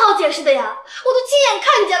有什么好解释的呀？我都亲眼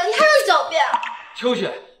看见了，你还让狡辩？秋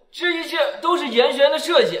雪，这一切都是严玄的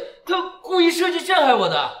设计，他故意设计陷害我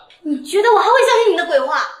的。你觉得我还会相信你的鬼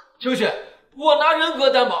话？秋雪，我拿人格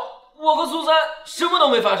担保，我和苏三什么都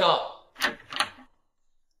没发生。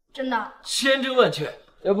真的？千真万确。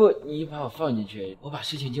要不你把我放进去，我把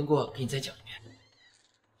事情经过给你再讲一遍。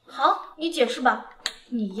好，你解释吧。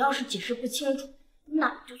你要是解释不清楚，那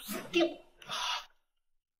你就死定了。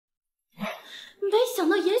没想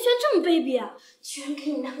到严玄这么卑鄙啊，居然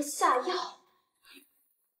给你两个下药。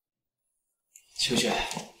秋雪，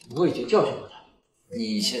我已经教训过他，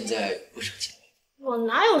你现在不生气了？我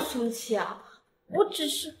哪有生气啊？我只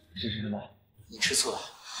是……这是什么？你吃醋了？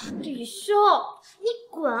李修，你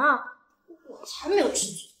滚啊！我才没有吃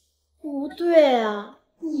醋。不对啊，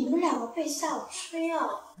你们两个被下了春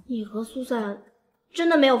药，你和苏三真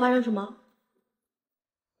的没有发生什么？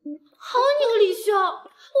好你个李修，我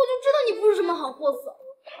就知道你不是什么好货色。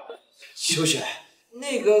秋雪，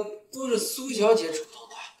那个都是苏小姐主动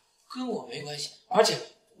的，跟我没关系，而且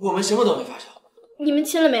我们什么都没发生。你们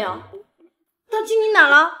亲了没有？他亲你哪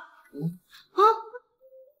了？啊？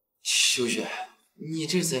秋雪，你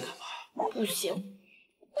这是在干嘛？不行，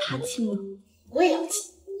他亲你，我也要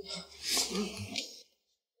亲。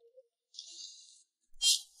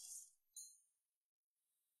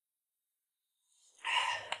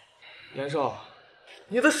严少，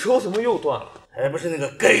你的手怎么又断了？还不是那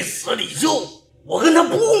个该死的李修，我跟他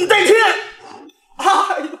不共戴天！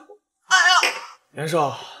哎呀！严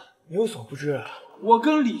少，你有所不知，我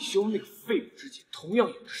跟李修那个废物之间同样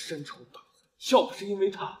有着深仇大恨，要不是因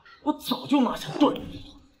为他，我早就拿下段家集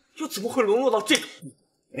团，又怎么会沦落到这种地步？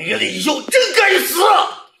那个李修真该死！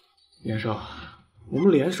袁绍，我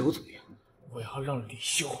们联手怎么样？我要让李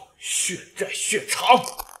修血债血偿。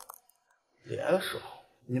联手？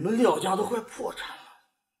你们廖家都快破产了，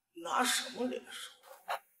拿什么联手？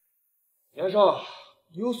袁绍，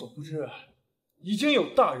你有所不知，已经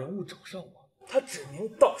有大人物找上我，他指名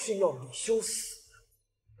道姓要李修死。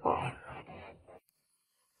大人？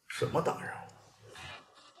什么大人物？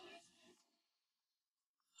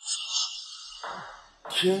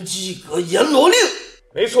天机阁阎罗令。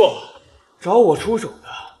没错，找我出手的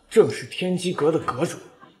正是天机阁的阁主，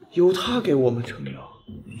有他给我们撑腰，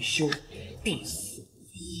李修必死无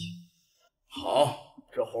疑。好，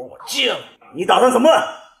这活我接了，你打算怎么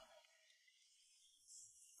办？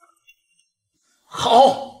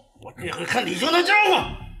好，我这回看李修那家伙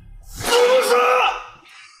死不死！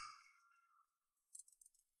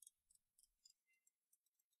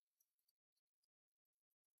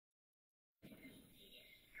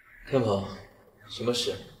天鹏，什么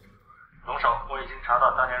事？龙首，我已经查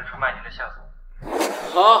到当年出卖您的线索。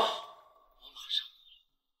好，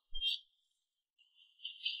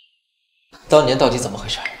当年到底怎么回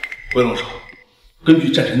事？回龙首，根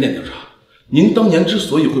据战神殿调查，您当年之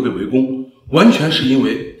所以会被围攻，完全是因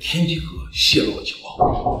为天机阁泄露了情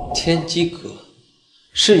报。天机阁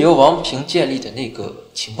是由王平建立的那个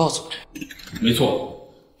情报组织。没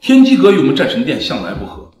错，天机阁与我们战神殿向来不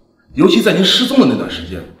和，尤其在您失踪的那段时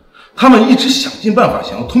间，他们一直想尽办法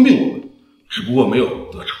想要吞并我们，只不过没有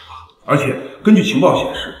得惩罚。而且根据情报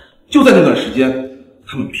显示，就在那段时间，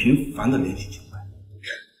他们频繁的联系境外。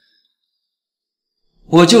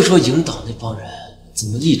我就说引导那帮人怎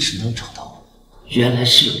么一直能找到我，原来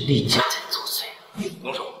是有内奸在作祟。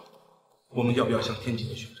龙首，我们要不要向天机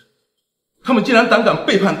阁宣战？他们既然胆敢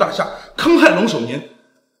背叛大夏，坑害龙首您，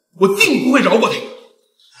我定不会饶过他们。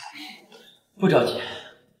不着急，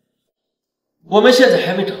我们现在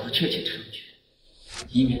还没找到确切证据，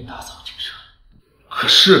以免打草惊蛇。可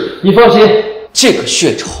是你放心，这个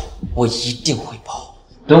血仇我一定会报。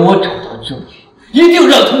等我找到证据，一定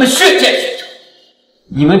让他们血债血偿。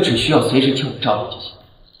你们只需要随时替我照料就行。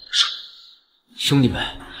是，兄弟们，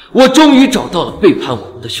我终于找到了背叛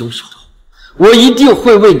我们的凶手，我一定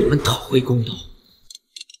会为你们讨回公道。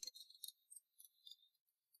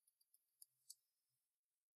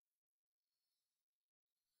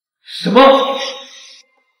什么？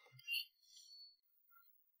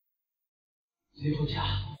林红霞，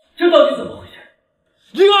这到底怎么回事？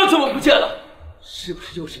灵儿怎么不见了？是不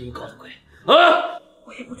是又是你搞的鬼？啊！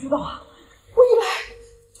我也不知道啊，我一来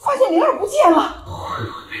发现灵儿不见了。会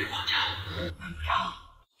不会被人绑架？难不成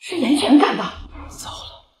是严玄干的？糟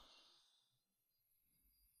了！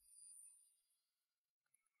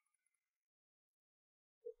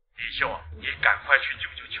李秀，你赶快去救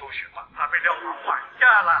救秋雪吧，她被廖大绑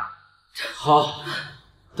架了。好，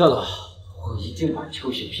大佬，我一定把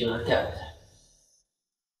秋雪平安带回来。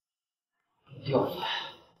廖凡，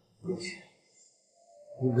陆雪，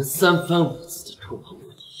你们三番五次的触碰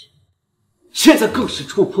我底线，现在更是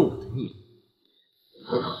触碰我的逆鳞。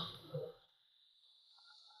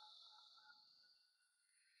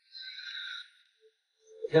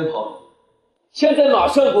天鹏，现在马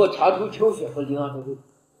上给我查出秋雪和灵儿的位置，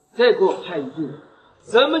再给我派一队人，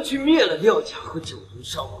咱们去灭了廖家和九龙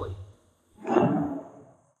商会。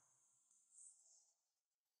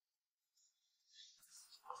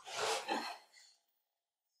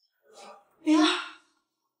灵儿，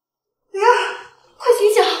灵儿，快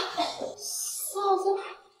醒醒！4号在哪？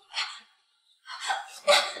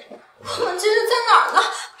我们这是在哪儿呢？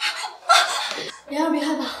灵儿别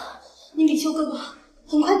害怕，你李修哥哥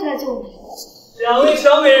很快就来救我们。两位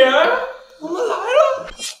小美人，我们来了。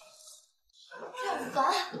廖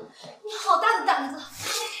凡，你好大的胆子，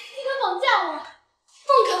你敢绑架我？放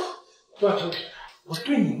开我！段秋雪，我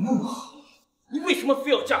对你那么好，你为什么非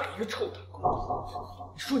要嫁给一个臭打工？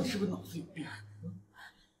你说你是不是脑子有病？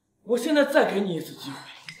我现在再给你一次机会，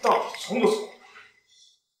你到底从不从？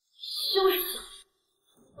休想！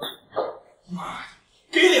妈呀，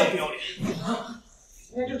给脸不要脸！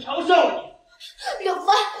今天就瞧上了你！廖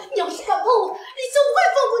凡，你要是敢碰我，李修不会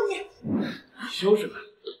放过你！李修是吧？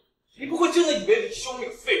你不会真的以为李修那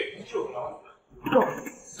个废物救得了你吧？告诉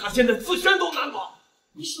你，他现在自身都难保。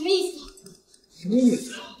你什么意思？什么意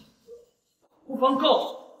思啊？不妨告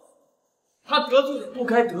诉我，他得罪了不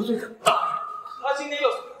该得罪的大人。他今天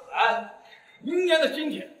要是不来，明年的今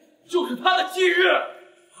天就是他的忌日。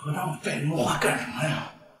和他们废物话干什么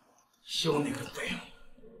呀？修那个废物，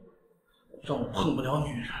让我碰不了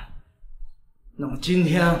女人。那么今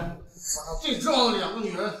天把他最重要的2个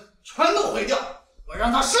女人全都毁掉，我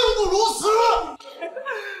让他生不如死。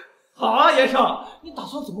好啊，严少，你打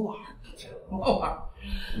算怎么玩？怎么玩？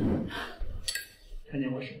看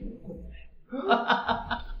见我手过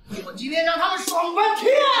来，我今天让他们爽翻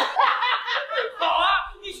天！好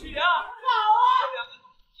啊，一起啊！好啊！这两个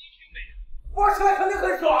鸡群美，玩起来肯定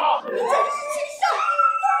很爽。你简直是禽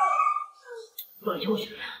兽！段秋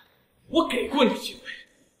雪，我给过你机会，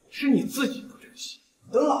是你自己不珍惜。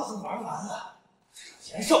等老子玩完了，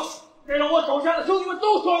禽兽！再让我手下的兄弟们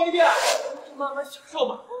都爽一遍，慢慢享受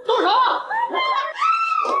吧。动手！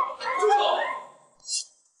住手！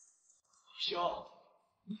李兄，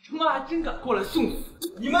你他妈还真敢过来送死！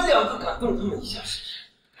你们两个敢动他们一下试试，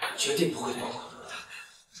绝对不会放过他们。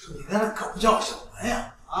你在那狗叫什么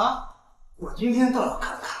呀？啊！我今天倒要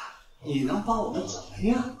看看你能把我们怎么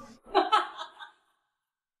样。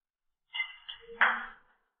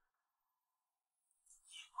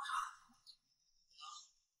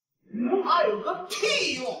还有个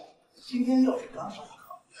屁用！今天要是敢反抗，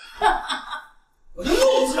我就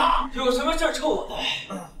弄死他！有什么事冲我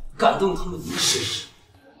来，敢动他们你试试。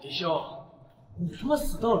李兄，你他妈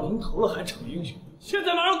死到临头了还逞英雄，现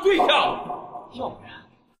在马上跪下，要不然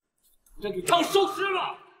我再给汤收尸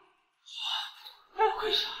了。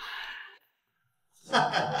跪下！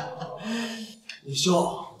李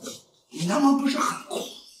兄，你他妈不是很狂？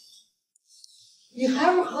你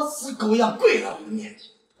还不和死狗一样跪在我的面前？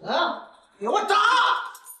啊！给我打！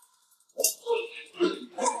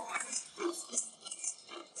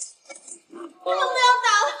不要打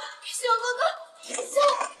了，小哥哥，小，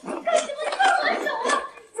干什么？你放开手啊！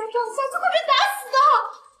再这样下去会被打死的。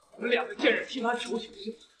你们两个贱人替他求情，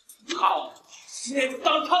好，今天就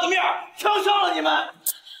当他的面枪杀了你们！干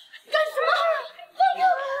什么？放开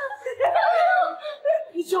我！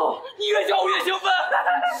李兄，你越叫我越兴奋，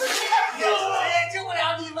我也治不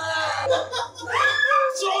了你们。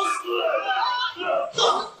找死！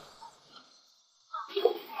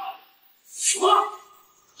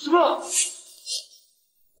什么？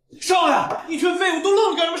上来！一群废物都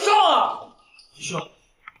愣着干什么？上啊！李兄，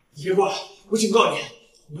你别过来！我警告你，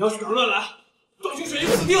你要是敢乱来，段秋雪就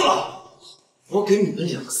死定了！我给你们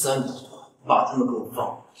两个3年多，把他们给我放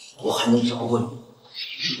了，我还能饶过你？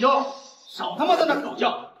李兄，少他妈在那狗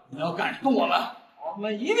叫！你要敢动我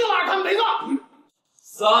们一定拉着他们陪葬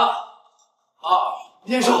！3、2，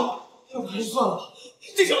连少，要不还是算了吧，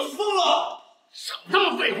这小子疯了！少他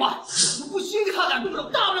妈废话！我不信他敢动手，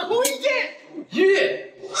大不了同一击！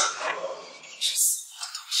是死我的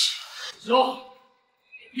东西！行，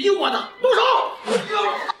逼我的，动手！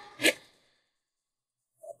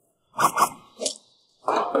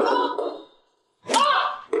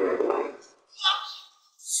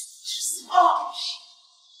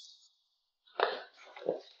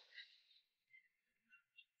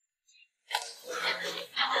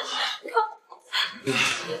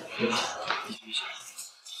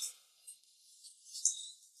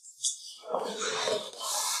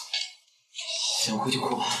想哭就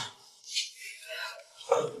哭吧。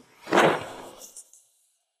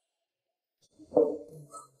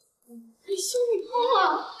李兄，你疯了！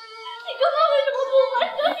你刚刚为什么不还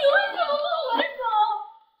手？你为什么不还手？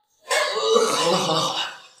好了，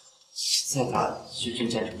再打就真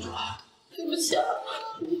站不住了。对不起啊，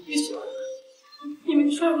李兄，你没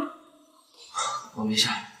事吧？我没事，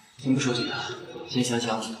先不说这个，先想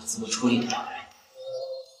想怎么处理你两个人。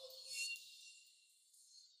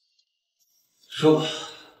说吧，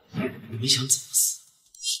你们想怎么死？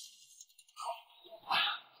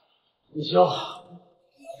李兄，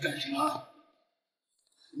你要干什么？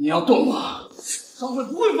你要动我，商会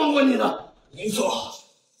不会放过你的。没错，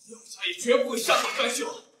药家也绝不会善罢甘休，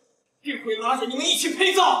定会拉着你们一起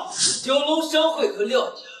陪葬。九龙商会和廖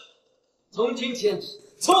家，从今天起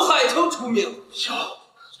从海城出名。小，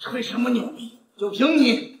吹什么牛逼？就凭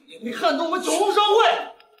你也会撼动我们九龙商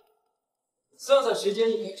会？算时间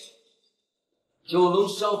一开始，九龙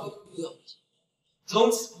商会和廖家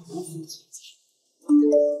从此不复存在。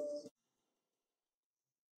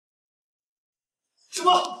什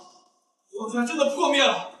么？药家真的破灭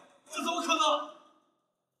了？这怎么可能？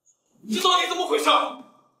这到底怎么回事？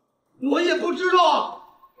我也不知道，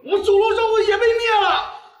我们九龙商会也被灭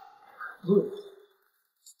了。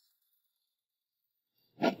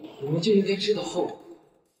你们就应该知道后果。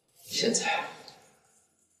现在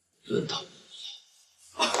轮到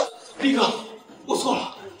我了。李哥，我错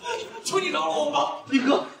了，求你饶了我们吧。李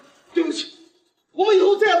哥，对不起，我们以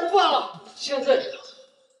后再也不犯了。现在知道了。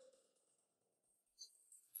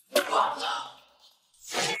晚了。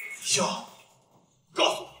兄，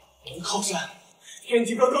告诉你，我们靠山，天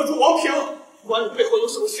机阁阁主王平，不管你背后有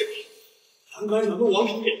什么势力，胆敢惹怒王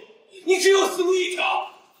平爷，你只有死路一条。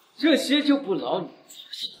这些就不劳你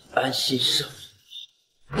安心上路。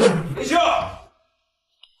李修，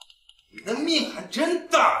你的命还真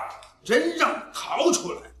大，真让你逃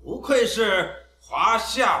出来，不愧是华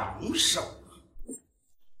夏龙首啊！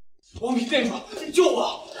王平店主，你救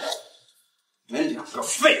我！你们两个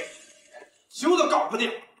废物，修都搞不定，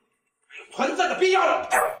还有存在的必要了。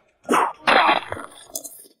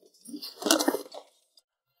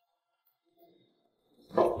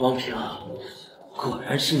王平，果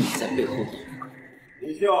然是你在背后捅。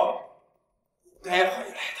李修，该回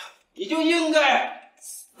来的你就应该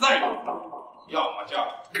死在这儿，要么叫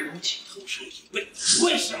苟且偷生一辈子。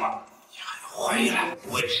为什么你还要回来？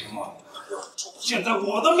为什么还要出现在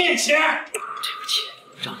我的面前？对不起，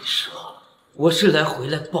让你失望了。我是回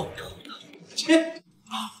来报仇的。切，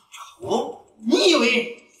报仇？你以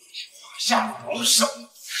为你是华夏龙首？今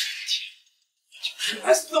天就是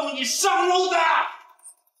来送你上路的。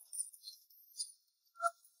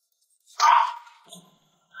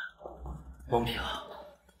王平，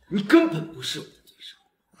你根本不是我的对手。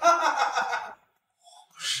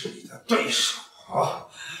我不是你的对手，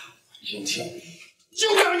今天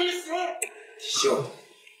就让你死！李修，你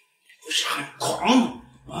不是很狂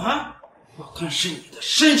吗？啊！我看是你的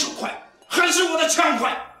身手快，还是我的枪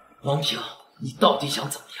快？王平，你到底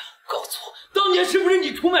想怎么样？告诉我，当年是不是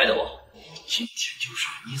你出卖的我？今天就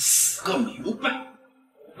让你死个明白！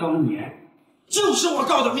当年就是我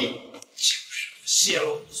告的密，就是我泄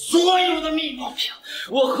露你所有的秘密。王平，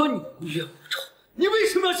我和你无冤无仇，你为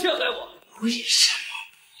什么要陷害我？为什么？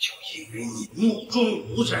就因为你目中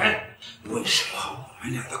无人。为什么我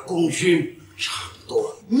们俩的功勋差不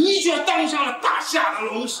多，你却当上了大夏的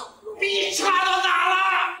龙首？你差到哪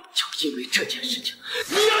了？就因为这件事情，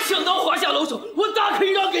你要想当华夏龙首，我大可以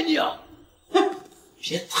让给你啊！哼，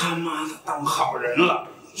别他妈的当好人了，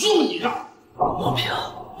用你让！王平，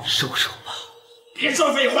收手吧！别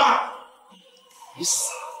说废话，你死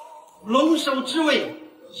了，龙首之位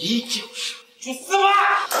依旧是去死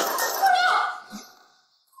吧！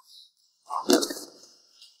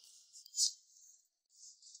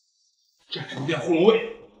战神殿护龙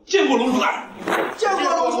卫见过龙主大人，见过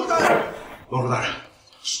龙主大人。龙主大人，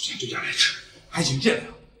属下就家来迟，还请见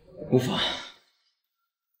谅。无妨。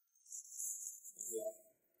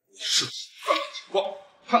涉及犯罪情况，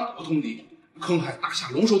叛国通敌，坑害大夏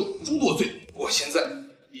龙首等诸多罪名。我现在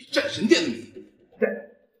以战神殿的名义，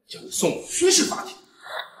将你送往军事法庭。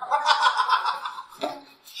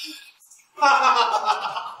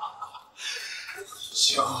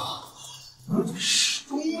行，始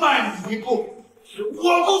终慢你一步，是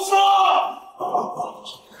我不服。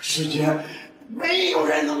这个世界没有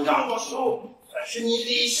人能让我输，但是你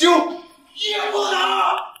李修也不能。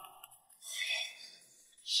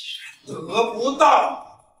既然得不到，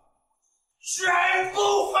全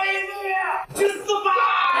部毁灭，去死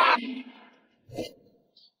吧！李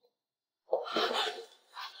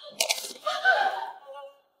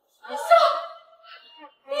修，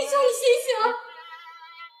李修，你醒醒！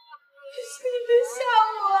李修，你别吓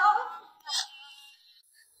我！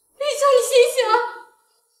李修，你醒醒！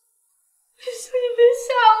李修，你别吓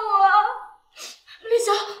我！李修，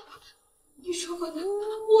你说过的，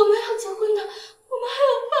我们要结婚的，我们还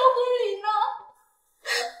要办婚礼呢。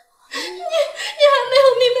你还没有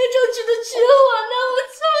明媒正娶的娶我呢，我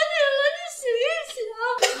求你了，你醒一醒！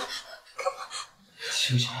干嘛？秋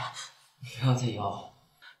雪，你不要再摇，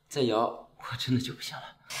再摇我真的就不行了。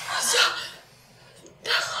行，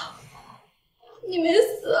太好，你没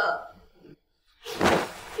死，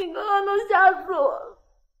你刚刚都吓死我了。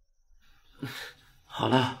好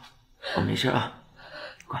了，我没事啊，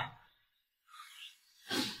乖。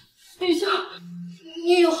李修，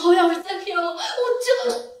你以后要是再骗我，我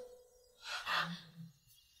就……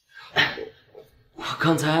我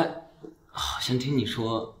刚才好像听你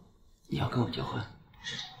说你要跟我结婚，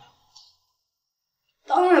是这样吗？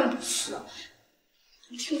当然不是，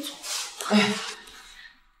你听错了。哎，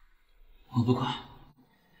我不管，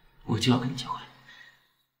我就要跟你结婚。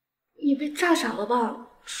你被炸傻了吧？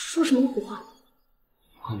说什么胡话？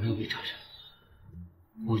我没有被炸傻，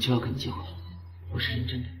我就要跟你结婚，我是认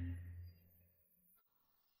真的。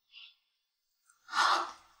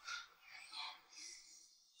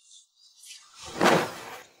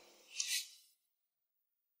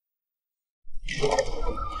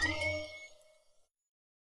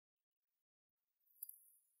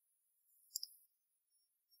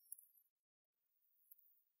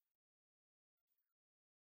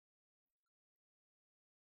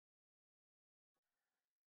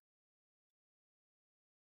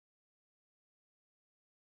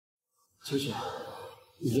秋雪，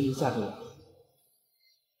你愿意嫁给我？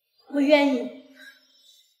我愿意。